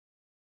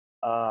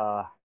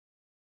I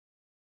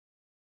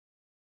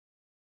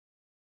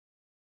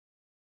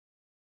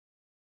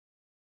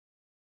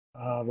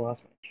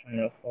lost my train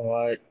of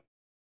thought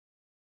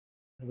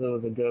because it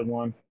was a good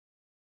one.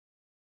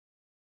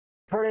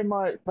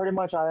 pretty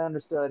much, I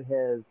understood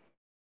his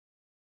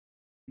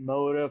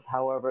motive.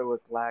 However, it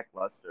was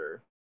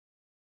lackluster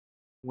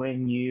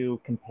when you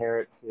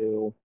compare it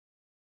to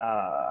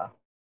uh,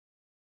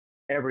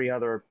 every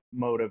other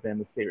motive in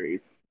the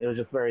series. It was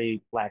just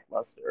very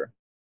lackluster,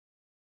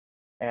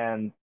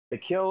 and the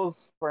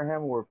kills for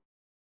him were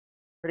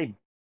pretty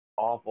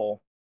awful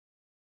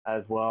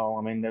as well.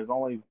 I mean, there's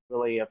only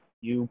really a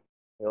few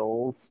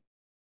kills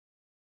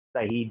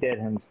that he did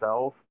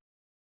himself,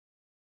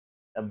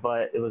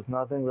 but it was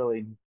nothing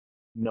really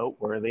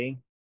noteworthy.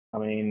 I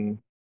mean,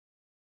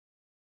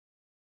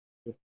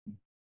 just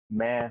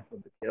meh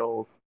with the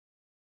kills.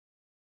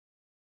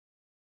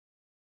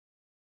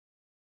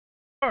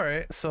 All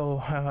right,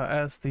 so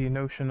as the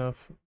notion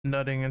of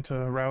nutting into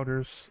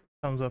routers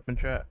comes up in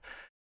chat,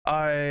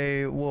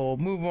 I will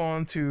move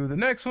on to the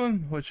next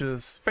one, which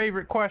is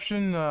favorite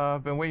question.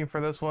 I've been waiting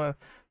for this one.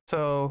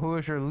 So, who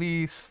is your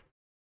least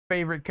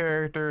favorite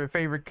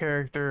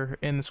character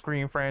in the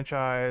Scream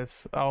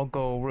franchise? I'll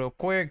go real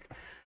quick.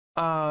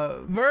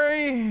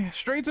 Very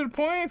straight to the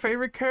point.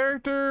 Favorite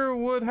character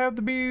would have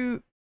to be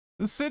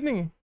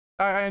Sydney.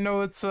 I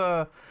know it's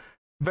a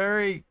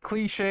very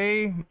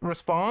cliche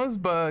response,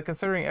 but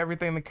considering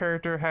everything the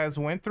character has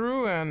went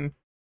through and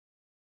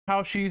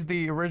how she's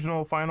the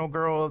original final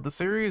girl of the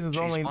series, is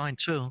She's only mine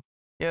too.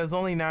 yeah, it's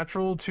only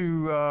natural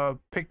to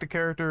pick the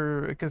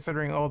character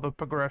considering all the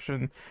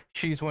progression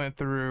she's went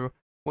through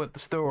with the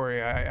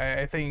story.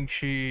 I think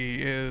she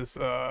is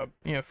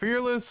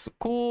fearless,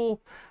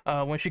 cool.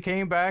 When she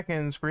came back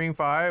in Scream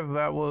 5,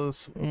 that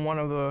was one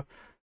of the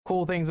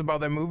cool things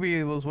about that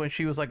movie. It was when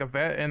she was like a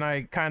vet, and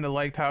I kind of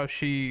liked how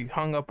she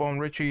hung up on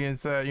Richie and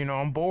said,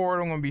 I'm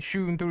bored, I'm gonna be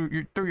shooting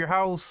through your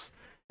house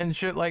and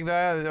shit like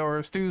that,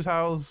 or Stu's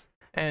house.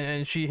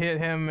 And she hit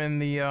him in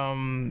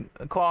the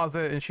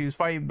closet, and she was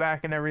fighting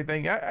back and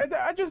everything.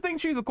 I just think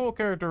she's a cool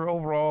character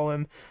overall,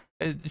 and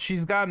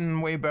she's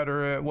gotten way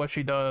better at what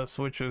she does,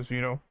 which is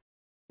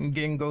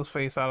getting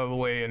Ghostface out of the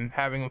way and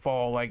having him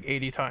fall like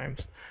 80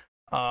 times.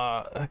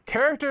 A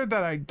character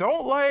that I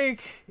don't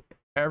like,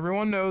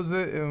 everyone knows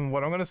it, and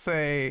what I'm gonna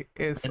say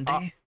is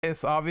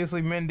it's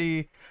obviously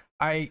Mindy.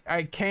 I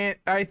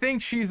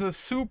think she's a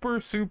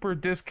super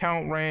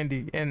discount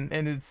Randy, and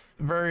it's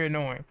very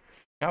annoying.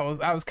 I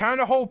was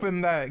kind of hoping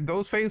that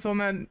Ghostface on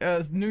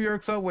that New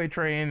York subway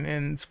train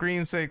in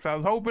Scream 6, I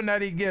was hoping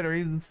that he'd get her.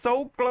 He's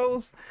so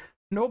close.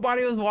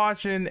 Nobody was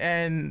watching,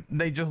 and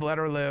they just let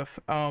her live.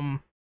 And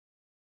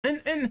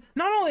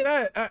not only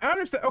that, I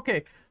understand.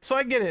 Okay, so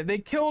I get it. They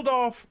killed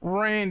off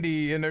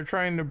Randy, and they're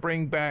trying to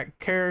bring back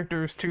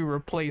characters to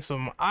replace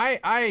him.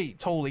 I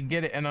totally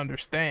get it and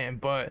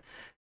understand, but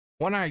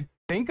when I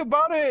think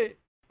about it,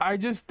 I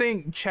just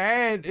think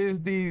Chad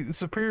is the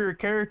superior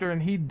character,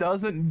 and he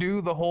doesn't do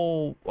the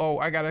whole,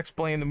 I gotta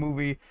explain the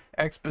movie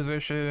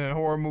exposition and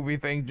horror movie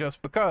thing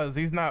just because.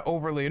 He's not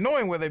overly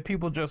annoying with it.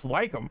 People just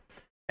like him.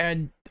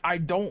 And I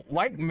don't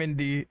like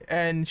Mindy,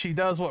 and she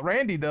does what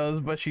Randy does,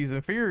 but she's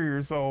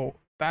inferior, so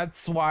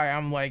that's why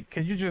I'm like,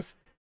 could you just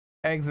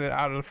exit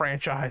out of the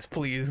franchise,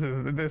 please?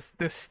 Because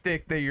this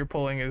stick that you're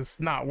pulling is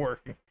not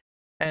working.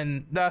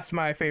 And that's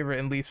my favorite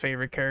and least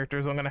favorite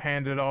characters. I'm gonna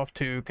hand it off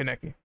to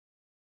Kaneki.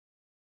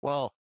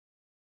 Well,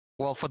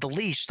 for the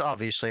least,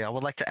 obviously, I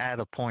would like to add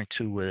a point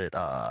to it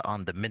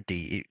on the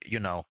Mindy.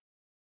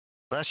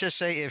 Let's just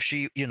say if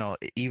she,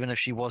 even if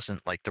she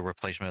wasn't like the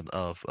replacement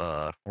of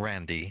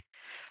Randy,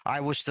 I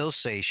would still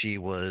say she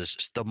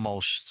was the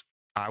most.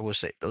 I would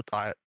say the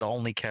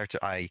only character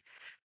I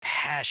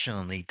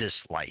passionately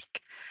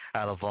dislike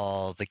out of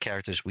all the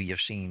characters we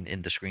have seen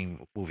in the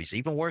Scream movies,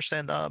 even worse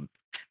than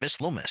Miss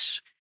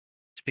Loomis.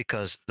 It's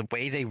because the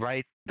way they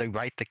write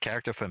the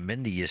character for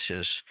Mindy is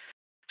just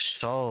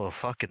so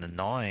fucking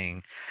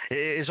annoying.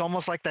 It's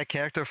almost like that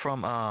character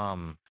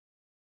from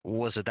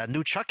was it that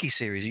new Chucky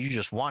series? You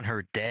just want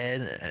her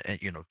dead,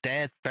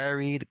 dead,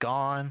 buried,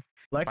 gone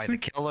by the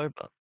Lexi? killer.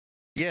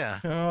 Yeah.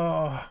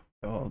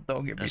 Oh,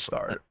 don't get me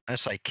started.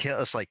 It's like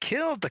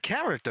kill the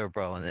character,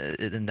 bro, and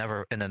it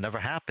never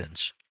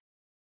happens.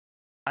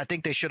 I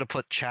think they should have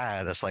put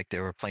Chad as like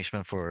the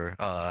replacement for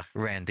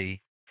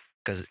Randy,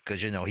 because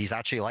he's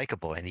actually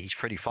likable and he's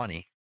pretty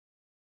funny.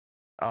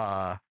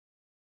 My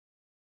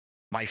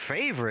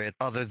favorite,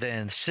 other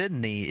than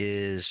Sydney,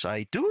 is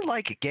I do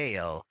like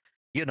Gail.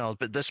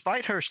 But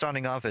despite her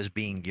starting off as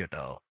being,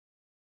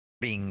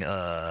 being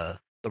the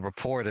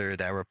reporter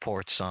that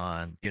reports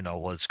on,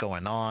 what's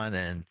going on,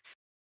 and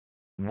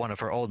one of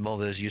her old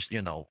mothers,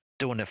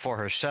 doing it for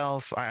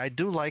herself. I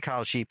do like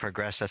how she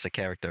progressed as a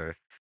character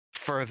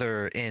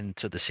further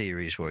into the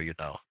series, where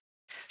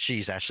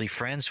she's actually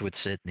friends with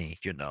Sydney.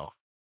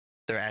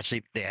 They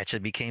actually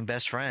became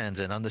best friends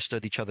and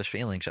understood each other's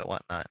feelings and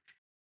whatnot.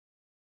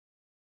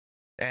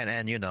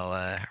 And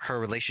her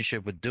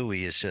relationship with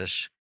Dewey is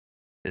just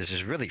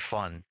really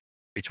fun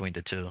between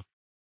the two.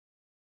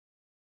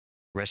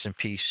 Rest in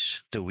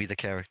peace, Dewey the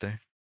character.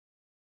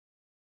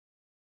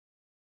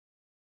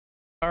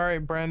 All right,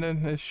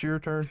 Brandon, it's your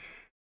turn.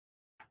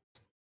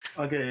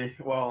 Okay,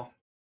 well,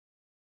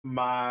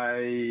 my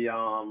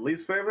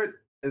least favorite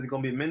is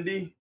gonna be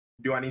Mindy,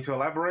 Do I need to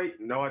elaborate?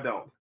 No, I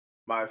don't.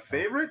 My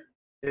favorite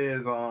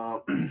is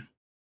I'm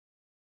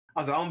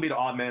gonna be the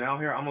odd man out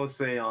here. I'm gonna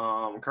say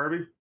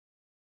Kirby.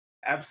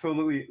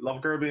 Absolutely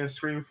love Kirby in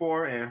Scream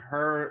 4 and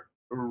her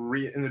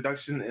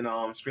reintroduction in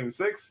Scream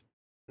 6.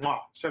 Mwah,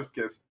 chef's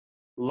kiss.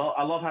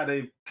 I love how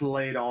they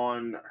played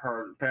on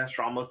her past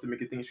traumas to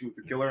make you think she was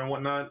a killer and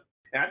whatnot.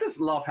 And I just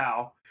love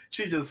how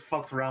she just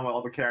fucks around with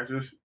all the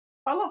characters.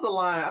 I love the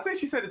line. I think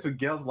she said it to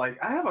Gail's like,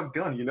 "I have a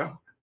gun, you know."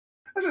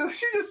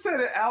 She just said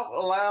it out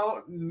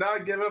loud,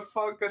 not giving a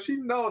fuck, because she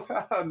knows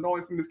how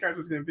annoying some of these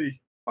characters can be.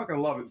 Fucking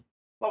love it.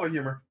 Love her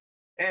humor.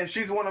 And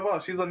she's one of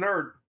us. She's a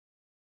nerd.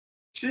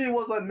 She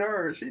was a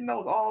nerd. She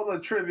knows all the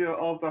trivia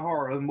of the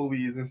horror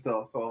movies and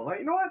stuff. So, like,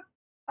 you know what?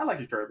 I like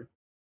you, Kirby.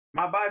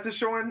 My bias is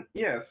showing,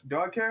 yes.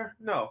 Do I care?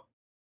 No.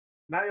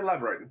 Not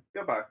elaborating.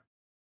 Goodbye.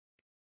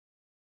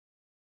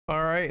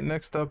 All right,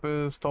 next up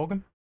is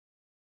Tolkien.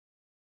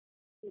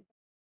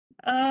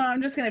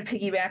 I'm just gonna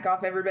piggyback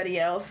off everybody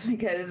else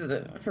because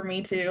for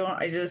me too,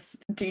 I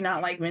just do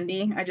not like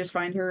Mindy. I just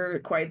find her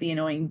quite the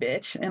annoying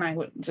bitch, and I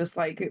would just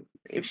like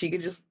if she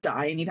could just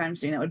die anytime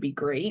soon, that would be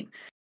great.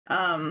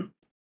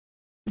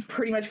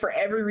 Pretty much for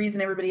every reason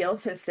everybody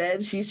else has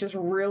said, she's just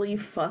really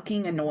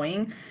fucking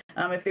annoying.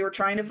 If they were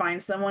trying to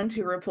find someone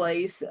to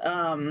replace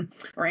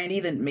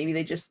Randy, then maybe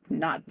they just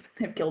not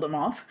have killed him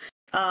off.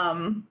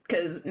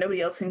 Because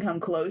nobody else can come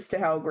close to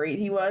how great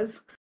he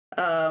was.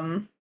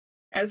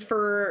 As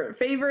for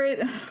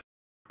favorite,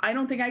 I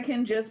don't think I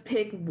can just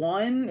pick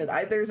one.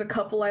 There's a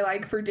couple I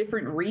like for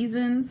different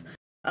reasons.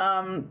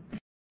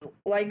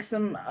 Like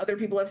some other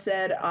people have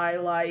said, I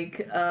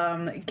like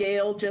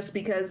Gail just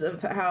because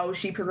of how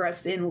she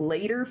progressed in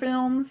later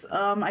films.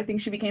 I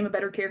think she became a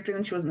better character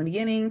than she was in the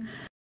beginning.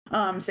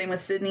 Same with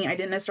Sydney. I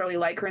didn't necessarily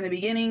like her in the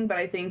beginning, but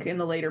I think in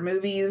the later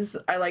movies,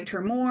 I liked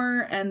her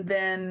more. And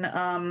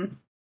then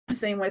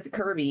same with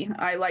Kirby.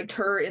 I liked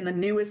her in the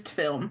newest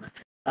film.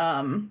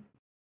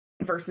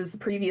 Versus the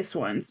previous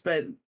ones,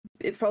 but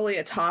it's probably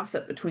a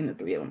toss-up between the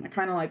three of them. I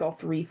kind of like all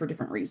three for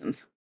different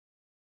reasons.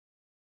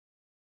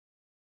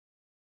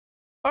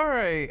 All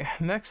right,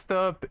 next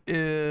up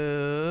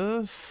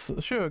is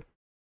Shug.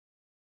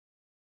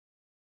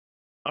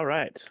 All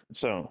right,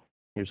 so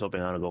here's hoping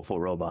I don't go full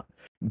robot,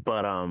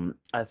 but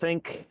I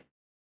think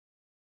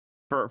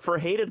for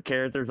hated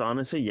characters,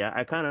 honestly, yeah,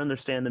 I kind of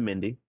understand the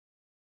Mindy.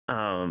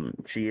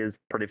 She is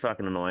pretty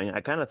fucking annoying. I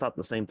kind of thought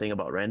the same thing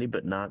about Randy,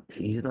 but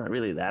he's not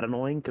really that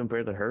annoying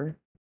compared to her.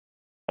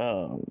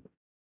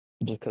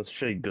 Just because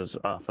she goes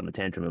off on a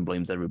tantrum and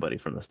blames everybody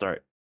from the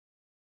start.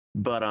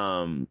 But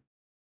I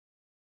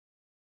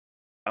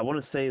want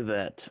to say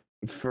that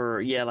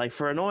for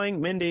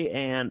annoying Mindy,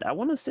 and I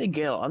want to say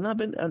Gail. I'm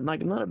not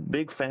a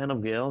big fan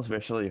of Gail,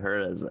 especially her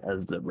as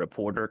the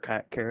reporter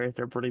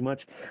character. Pretty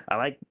much, I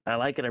like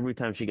it every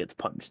time she gets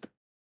punched.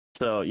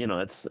 So,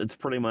 it's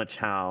pretty much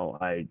how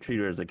I treat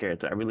her as a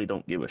character. I really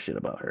don't give a shit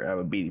about her. I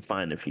would be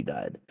fine if she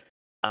died.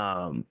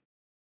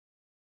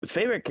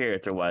 Favorite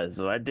character-wise,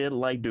 though, I did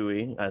like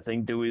Dewey. I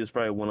think Dewey is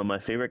probably one of my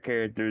favorite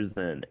characters,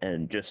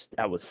 and just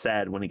I was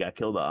sad when he got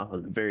killed off. I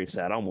was very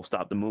sad. I almost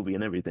stopped the movie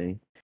and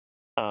everything.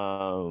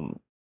 And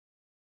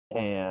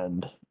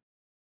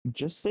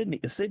just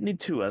Sydney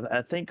too.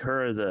 I think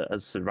her as a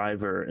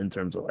survivor in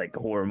terms of like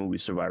horror movie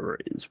survivor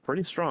is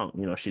pretty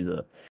strong. She's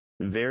a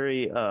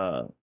very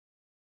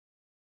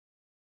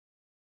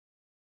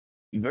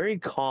very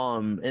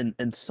calm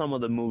in some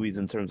of the movies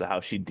in terms of how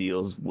she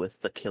deals with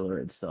the killer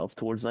itself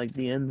towards like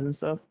the end and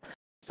stuff.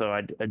 So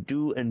I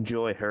do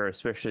enjoy her,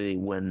 especially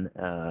when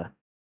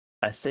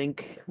I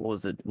think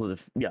was it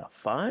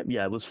 5?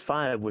 Yeah, it was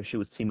 5 where she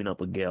was teaming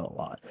up with Gail a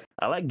lot.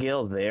 I like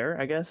Gail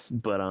there, I guess,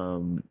 but I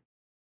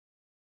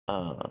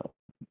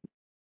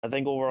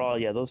think overall,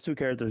 yeah, those two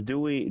characters,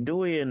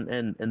 Dewey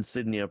and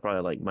Sydney are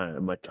probably like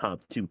my top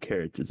 2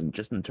 characters, and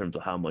just in terms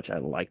of how much I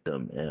like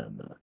them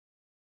and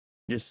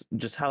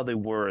just how they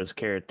were as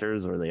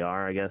characters, or they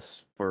are, I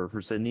guess, for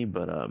Sydney.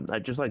 But I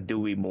just like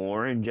Dewey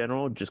more in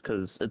general, just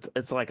because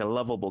it's like a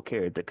lovable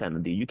character kind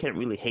of deal. You can't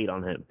really hate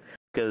on him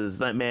because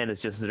that man is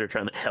just there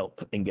trying to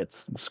help and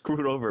gets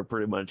screwed over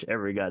pretty much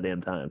every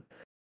goddamn time.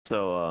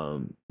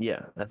 So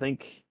yeah, I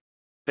think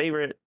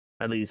favorite,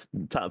 at least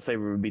top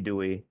favorite, would be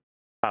Dewey.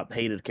 Top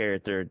hated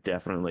character,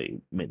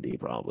 definitely Mindy,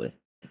 probably,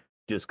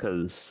 just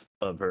because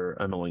of her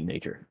annoying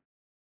nature.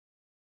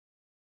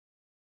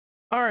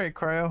 All right,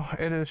 Cryo,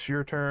 it is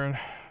your turn.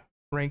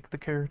 Rank the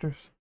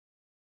characters.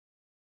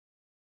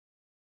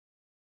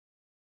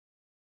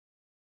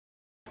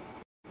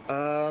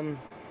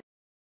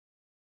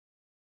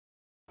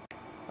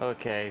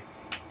 Okay.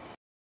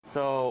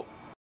 So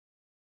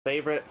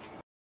favorite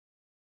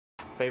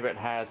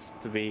has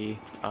to be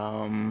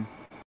oh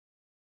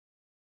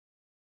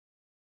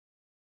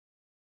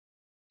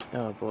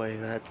boy,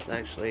 that's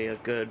actually a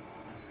good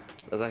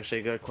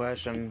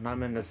question.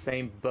 I'm in the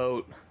same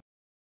boat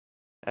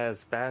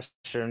as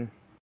Bastion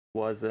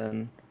was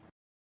in.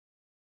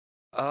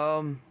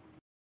 I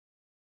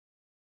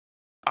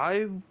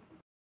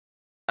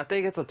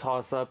think it's a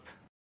toss up,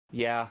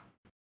 yeah,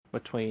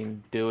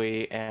 between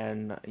Dewey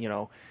and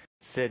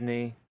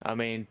Sydney. I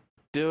mean,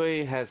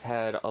 Dewey has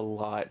had a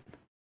lot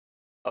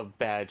of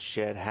bad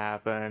shit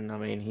happen. I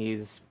mean, he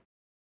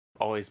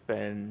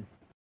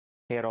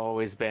had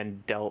always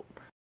been dealt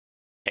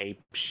a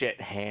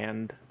shit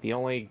hand. The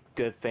only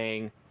good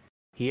thing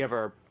he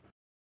ever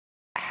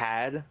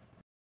had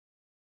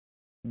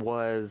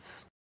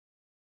was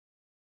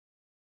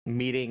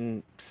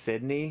meeting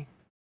Sydney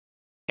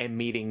and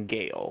meeting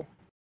Gale.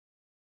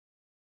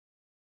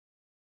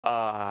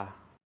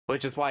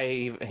 Which is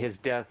why his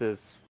death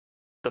is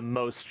the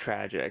most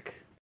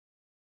tragic.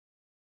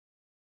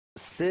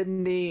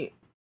 Sydney,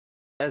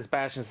 as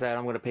Bastion said,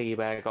 I'm going to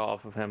piggyback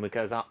off of him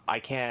because I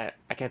can't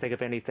think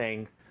of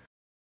anything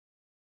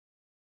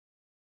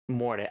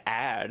more to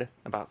add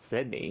about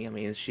Sydney. I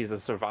mean, she's a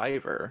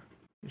survivor.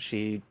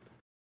 She,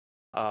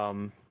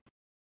 because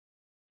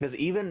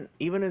even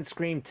in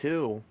Scream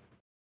 2,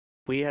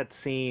 we had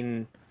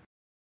seen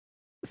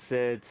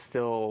Sid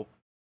still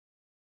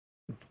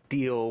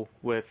deal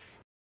with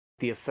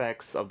the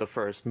effects of the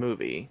first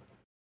movie.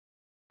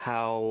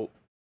 How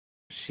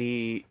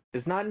she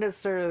is not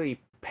necessarily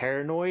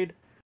paranoid,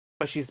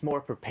 but she's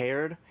more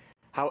prepared.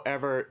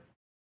 However,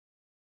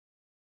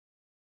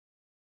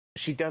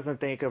 she doesn't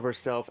think of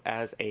herself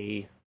as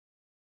a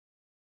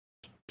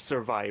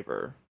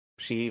survivor.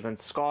 She even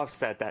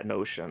scoffs at that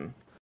notion.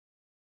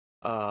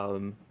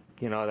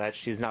 That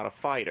she's not a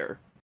fighter,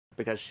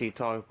 because she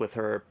talked with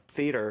her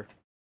theater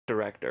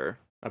director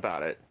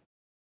about it.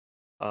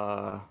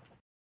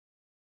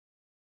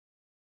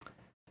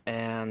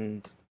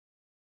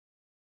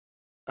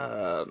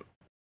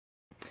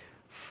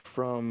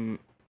 From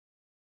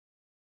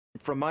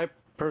my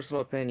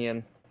personal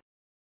opinion,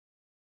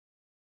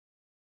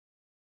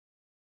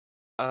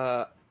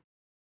 as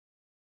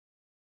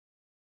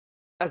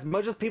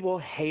much as people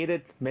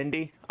hated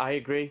Mindy, I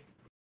agree.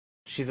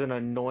 She's an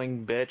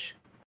annoying bitch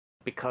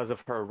because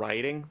of her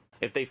writing.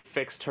 If they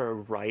fixed her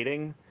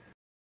writing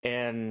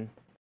in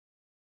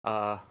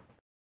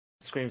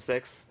Scream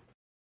 6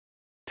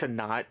 to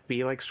not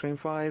be like Scream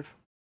 5,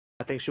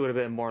 I think she would have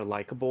been more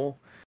likable.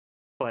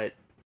 But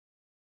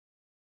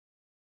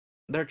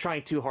they're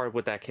trying too hard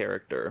with that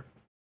character.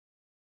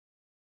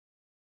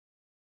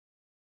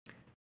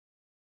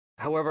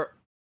 However,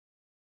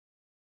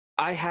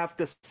 I have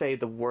to say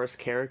the worst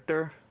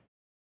character,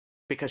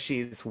 because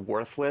she's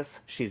worthless,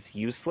 she's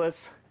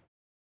useless.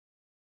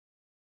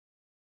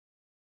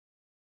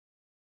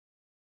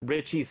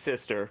 Richie's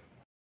sister.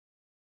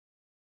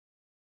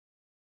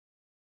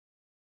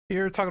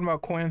 You're talking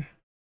about Quinn?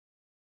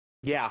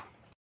 Yeah.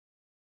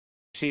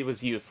 She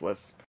was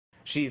useless.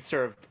 She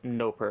served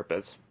no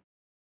purpose.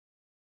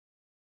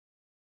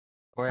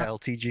 Or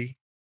LTG.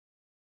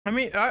 I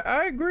mean,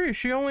 I agree.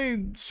 She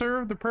only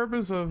served the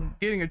purpose of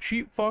getting a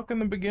cheap fuck in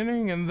the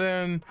beginning, and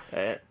then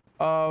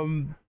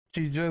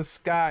she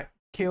just got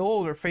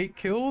killed or fake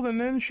killed, and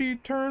then she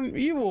turned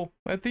evil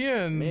at the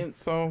end. Man,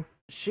 so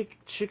she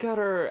got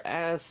her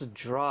ass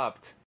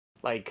dropped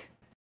like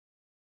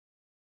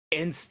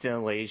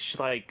instantly.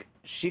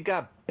 She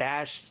got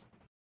bashed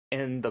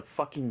in the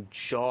fucking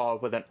jaw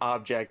with an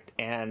object,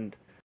 and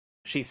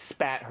she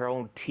spat her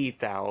own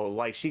teeth out.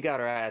 Like, she got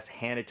her ass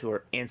handed to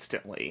her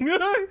instantly.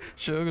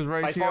 Sugar's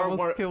right. She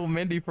almost killed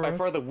Mindy for us.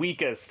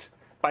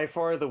 By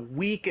far the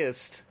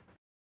weakest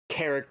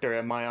character,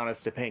 in my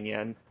honest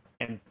opinion,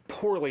 and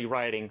poorly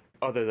writing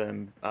other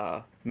than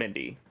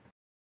Mindy.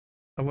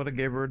 I would have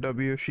gave her a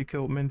W if she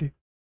killed Mindy.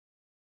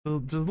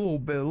 Just a little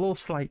bit, a little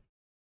slight.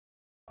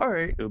 All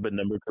right. It would have been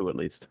number 2 at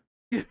least.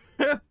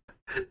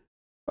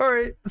 All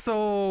right,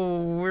 so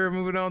we're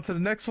moving on to the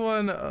next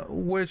one,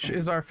 which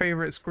is our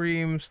favorite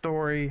Scream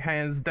story,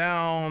 hands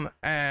down.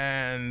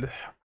 And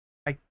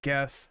I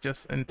guess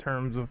just in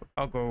terms of,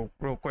 I'll go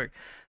real quick,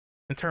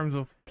 in terms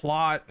of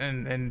plot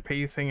and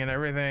pacing and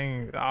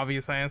everything, the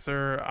obvious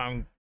answer,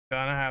 I'm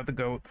gonna have to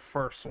go with the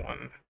first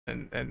one.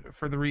 And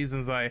for the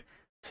reasons I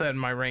said in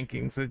my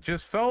rankings, it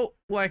just felt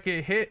like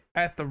it hit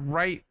at the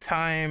right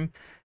time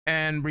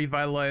and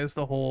revitalized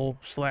the whole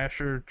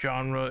slasher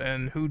genre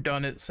and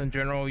whodunits in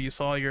general. You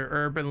saw your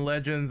urban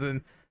legends,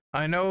 and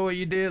I know what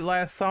you did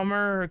last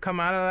summer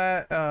come out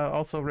of that.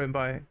 Also written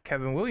by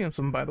Kevin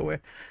Williamson, by the way.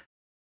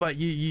 But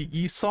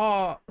you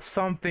saw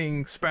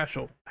something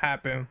special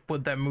happen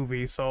with that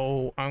movie,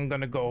 so I'm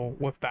gonna go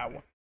with that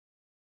one.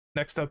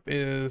 Next up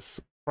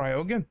is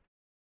Cryogen.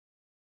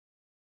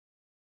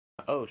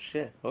 Oh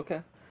shit.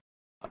 Okay.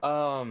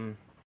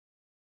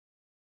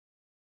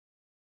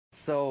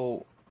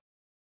 So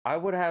I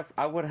would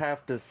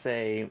have to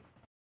say,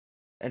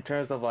 in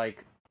terms of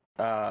like,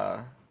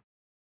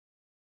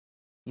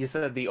 you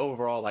said the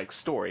overall like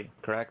story,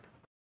 correct?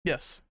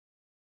 Yes.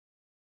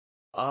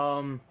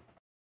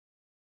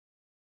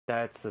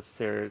 That's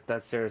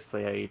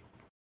seriously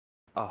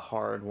a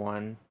hard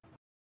one.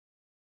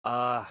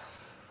 But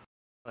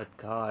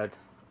God,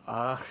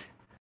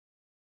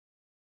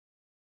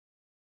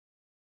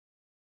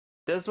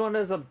 this one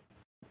is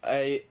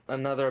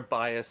another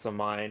bias of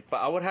mine, but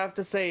I would have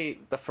to say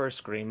the first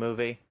Scream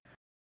movie,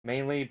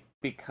 mainly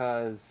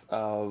because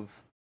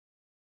of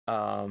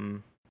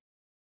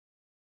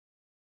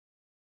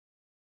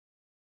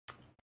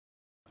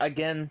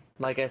again,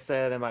 like I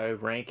said in my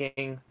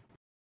ranking,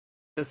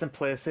 the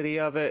simplicity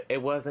of it,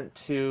 it wasn't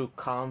too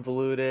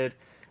convoluted.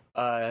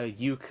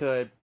 You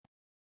could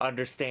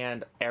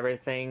understand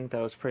everything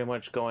that was pretty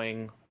much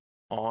going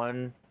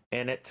on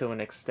in it to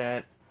an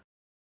extent.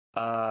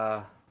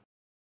 I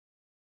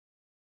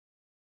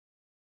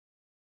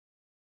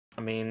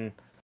mean,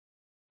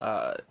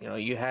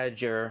 you had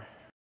your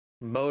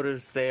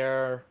motives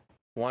there.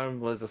 One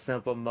was a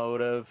simple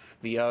motive,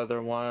 the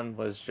other one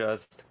was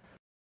just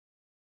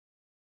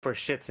for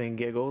shits and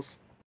giggles.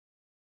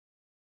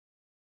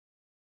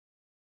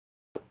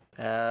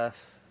 And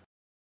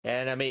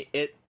I mean,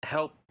 it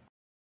helped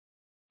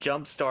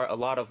jumpstart a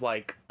lot of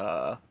like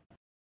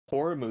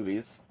horror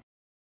movies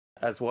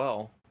as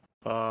well,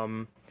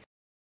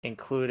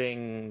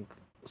 including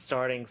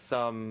starting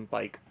some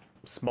like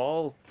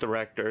small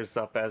directors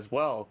up as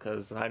well,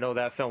 because I know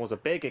that film was a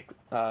big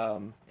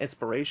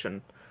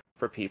inspiration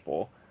for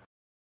people.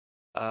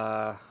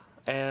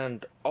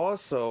 And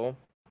also,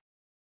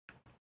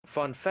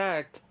 fun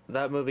fact,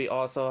 that movie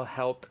also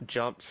helped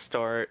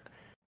jumpstart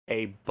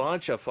a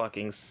bunch of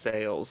fucking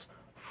sales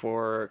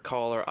for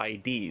caller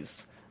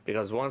IDs,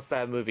 because once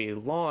that movie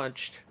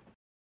launched,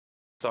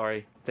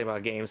 sorry, think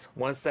about games,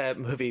 once that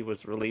movie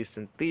was released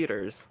in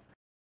theaters,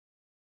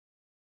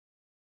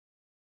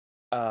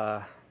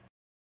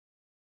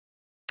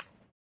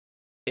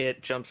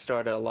 it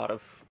jump-started a lot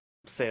of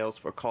sales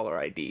for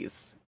caller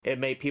IDs. It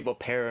made people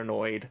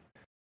paranoid.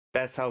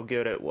 That's how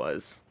good it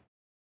was.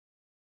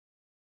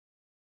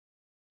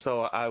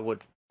 So I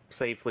would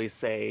safely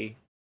say,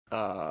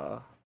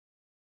 and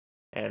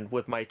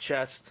with my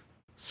chest,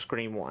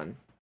 Scream 1.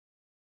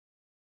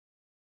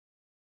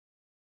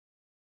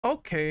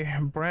 Okay,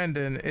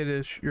 Brandon, it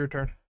is your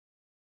turn.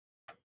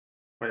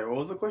 Wait, what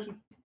was the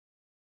question?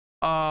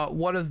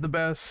 What is the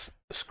best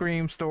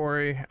Scream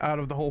story out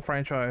of the whole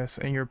franchise,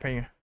 in your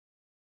opinion?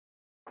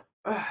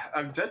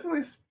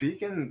 Objectively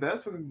speaking,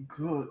 that's a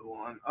good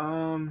one.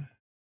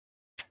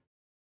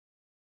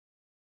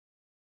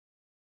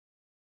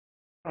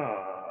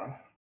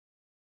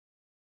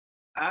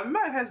 I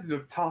might have to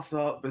toss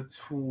up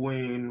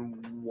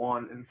between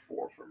 1 and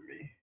 4 for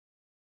me.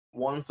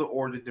 One's the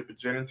Origin of the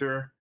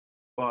Progenitor,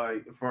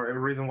 but for a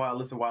reason why I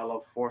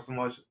love 4 so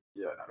much,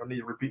 yeah, I don't need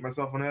to repeat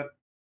myself on that.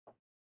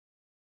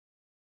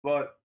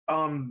 But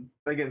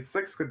again,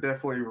 6 could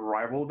definitely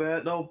rival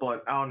that though.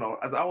 But I don't know.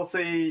 I would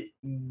say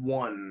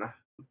 1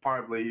 would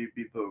probably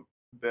be the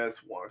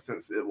best one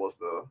since it was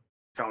the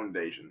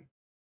foundation.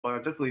 But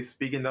objectively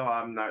speaking, though,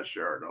 I'm not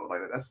sure though.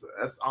 Like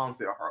that's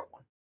honestly a hard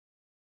one.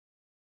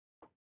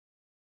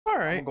 All I'm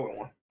right, gonna go with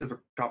 1. It's a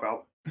cop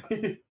out.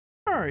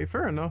 all right,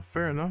 fair enough,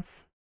 fair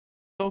enough.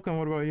 Token,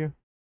 what about you?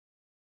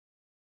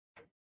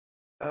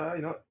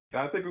 You know what?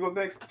 I think who goes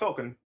next?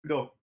 Token.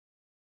 Go.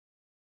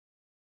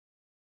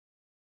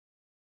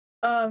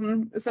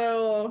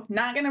 So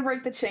not gonna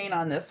break the chain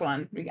on this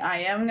one. I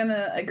am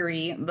gonna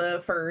agree.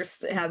 The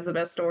first has the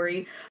best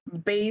story,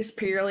 based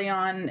purely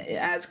on,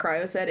 as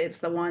Cryo said, it's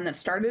the one that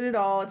started it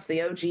all. It's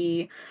the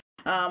OG.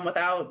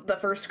 Without the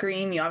first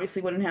Scream, you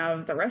obviously wouldn't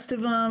have the rest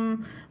of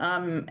them,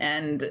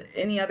 and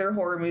any other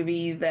horror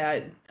movie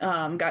that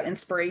got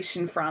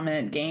inspiration from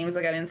it, games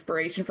that got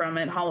inspiration from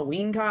it,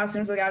 Halloween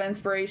costumes that got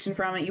inspiration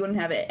from it. You wouldn't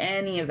have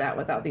any of that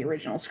without the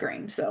original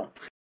Scream. So,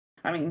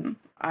 I mean,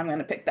 I'm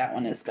gonna pick that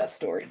one as best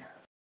story.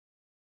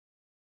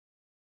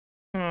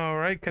 All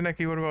right,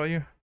 Kaneki, what about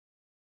you?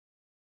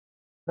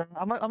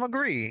 I'm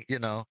agree. You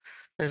know,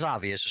 it's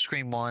obvious.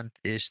 Scream 1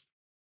 is,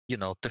 you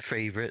know, the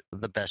favorite,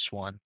 the best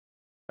one.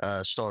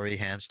 Story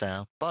hands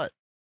down. But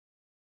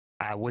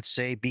I would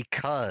say,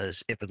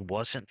 because if it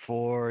wasn't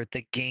for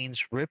the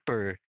Gaines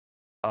Ripper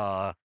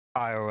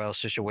IRL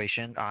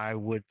situation, I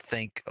would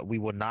think we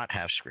would not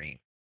have Scream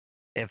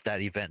if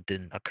that event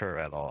didn't occur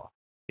at all.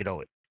 You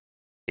know,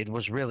 it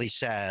was really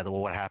sad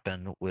what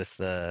happened with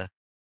the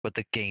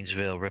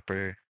Gainesville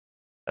Ripper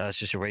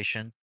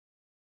situation.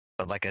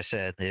 But like I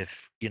said,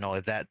 if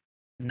that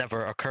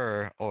never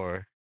occur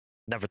or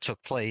never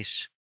took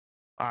place,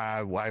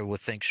 I would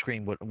think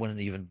Scream wouldn't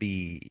even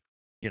be,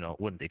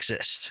 wouldn't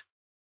exist,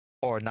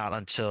 or not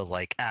until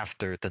like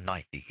after the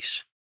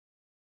 90s.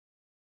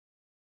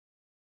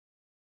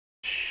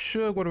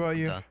 Shug, what about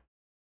you? Done.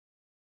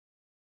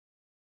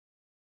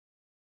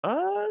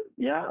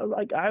 Yeah,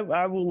 like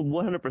I will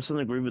 100%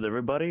 agree with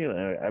everybody.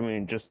 I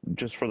mean, just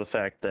for the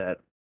fact that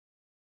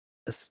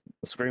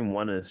Scream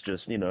 1 is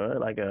just,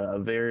 like a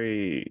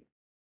very,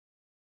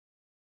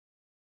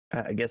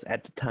 I guess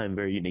at the time,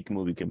 very unique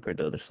movie compared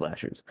to other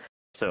slashers.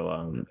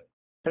 So,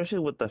 especially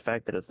with the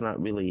fact that it's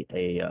not really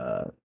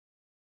a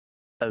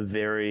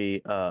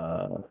very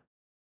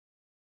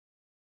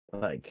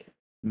like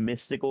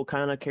mystical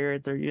kind of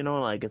character,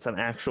 like it's an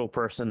actual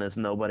person that's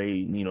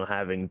nobody,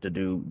 having to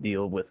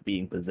deal with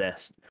being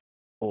possessed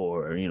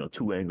or,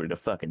 too angry to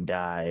fucking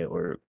die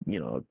or,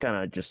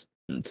 kind of just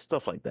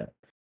stuff like that.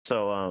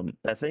 So,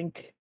 I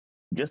think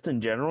just in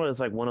general, it's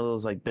like one of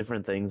those like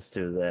different things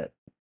too, that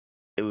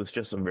it was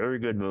just a very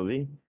good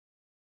movie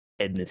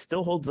and it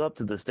still holds up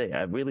to this day.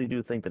 I really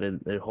do think that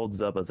it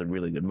holds up as a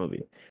really good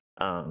movie.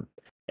 And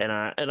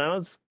and I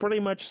was pretty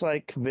much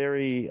like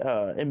very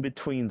in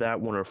between that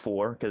one or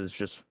 4, because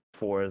just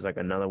 4 is like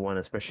another one,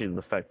 especially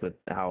the fact that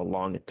how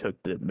long it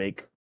took to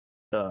make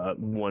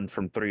one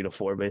from 3 to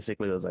 4.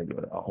 Basically, it was like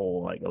a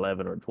whole like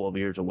 11 or 12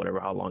 years or whatever,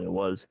 how long it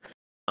was.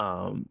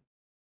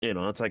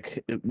 It's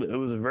like it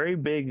was a very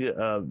big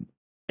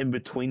in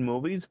between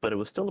movies, but it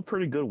was still a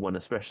pretty good one,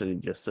 especially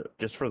just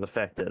for the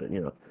fact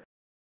that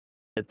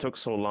it took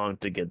so long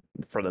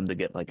for them to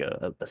get like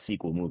a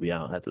sequel movie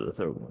out after the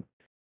third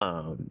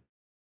one.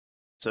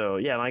 So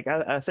yeah, like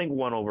I think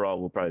 1 overall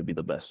will probably be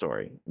the best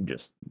story,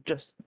 just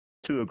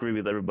to agree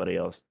with everybody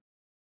else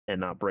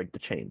and not break the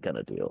chain kind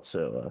of deal.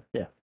 So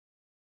yeah.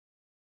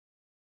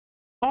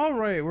 All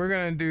right, we're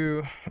gonna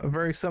do a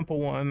very simple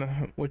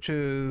one, which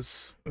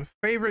is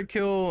favorite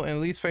kill and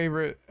least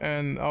favorite,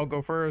 and I'll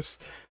go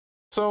first.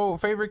 So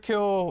favorite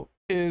kill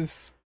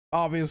is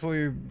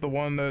obviously the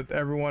one that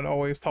everyone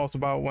always talks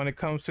about when it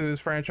comes to this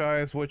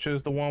franchise, which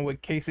is the one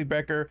with Casey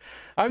Becker.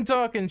 I'm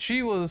talking,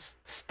 she was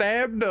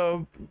stabbed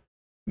up,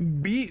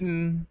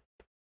 beaten,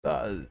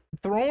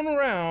 thrown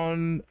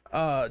around,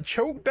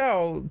 choked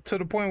out to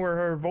the point where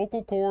her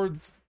vocal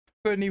cords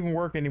couldn't even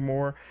work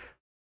anymore,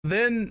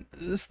 then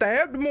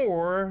stabbed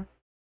more,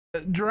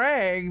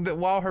 dragged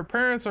while her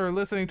parents are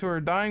listening to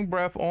her dying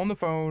breath on the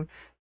phone,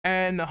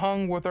 and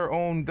hung with her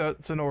own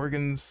guts and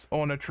organs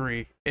on a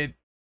tree.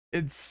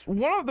 It's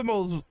one of the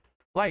most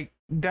like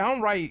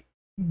downright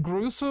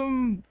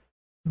gruesome,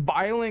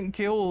 violent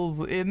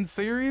kills in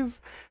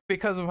series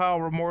because of how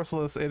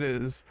remorseless it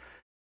is.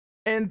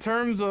 In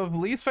terms of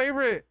least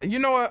favorite, you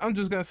know what? I'm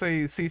just gonna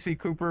say CC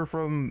Cooper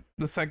from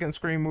the second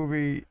Scream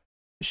movie.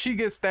 She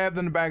gets stabbed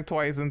in the back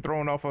twice and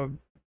thrown off a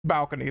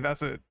balcony.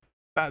 That's it.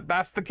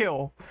 That's the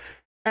kill.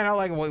 And I'm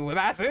like, well,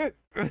 that's it.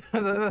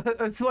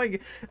 It's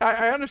like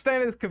I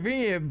understand it's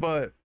convenient,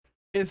 but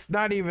it's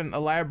not even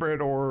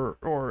elaborate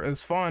or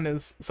as fun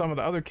as some of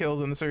the other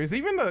kills in the series.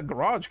 Even the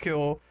garage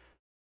kill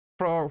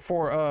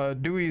for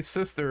Dewey's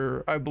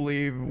sister, I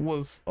believe,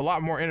 was a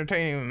lot more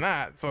entertaining than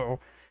that. So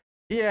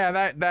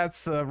yeah,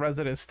 that's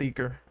Resident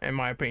Sneaker in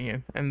my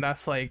opinion, and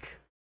that's like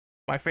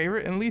my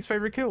favorite and least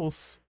favorite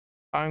kills.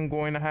 I'm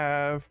going to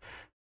have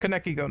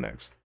Kaneki go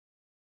next.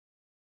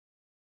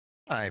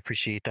 I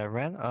appreciate that,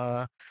 Ren.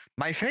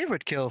 My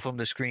favorite kill from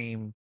the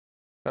Scream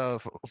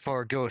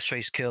for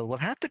Ghostface kill will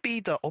have to be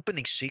the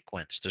opening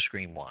sequence to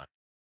Scream 1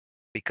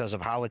 because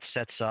of how it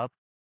sets up,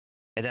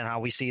 and then how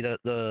we see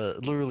the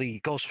literally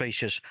Ghostface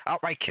just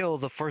outright kill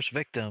the first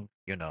victim,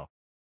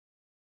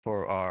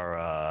 for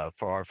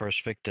our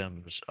first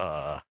victim's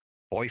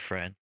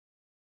boyfriend.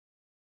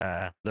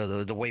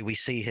 The way we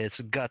see his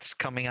guts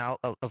coming out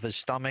of his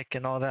stomach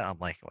and all that, I'm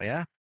like, well,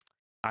 yeah,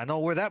 I know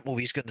where that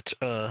movie's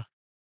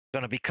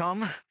gonna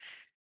become.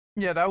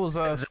 Yeah, that was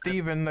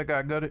Steven that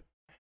got gutted.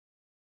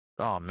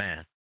 Oh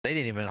man, they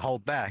didn't even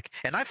hold back,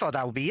 and I thought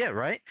that would be it,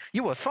 right?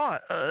 You would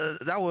thought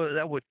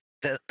that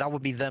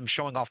would be them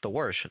showing off the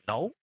worst.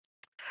 No,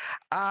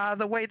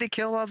 the way they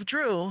kill off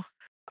Drew,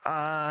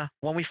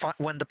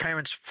 when the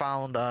parents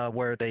found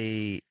where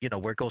they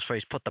where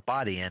Ghostface put the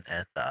body in,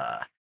 and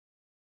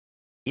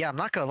yeah, I'm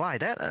not gonna lie,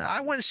 that I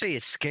wouldn't say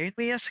it scared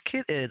me as a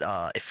kid.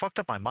 It fucked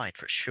up my mind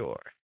for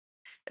sure.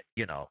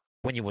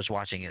 When you was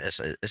watching it as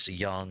a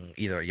young,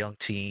 either a young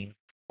teen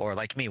or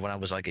like me when I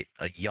was like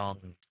a young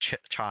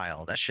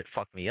child, that shit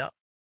fucked me up.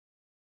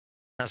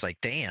 I was like,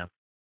 damn.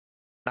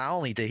 Not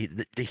only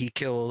did he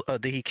kill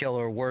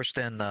her worse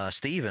than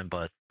Steven,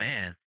 but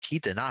man, he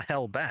did not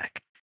held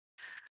back.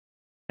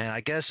 And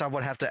I guess I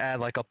would have to add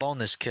like a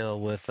bonus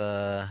kill with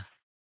I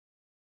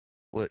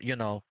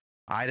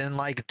didn't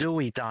like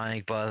Dewey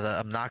dying, but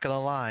I'm not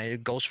gonna lie,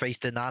 Ghostface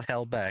did not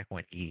held back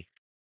when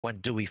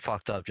Dewey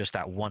fucked up just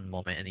that one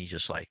moment, and he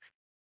just like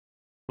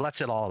lets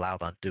it all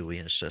out on Dewey,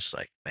 and it's just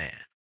like, man,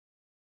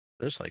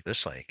 this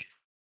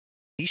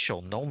he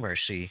showed no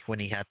mercy when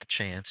he had the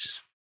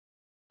chance.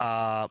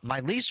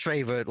 My least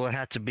favorite would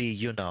have to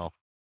be,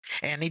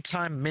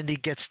 anytime Mindy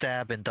gets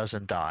stabbed and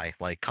doesn't die.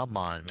 Like, come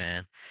on,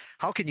 man.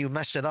 How can you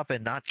mess it up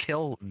and not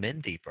kill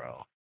Mindy,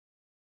 bro?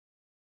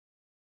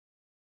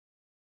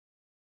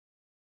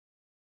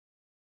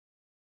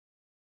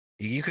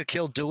 You could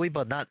kill Dewey,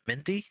 but not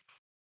Mindy?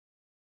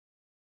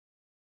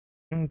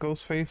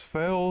 Ghostface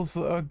fails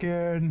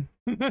again.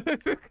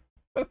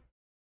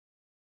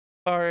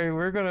 All right,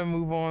 we're gonna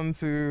move on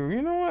to,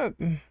 you know what?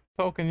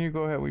 Falcon, you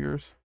go ahead with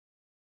yours.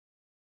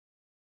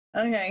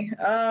 Okay.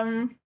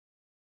 I'm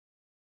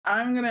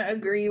gonna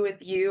agree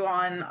with you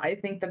on, I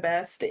think the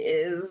best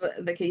is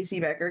the Casey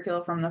Becker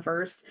kill from the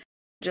first.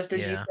 Just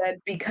as you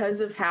said, because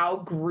of how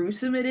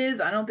gruesome it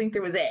is, I don't think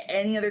there was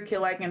any other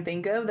kill I can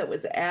think of that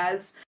was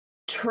as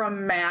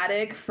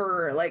traumatic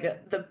for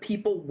like the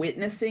people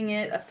witnessing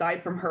it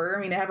aside from her.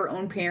 I mean, to have her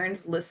own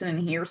parents listen and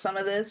hear some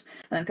of this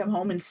and then come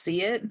home and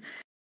see it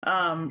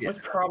was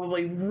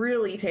probably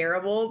really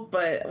terrible.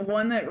 But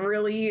one that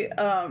really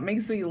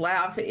makes me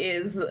laugh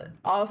is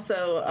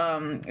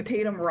also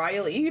Tatum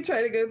Riley, who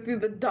tried to go through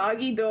the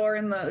doggy door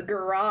in the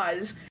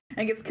garage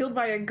and gets killed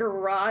by a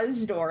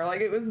garage door.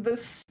 Like, it was the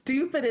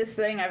stupidest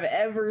thing I've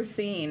ever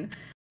seen.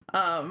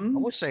 I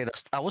would say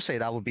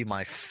that would be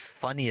my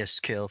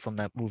funniest kill from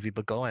that movie,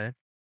 but go ahead.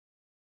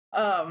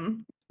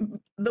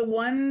 The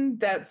one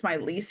that's my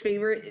least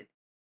favorite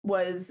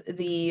was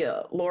the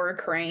Laura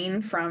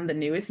Crane from the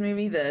newest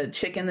movie, the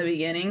chick in the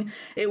beginning.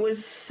 It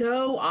was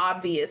so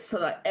obvious to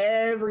like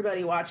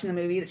everybody watching the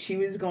movie that she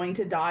was going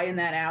to die in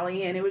that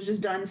alley, and it was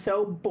just done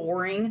so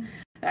boring.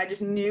 I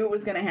just knew it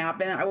was going to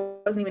happen. I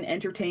wasn't even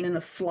entertained in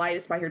the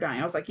slightest by her dying.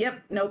 I was like,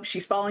 yep, nope,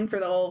 she's falling for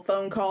the old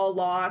phone call,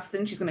 lost,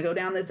 and she's going to go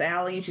down this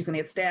alley, she's going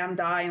to get stabbed and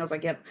die. And I was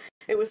like, yep,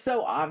 it was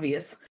so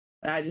obvious.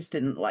 I just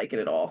didn't like it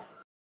at all.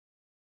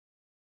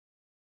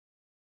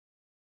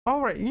 All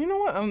right, you know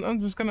what?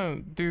 I'm just gonna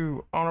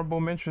do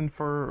honorable mention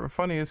for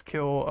funniest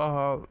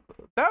kill.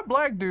 That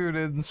black dude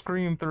in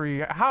Scream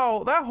 3.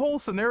 How that whole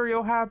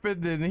scenario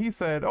happened, and he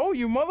said, "Oh,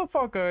 you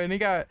motherfucker," and he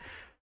got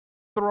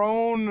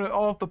thrown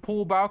off the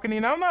pool balcony.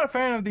 And I'm not a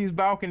fan of these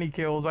balcony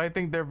kills. I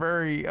think they're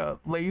very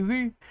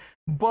lazy,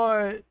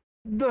 but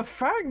the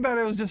fact that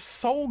it was just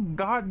so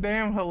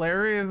goddamn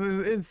hilarious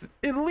is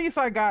at least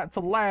I got to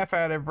laugh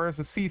at it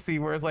versus Cece,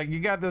 where it's like you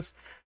got this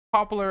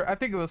popular, I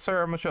think it was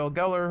Sarah Michelle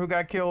Gellar who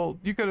got killed.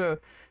 You could have,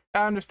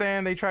 I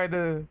understand they tried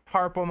to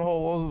harp on the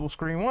whole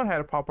Scream 1 had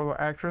a popular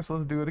actress,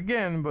 let's do it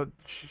again, but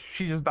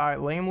she just died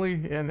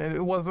lamely, and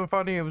it wasn't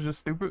funny, it was just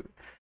stupid.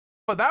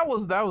 But that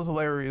was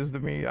hilarious to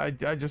me. I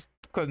just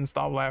couldn't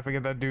stop laughing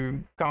at that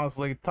dude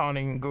constantly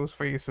taunting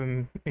Ghostface,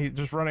 and he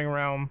just running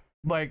around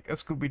like a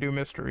Scooby-Doo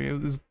mystery.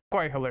 It was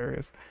quite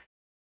hilarious.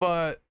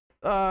 But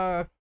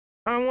I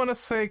want to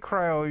say,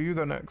 Cryo, you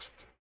go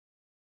next.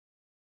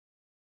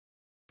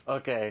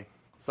 Okay,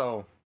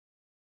 so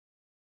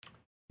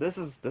this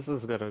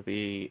is gonna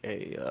be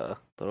a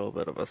little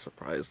bit of a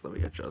surprise. Let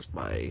me adjust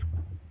my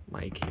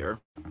mic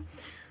here.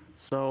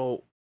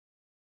 So,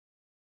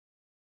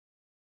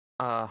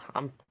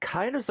 I'm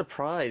kind of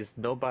surprised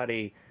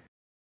nobody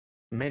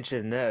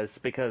mentioned this,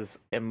 because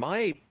in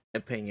my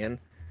opinion,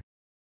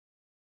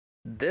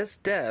 this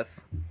death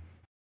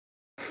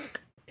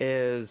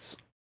is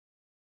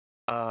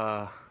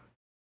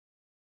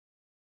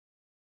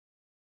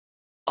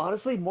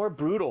honestly more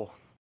brutal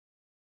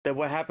than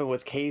what happened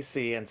with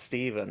Casey and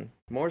Steven.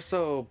 More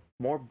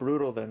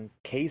brutal than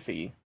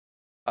Casey.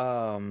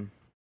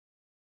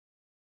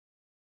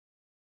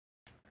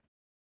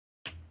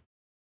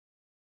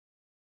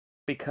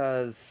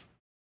 Because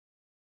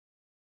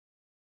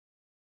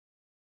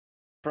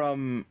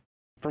from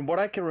what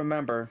I can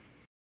remember,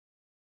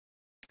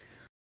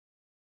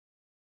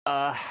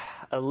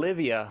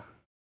 Olivia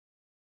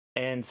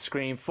in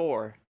Scream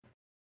 4,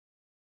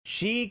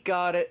 she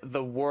got it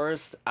the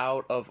worst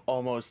out of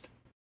almost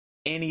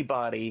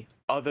anybody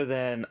other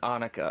than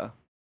Annika.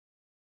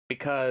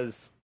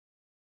 Because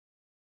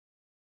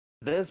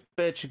this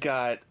bitch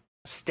got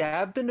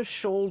stabbed in the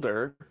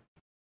shoulder,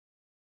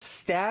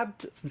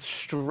 stabbed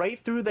straight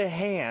through the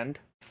hand,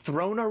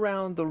 thrown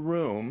around the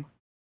room,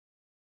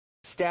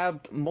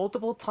 stabbed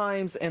multiple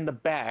times in the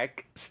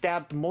back,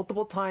 stabbed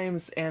multiple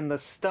times in the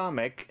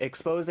stomach,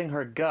 exposing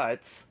her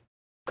guts,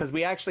 because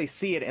we actually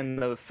see it in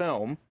the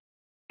film,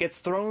 gets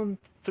thrown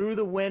through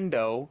the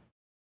window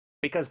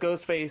because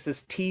Ghostface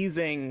is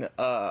teasing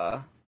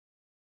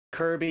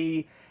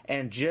Kirby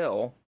and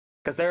Jill,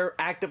 because they're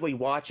actively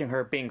watching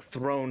her being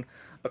thrown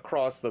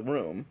across the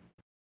room.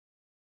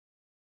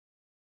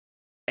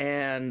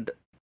 And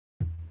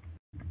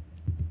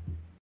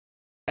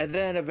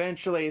then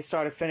eventually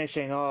started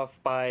finishing off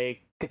by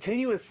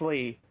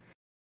continuously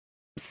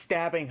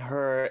stabbing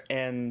her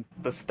in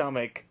the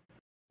stomach,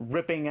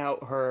 ripping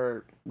out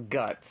her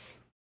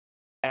guts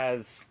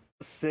as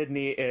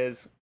Sydney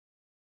is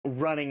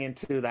running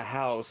into the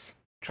house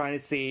trying to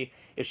see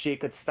if she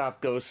could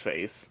stop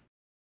Ghostface.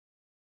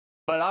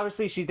 But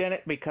obviously she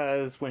didn't,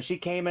 because when she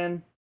came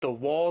in, the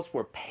walls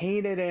were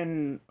painted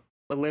in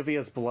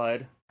Olivia's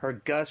blood. Her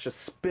guts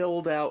just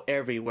spilled out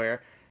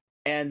everywhere.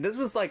 And this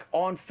was like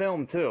on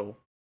film too.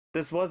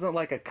 This wasn't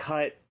like a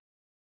cut.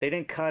 They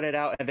didn't cut it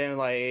out and then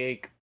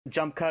like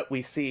jump cut,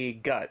 we see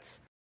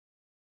guts.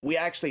 We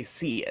actually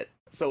see it.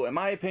 So in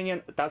my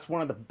opinion, that's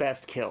one of the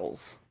best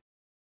kills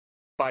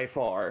by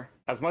far.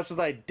 As much as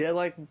I did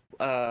like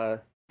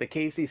the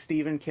Casey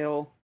Steven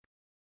kill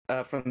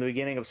from the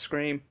beginning of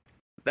Scream,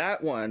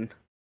 that one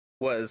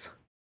was,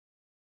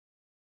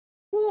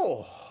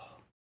 whoa,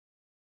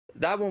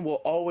 that one will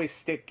always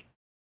stick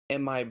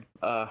in my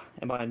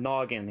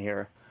noggin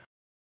here.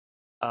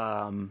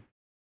 The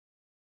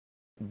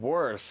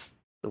worst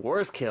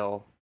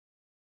kill.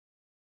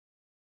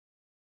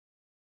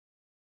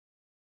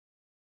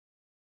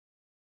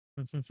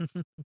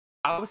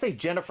 I would say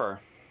Jennifer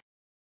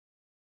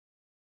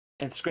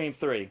in Scream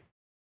 3.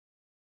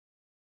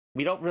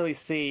 We don't really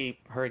see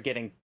her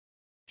getting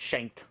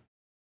shanked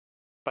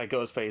by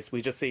Ghostface.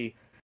 We just see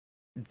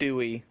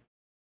Dewey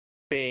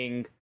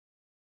being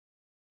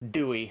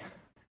Dewey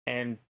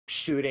and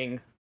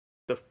shooting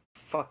the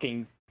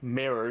fucking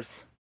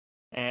mirrors.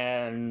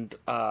 And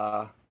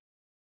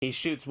he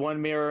shoots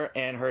one mirror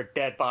and her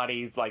dead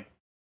body like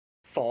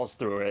falls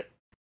through it.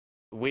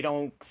 We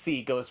don't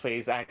see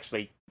Ghostface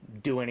actually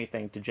do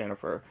anything to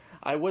Jennifer.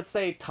 I would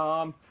say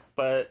Tom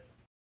but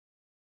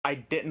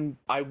I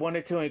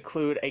wanted to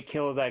include a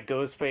kill that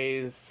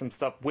Ghostface some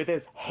stuff with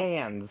his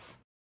hands.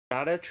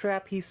 Not a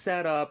trap he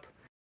set up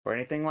or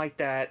anything like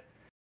that.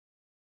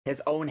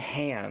 His own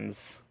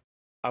hands.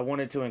 I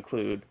wanted to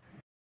include.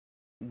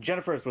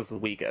 Jennifer's was the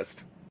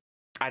weakest.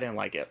 I didn't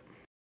like it.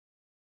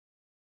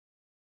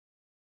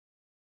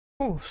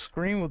 Oh,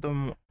 Scream with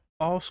them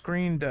all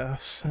screen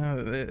deaths.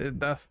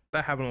 That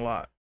happened a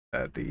lot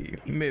at the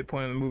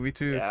midpoint of the movie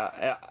too.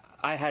 Yeah,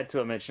 I had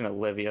to mention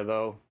Olivia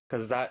though,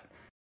 because that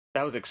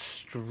was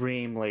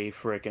extremely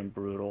freaking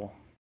brutal.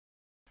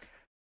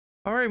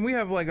 All right, we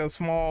have like a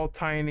small,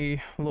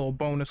 tiny little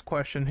bonus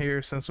question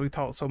here since we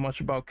talked so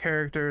much about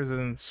characters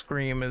and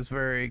Scream is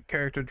very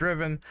character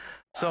driven.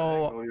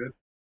 So,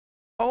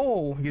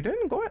 oh, you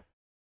didn't go ahead.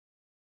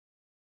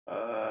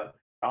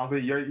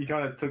 Honestly, you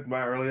kind of took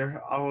mine earlier.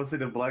 I want to see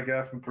the black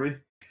guy from 3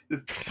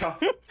 just toss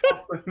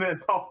the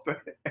man off the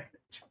edge.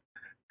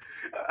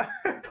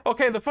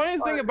 Okay, the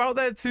funniest thing about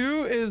that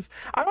too is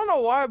I don't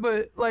know why,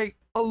 but like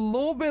a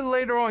little bit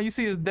later on, you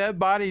see his dead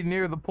body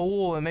near the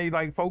pool, and they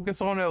like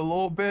focus on it a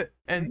little bit,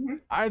 and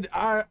I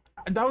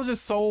that was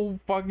just so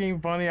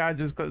fucking funny. I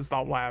just couldn't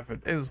stop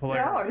laughing. It was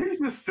hilarious. Yeah,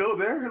 he's just still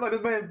there. Like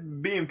this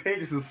man being paid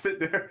just to sit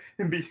there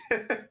and be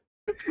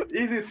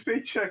easiest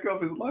paycheck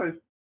of his life.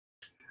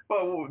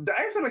 But the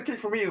answer that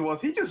kicked for me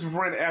was he just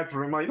ran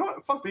after him. Like, you know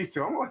what? Fuck these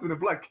two. I'm watching the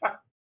black guy.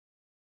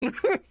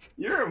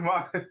 You're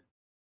mine.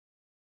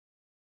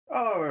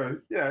 Oh,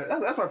 yeah.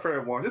 That's my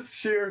favorite one. Just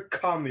sheer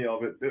comedy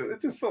of it.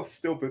 It's just so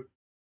stupid.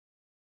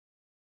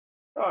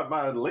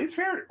 My least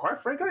favorite,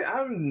 quite frankly,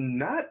 I'm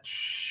not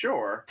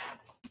sure.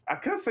 I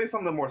could say some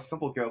of the more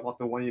simple kills, like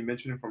the one you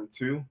mentioned from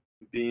 2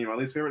 being my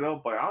least favorite,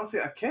 though. But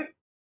honestly, I can't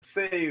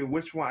say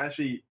which one I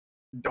actually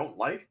don't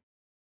like.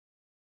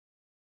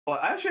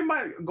 But I actually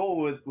might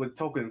go with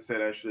Token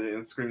said actually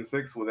in Scream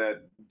 6 with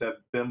that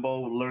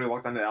bimbo literally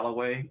walked down the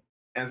alleyway,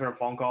 answer a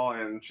phone call,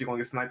 and she's gonna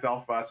get sniped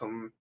off by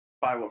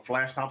what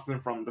Flash Thompson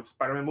from the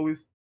Spider-Man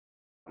movies.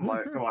 I'm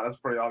like, come on, that's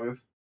pretty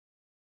obvious.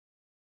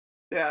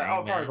 Yeah,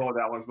 I'll probably go with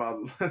that one.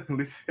 It's my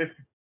least favorite.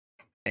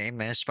 Hey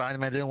man,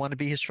 Spider-Man didn't want to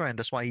be his friend.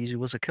 That's why he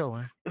was a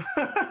killer.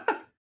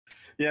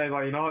 Yeah, he's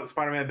like, you know what?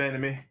 Spider-Man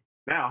abandoned me.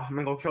 Now I'm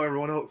gonna go kill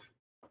everyone else.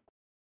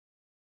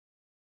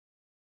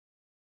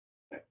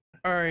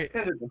 All right,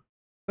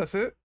 that's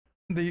it.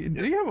 Do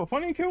you have a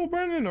funny kill,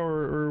 Brendan,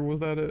 or was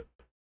that it?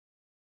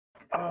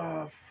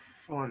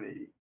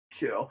 Funny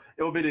kill.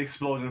 It will be the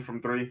explosion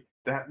from 3.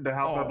 The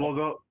house that blows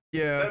up.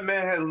 Yeah. That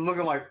man had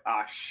looking like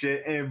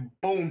shit, and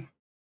boom.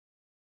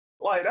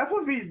 Like that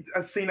supposed to be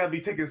a scene I'd be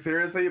taken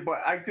seriously, but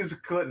I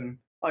just couldn't.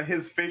 Like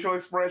his facial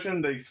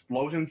expression, the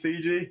explosion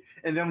CG,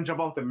 and them jump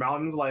off the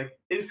mountains. Like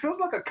it feels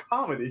like a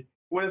comedy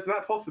when it's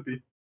not supposed to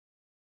be.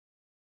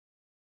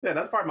 Yeah,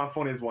 that's probably my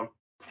funniest one.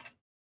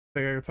 I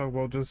think I could talk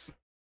about just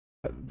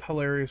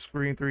hilarious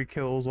Scream 3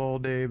 kills all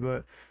day,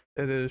 but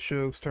it is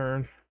Suge's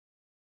turn.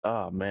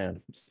 Oh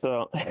man.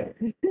 So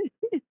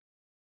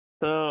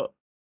so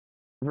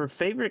for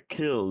favorite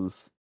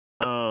kills,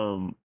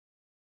 I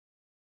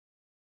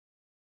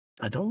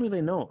don't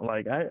really know.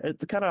 Like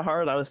it's kind of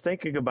hard. I was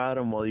thinking about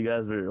them while you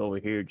guys were over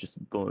here just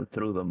going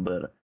through them,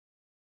 but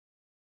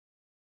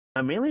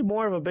I'm mainly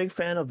more of a big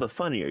fan of the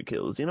funnier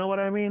kills. You know what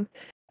I mean?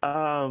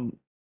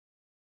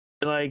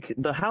 Like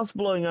the house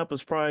blowing up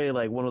is probably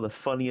like one of the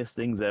funniest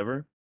things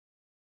ever.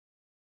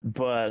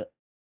 But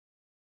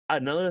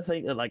another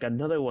thing, like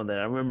another one that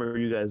I remember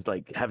you guys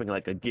like having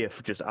like a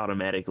GIF just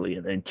automatically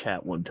in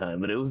chat one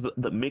time, and it was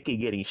the Mickey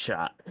getting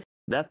shot.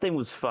 That thing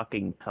was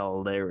fucking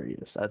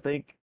hilarious. I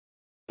think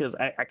because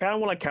I kind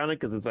of want to count it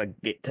because it's like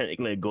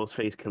technically a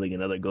Ghostface killing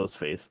another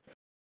Ghostface,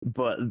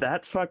 but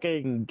that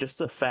fucking just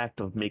the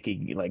fact of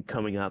Mickey like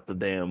coming out the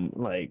damn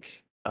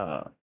like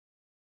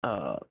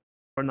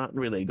or not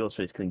really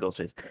Ghostface killing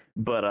Ghostface,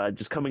 but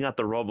just coming out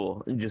the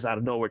rubble and just out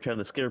of nowhere trying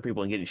to scare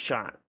people and getting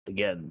shot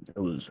again. It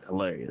was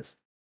hilarious.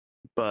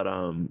 But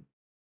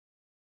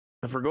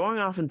if we're going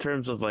off in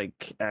terms of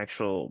like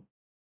actual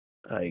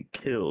like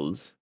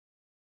kills,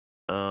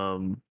 I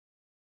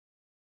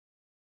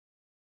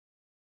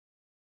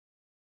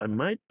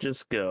might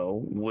just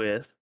go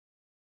with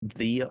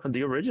the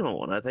original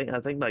one. I think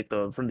like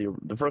from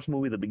the first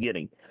movie, the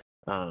beginning.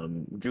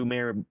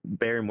 Drew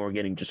Barrymore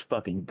getting just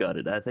fucking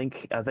gutted. I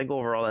think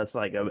overall that's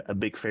like a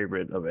big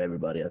favorite of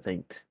everybody. I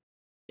think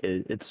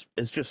it's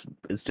just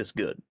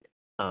good.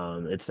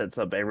 It sets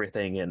up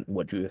everything and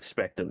what you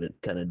expect of it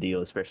kind of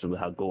deal, especially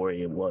with how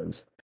gory it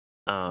was.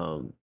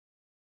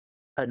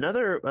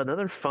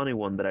 Another funny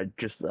one that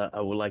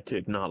I would like to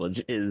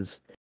acknowledge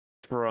is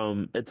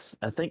I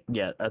think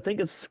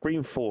it's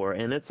Scream 4,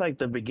 and it's like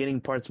the beginning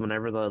parts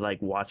whenever they're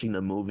like watching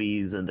the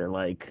movies and they're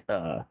like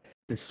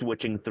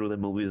switching through the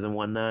movies and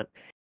whatnot.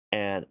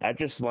 And I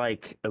just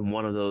like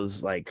one of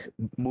those like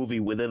movie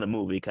within a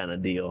movie kind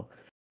of deal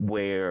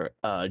where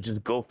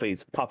just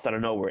Ghostface pops out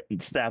of nowhere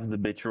and stabs the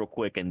bitch real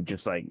quick and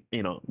just like,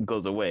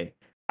 goes away.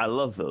 I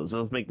love those.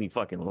 Those make me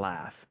fucking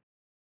laugh.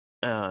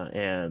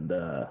 And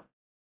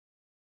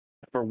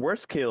for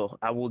worst kill,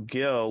 I will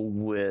go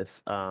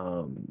with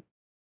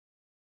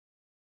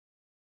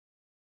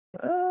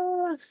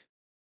Uh,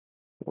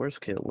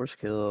 worst kill, worst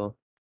kill.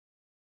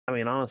 I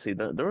mean, honestly,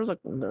 there was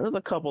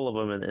a couple of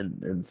them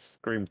in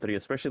Scream 3,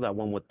 especially that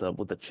one with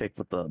the chick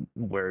with the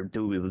where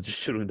Dewey was just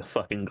shooting the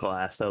fucking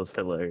glass. That was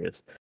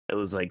hilarious. It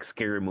was like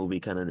scary movie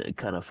kind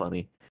of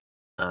funny.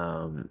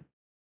 Um,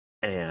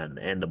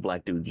 and the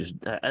black dude just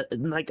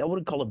like I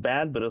wouldn't call it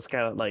bad, but it was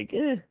kind of like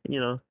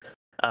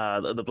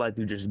the black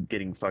dude just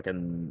getting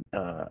fucking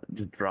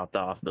just dropped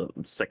off the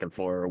second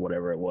floor or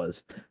whatever it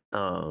was.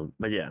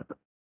 But yeah,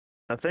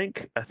 I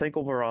think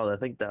overall, I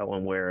think that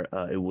one where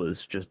it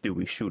was just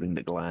Dewey shooting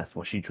the glass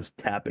while she just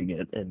tapping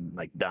it and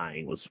like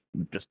dying was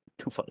just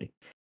too funny.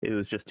 It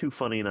was just too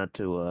funny not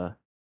to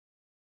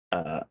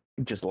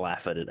just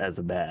laugh at it as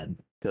a bad,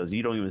 because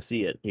you don't even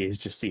see it. You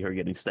just see her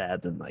getting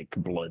stabbed and like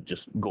blood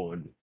just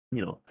going,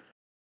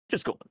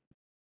 just going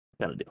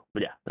kind of deal.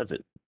 But yeah, that's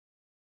it.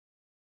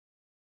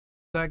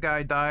 That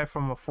guy died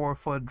from a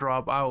 4-foot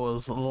drop. I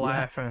was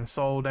laughing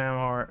so damn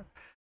hard.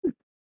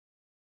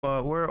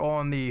 But we're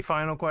on the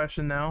final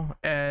question now,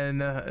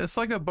 and it's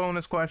like a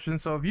bonus question.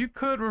 So if you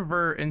could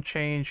revert and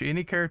change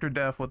any character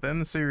death within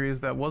the series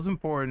that was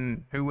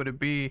important, who would it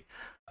be?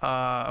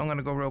 I'm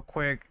gonna go real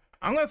quick.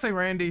 I'm gonna say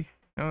Randy.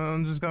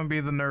 I'm just gonna be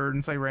the nerd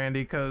and say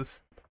Randy,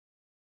 because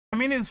I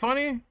mean, it's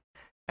funny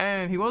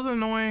and he wasn't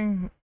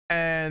annoying,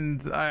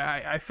 and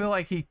I feel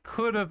like he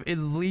could have at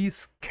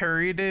least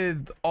carried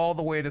it all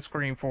the way to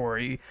Scream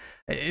 4.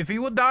 If he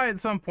would die at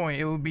some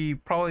point, it would be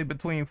probably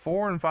between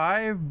 4 and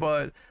 5,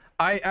 but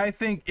I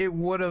think it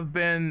would have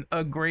been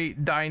a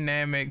great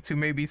dynamic to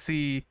maybe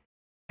see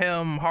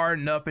him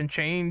harden up and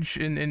change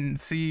and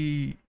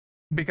see,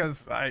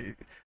 because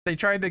they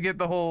tried to get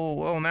the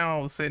whole, oh,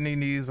 now Sydney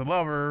needs a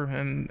lover,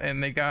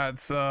 and they got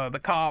the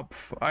cop,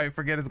 I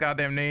forget his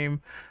goddamn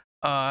name,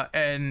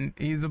 and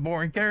he's a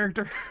boring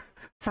character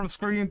from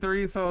Scream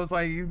 3, so it's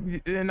like,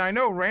 and I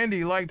know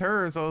Randy liked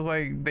her, so it's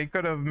like they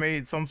could have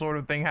made some sort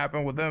of thing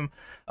happen with them,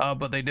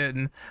 but they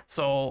didn't.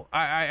 So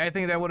I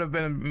think that would have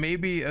been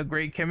maybe a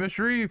great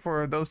chemistry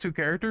for those two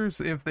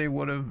characters if they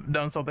would have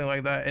done something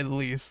like that at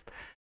least.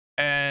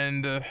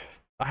 And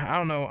I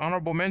don't know,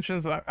 honorable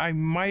mentions, I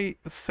might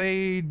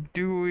say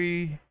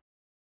Dewey.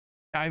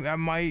 I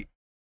might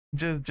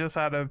just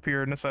out of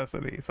pure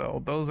necessity.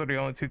 So those are the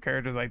only two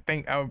characters I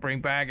think I would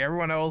bring back.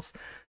 Everyone else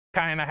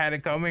kind of had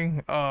it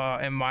coming,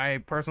 in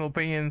my personal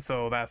opinion,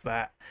 so that's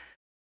that.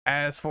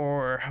 As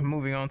for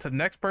moving on to the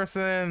next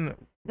person,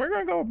 we're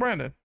gonna go with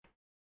Brandon.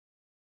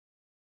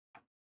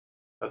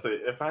 Let's see,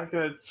 if I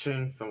could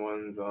change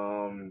someone's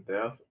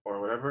death or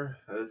whatever,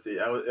 let's see,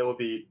 it would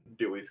be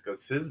Dewey's,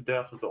 because his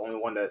death was the only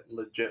one that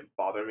legit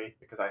bothered me,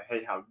 because I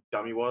hate how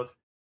dumb he was.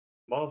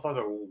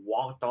 Motherfucker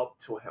walked up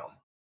to him.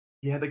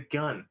 He had a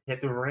gun. He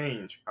had the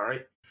range, all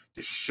right?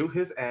 Just shoot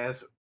his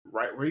ass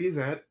right where he's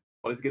at.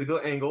 Well, let's get a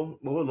good angle,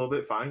 move a little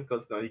bit, fine,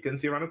 because he couldn't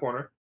see around the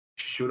corner.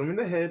 Shoot him in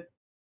the head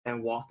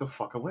and walk the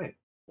fuck away.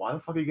 Why the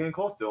fuck are you getting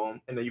close to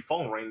him? And then your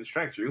phone ring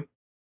distracts you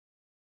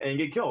and you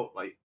get killed.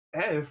 Like,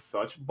 that is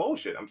such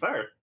bullshit. I'm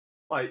sorry.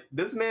 Like,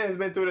 this man has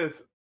been through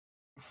this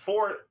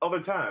 4 other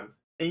times,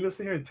 and you'll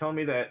sit here and tell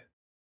me that,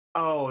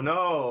 oh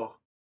no,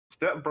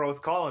 step bro's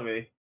calling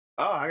me.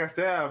 Oh, I got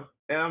stabbed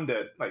and I'm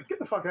dead. Like, get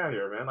the fuck out of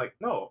here, man. Like,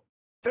 no.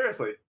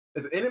 Seriously.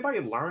 Has anybody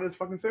learned this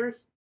fucking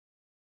serious?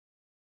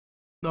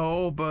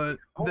 No, but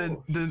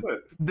in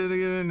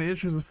the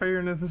interest of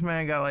fairness, this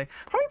man got like,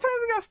 how many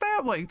times he got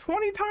stabbed? Like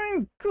 20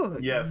 times?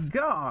 Good Yes.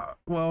 God.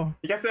 Well,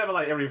 he got stabbed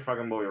like every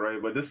fucking movie, right?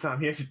 But this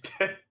time he actually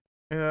did.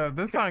 Yeah,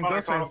 this time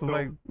Ghostface was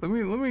like, let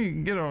me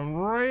get him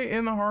right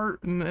in the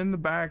heart and in the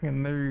back,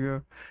 and there you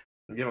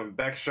go. Give him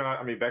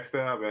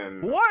backstab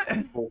and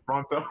what?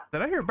 Fronto.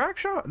 Did I hear back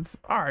shots?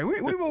 All right,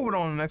 we moving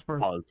on to the next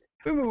person. Pause.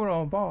 We moving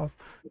on, boss.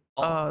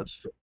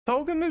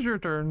 Token, is your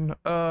turn.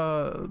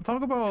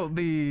 Talk about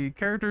the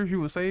characters you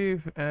would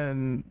save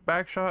and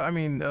backshot. I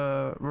mean,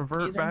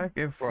 revert back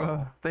if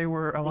they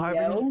were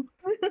alive.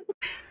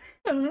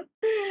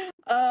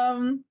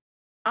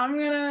 I'm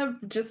gonna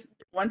just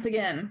once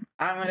again,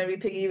 I'm gonna be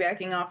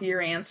piggybacking off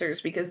your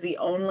answers, because the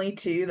only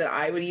two that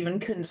I would even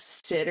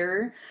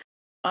consider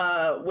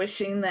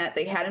wishing that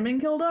they hadn't been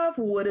killed off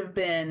would have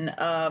been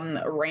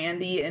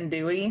Randy and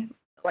Dewey.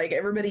 Like,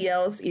 everybody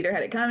else either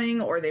had it coming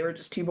or they were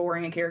just too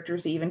boring of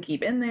characters to even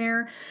keep in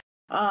there.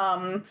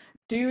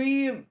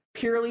 Dewey,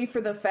 purely for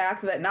the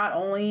fact that not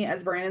only,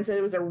 as Brandon said,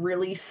 it was a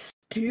really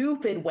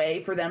stupid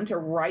way for them to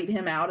write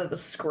him out of the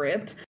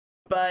script,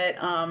 but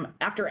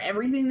after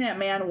everything that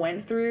man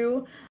went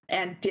through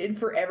and did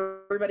for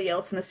everybody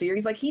else in the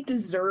series, like, he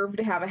deserved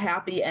to have a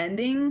happy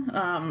ending.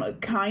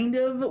 Kind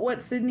of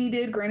what Sydney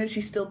did. Granted,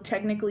 she's still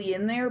technically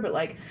in there, but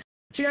like,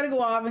 she got to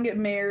go off and get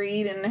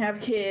married and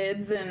have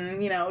kids, and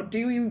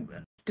Dewey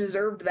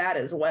deserved that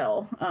as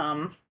well.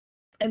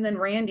 And then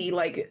Randy,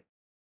 like,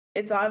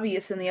 it's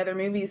obvious in the other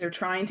movies they're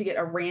trying to get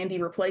a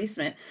Randy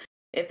replacement.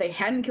 If they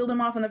hadn't killed him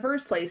off in the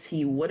first place,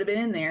 he would have been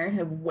in there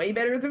way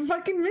better than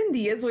fucking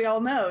Mindy, as we all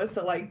know.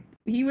 So, like,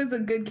 he was a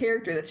good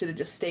character that should have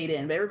just stayed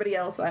in. But everybody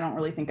else, I don't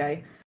really think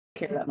I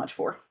care that much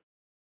for.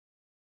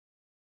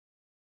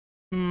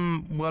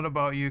 What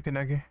about you,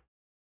 Kaneki?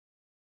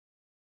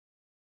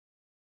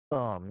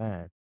 Oh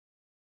man,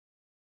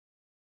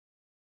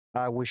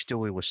 I wish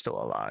Dewey was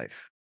still alive.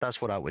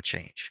 That's what I would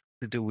change.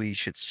 The Dewey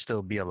should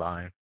still be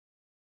alive,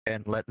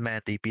 and let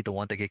Mandy be the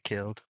one to get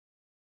killed.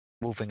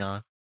 Moving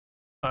on.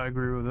 I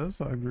agree with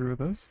this. I agree with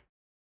this.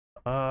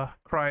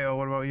 Cryo,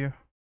 what about you?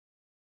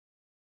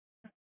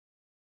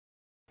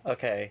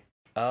 Okay.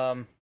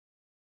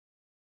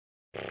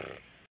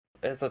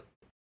 It's a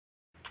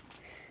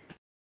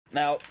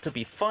now to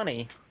be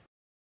funny,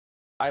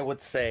 I would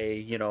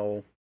say,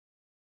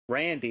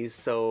 Randy's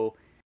so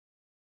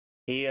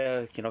he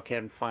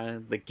can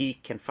find the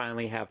geek can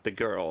finally have the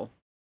girl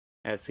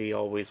as he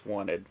always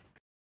wanted.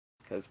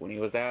 Because when he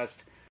was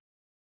asked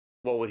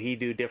what would he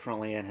do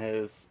differently in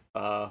his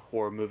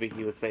horror movie,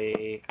 he would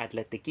say, "I'd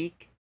let the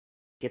geek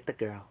get the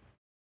girl."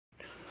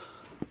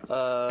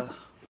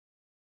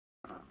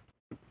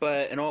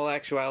 But in all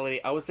actuality,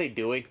 I would say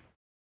Dewey.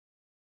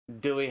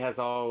 Dewey has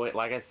always,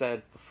 like I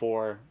said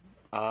before,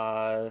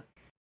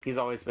 he's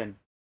always been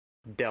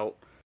dealt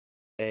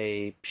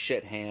a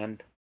shit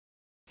hand.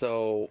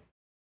 So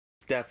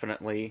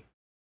definitely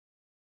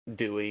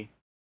Dewey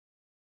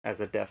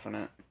as a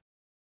definite.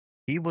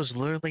 He was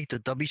literally the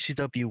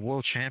WCW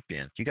World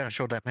Champion. You gotta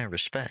show that man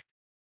respect.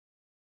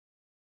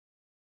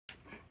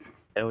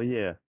 Hell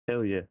yeah.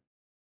 Hell yeah.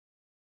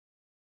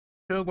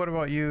 Doug, what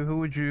about you? Who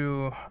would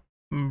you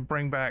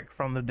bring back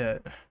from the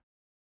dead?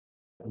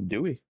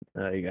 Dewey.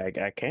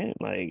 I can't.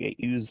 Like,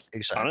 he was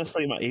Exactly.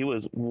 honestly he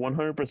was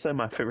 100%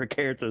 my favorite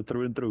character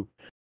through and through.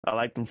 I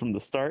liked him from the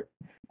start.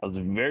 I was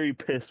very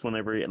pissed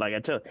whenever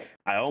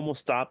I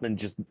almost stopped and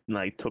just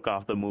like took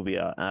off the movie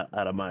out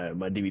of my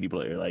DVD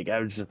player. Like, I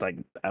was just like,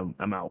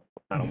 I'm out.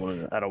 I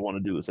don't want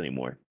to do this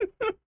anymore.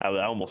 I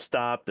almost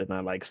stopped and I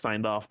like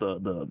signed off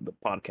the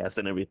podcast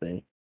and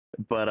everything.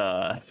 But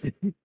I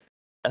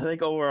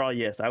think overall,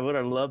 yes, I would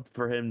have loved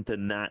for him to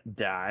not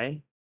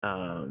die.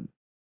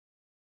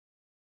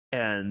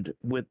 And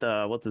with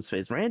what's his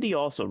face, Randy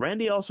also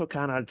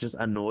kind of just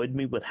annoyed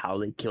me with how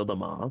they killed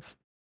him off.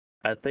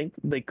 I think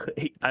they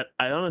could. I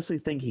honestly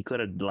think he could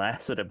have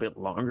lasted a bit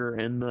longer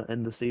in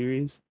the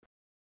series,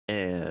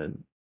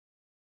 and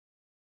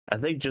I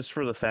think just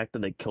for the fact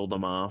that they killed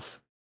him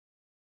off,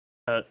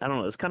 I don't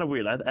know. It's kind of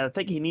weird. I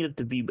think he needed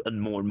to be in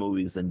more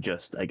movies than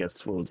just, I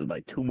guess, what was it,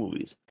 like 2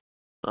 movies.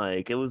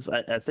 Like, it was.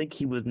 I think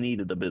he was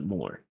needed a bit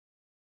more,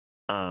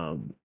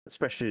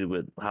 especially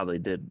with how they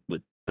did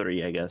with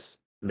 3. I guess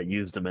they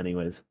used him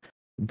anyways,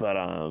 but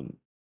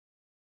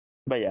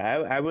yeah,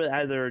 I would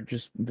either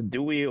just the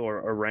Dewey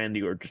or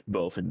Randy or just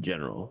both in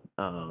general.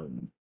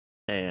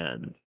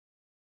 And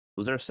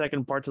was there a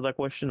second part to that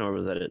question, or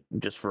was that it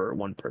just for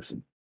one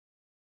person?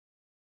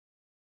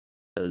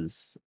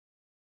 Because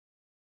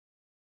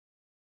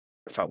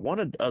if I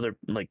wanted other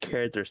like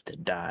characters to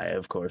die,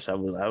 of course I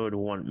would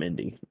want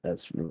Mindy.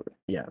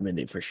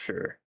 Mindy for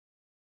sure.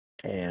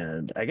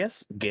 And I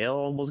guess Gail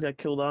almost got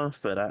killed off,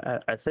 but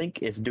I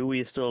think if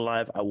Dewey is still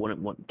alive, I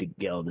wouldn't want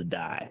Gail to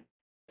die,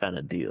 kind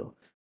of deal.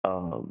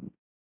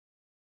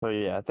 But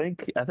yeah, I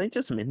think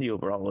just Mindy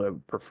overall. I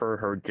would prefer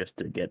her just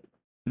to get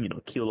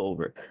keeled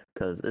over,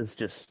 because it's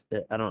just,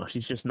 I don't know,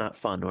 she's just not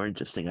fun or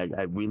interesting.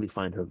 I really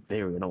find her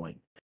very annoying.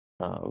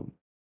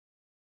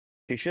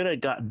 She should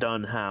have got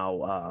done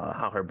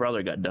how her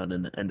brother got done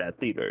in that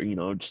theater.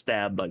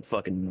 Stabbed like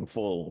fucking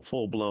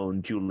full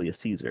blown Julius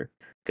Caesar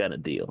kind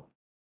of deal.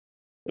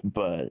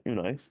 But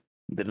it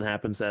didn't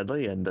happen,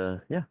 sadly, and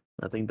yeah,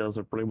 I think those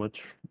are pretty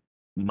much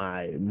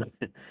my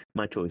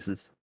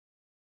choices.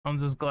 I'm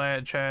just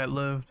glad Chad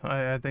lived.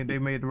 I think they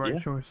made the right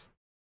choice.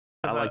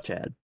 I like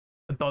Chad.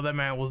 I thought that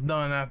man was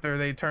done after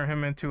they turned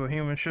him into a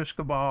human shish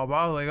kebab.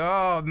 I was like,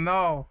 oh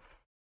no.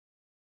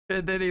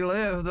 Did he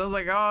live? I was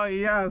like, oh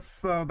yes.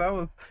 So that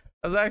was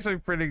actually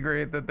pretty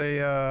great that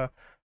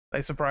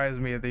they surprised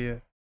me at the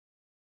end.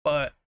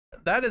 But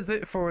that is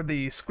it for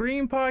the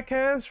Scream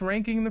podcast,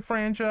 ranking the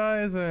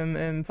franchise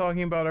and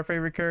talking about our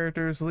favorite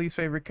characters, least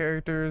favorite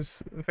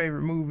characters,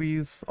 favorite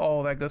movies,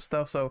 all that good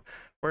stuff. So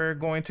we're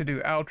going to do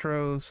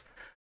outros.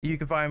 You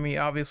can find me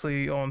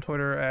obviously on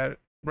Twitter at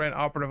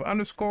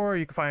RentOperative_.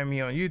 You can find me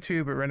on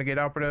YouTube at Renegade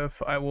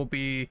Operative. I will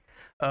be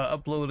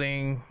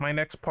uploading my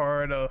next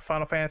part of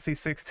Final Fantasy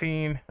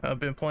 16. I've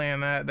been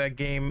playing that. That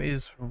game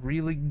is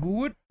really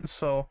good.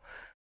 So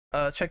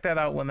check that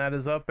out when that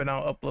is up, and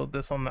I'll upload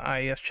this on the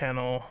IES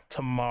channel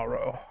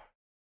tomorrow.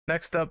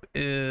 Next up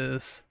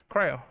is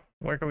Cryo.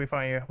 Where can we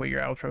find you with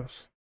your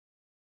outros?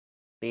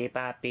 Beep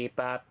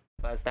bop,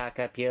 buzz that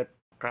compute,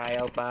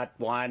 Cryobot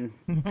 1.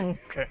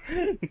 Okay.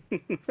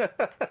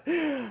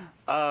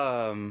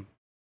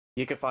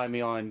 You can find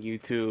me on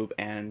YouTube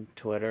and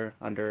Twitter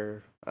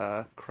under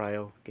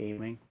Cryo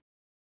Gaming.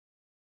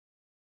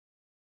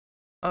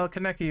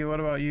 Kaneki, what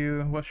about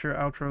you? What's your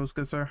outros,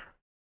 good sir?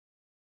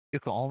 You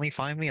can only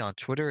find me on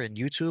Twitter and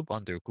YouTube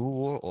under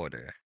Google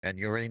Order, and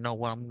you already know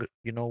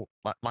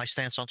what my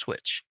stance on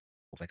Twitch.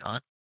 Moving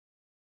on.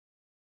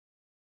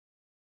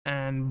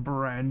 And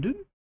Brandon?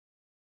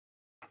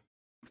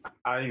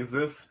 I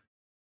exist.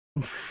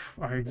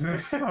 I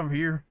exist. I'm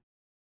here.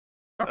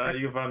 You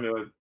can find me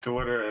on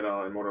Twitter at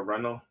Immortal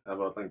Randall. I have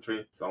a link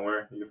tree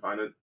somewhere. You can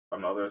find it.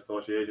 from other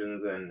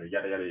associations and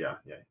yada yada yada.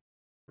 Yeah.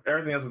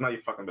 Everything else is not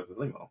your fucking business.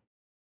 Leave me alone.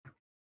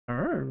 All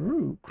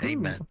right, cool.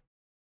 Amen.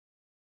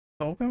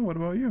 Tolkien, what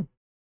about you?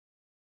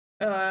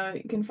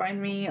 You can find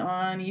me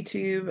on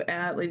YouTube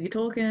at Lady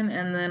Tolkien,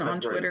 and then on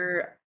That's great.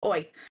 Twitter.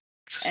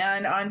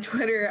 And on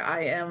Twitter,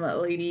 I am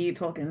Lady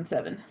Tolkien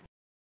 7.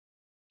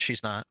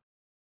 She's not.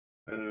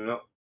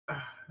 No,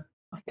 Oh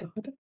my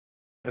god.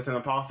 it's an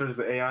imposter. It's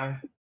an AI.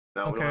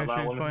 No, we don't Okay,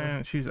 allow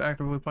women. she's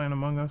actively playing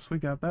Among Us. We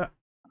got that.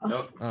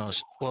 Nope. Oh,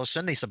 well,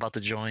 Cindy's about to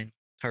join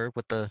her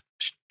with the,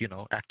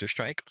 actor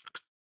strike.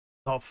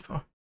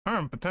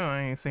 I'm pretending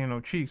I ain't seeing no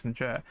cheeks in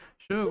chat.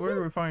 Sure, where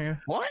do we find you?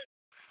 What?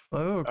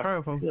 Oh,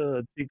 crap.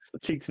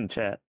 Cheeks in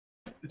chat.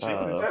 Cheeks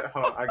in the chat.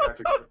 Hold on, I got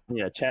you.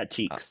 Yeah, chat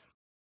cheeks.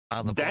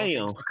 The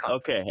Damn. ball to come.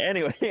 Okay.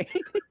 Anyway.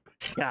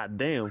 God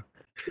damn.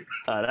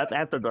 That's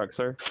After Dark,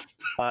 sir.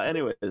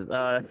 Anyways,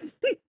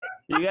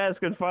 you guys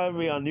can find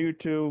me on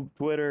YouTube,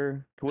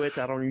 Twitter, Twitch.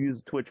 I don't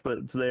use Twitch, but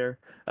it's there.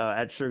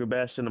 At Sugar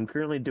Bastion. I'm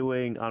currently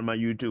doing on my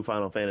YouTube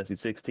Final Fantasy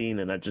 16,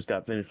 and I just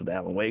got finished with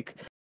Alan Wake.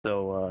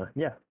 So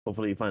yeah,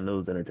 hopefully you find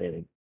those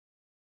entertaining.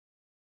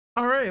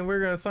 All right, and we're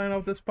gonna sign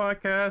off this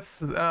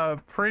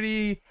podcast.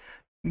 Pretty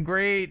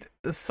great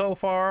so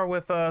far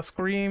with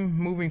Scream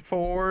moving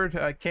forward.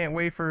 I can't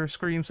wait for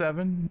Scream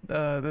 7.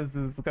 This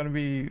is gonna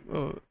be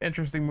an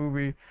interesting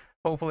movie.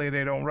 Hopefully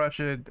they don't rush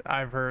it.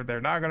 I've heard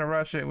they're not gonna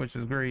rush it, which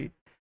is great.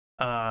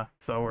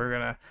 So we're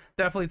gonna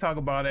definitely talk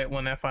about it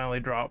when that finally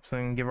drops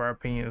and give our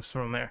opinions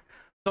from there.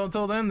 So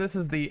until then, this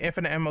is the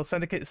Infinite Ammo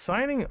Syndicate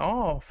signing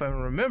off,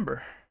 and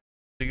remember,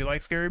 do you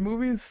like scary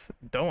movies?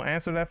 Don't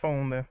answer that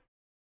phone then.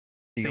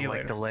 Do See you you like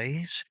later.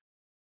 delays?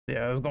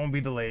 Yeah, it's gonna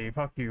be delayed.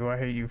 Fuck you. I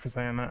hate you for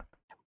saying that.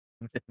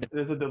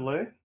 There's a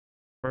delay.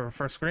 For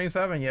Scream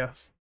 7,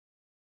 yes.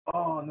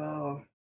 Oh no.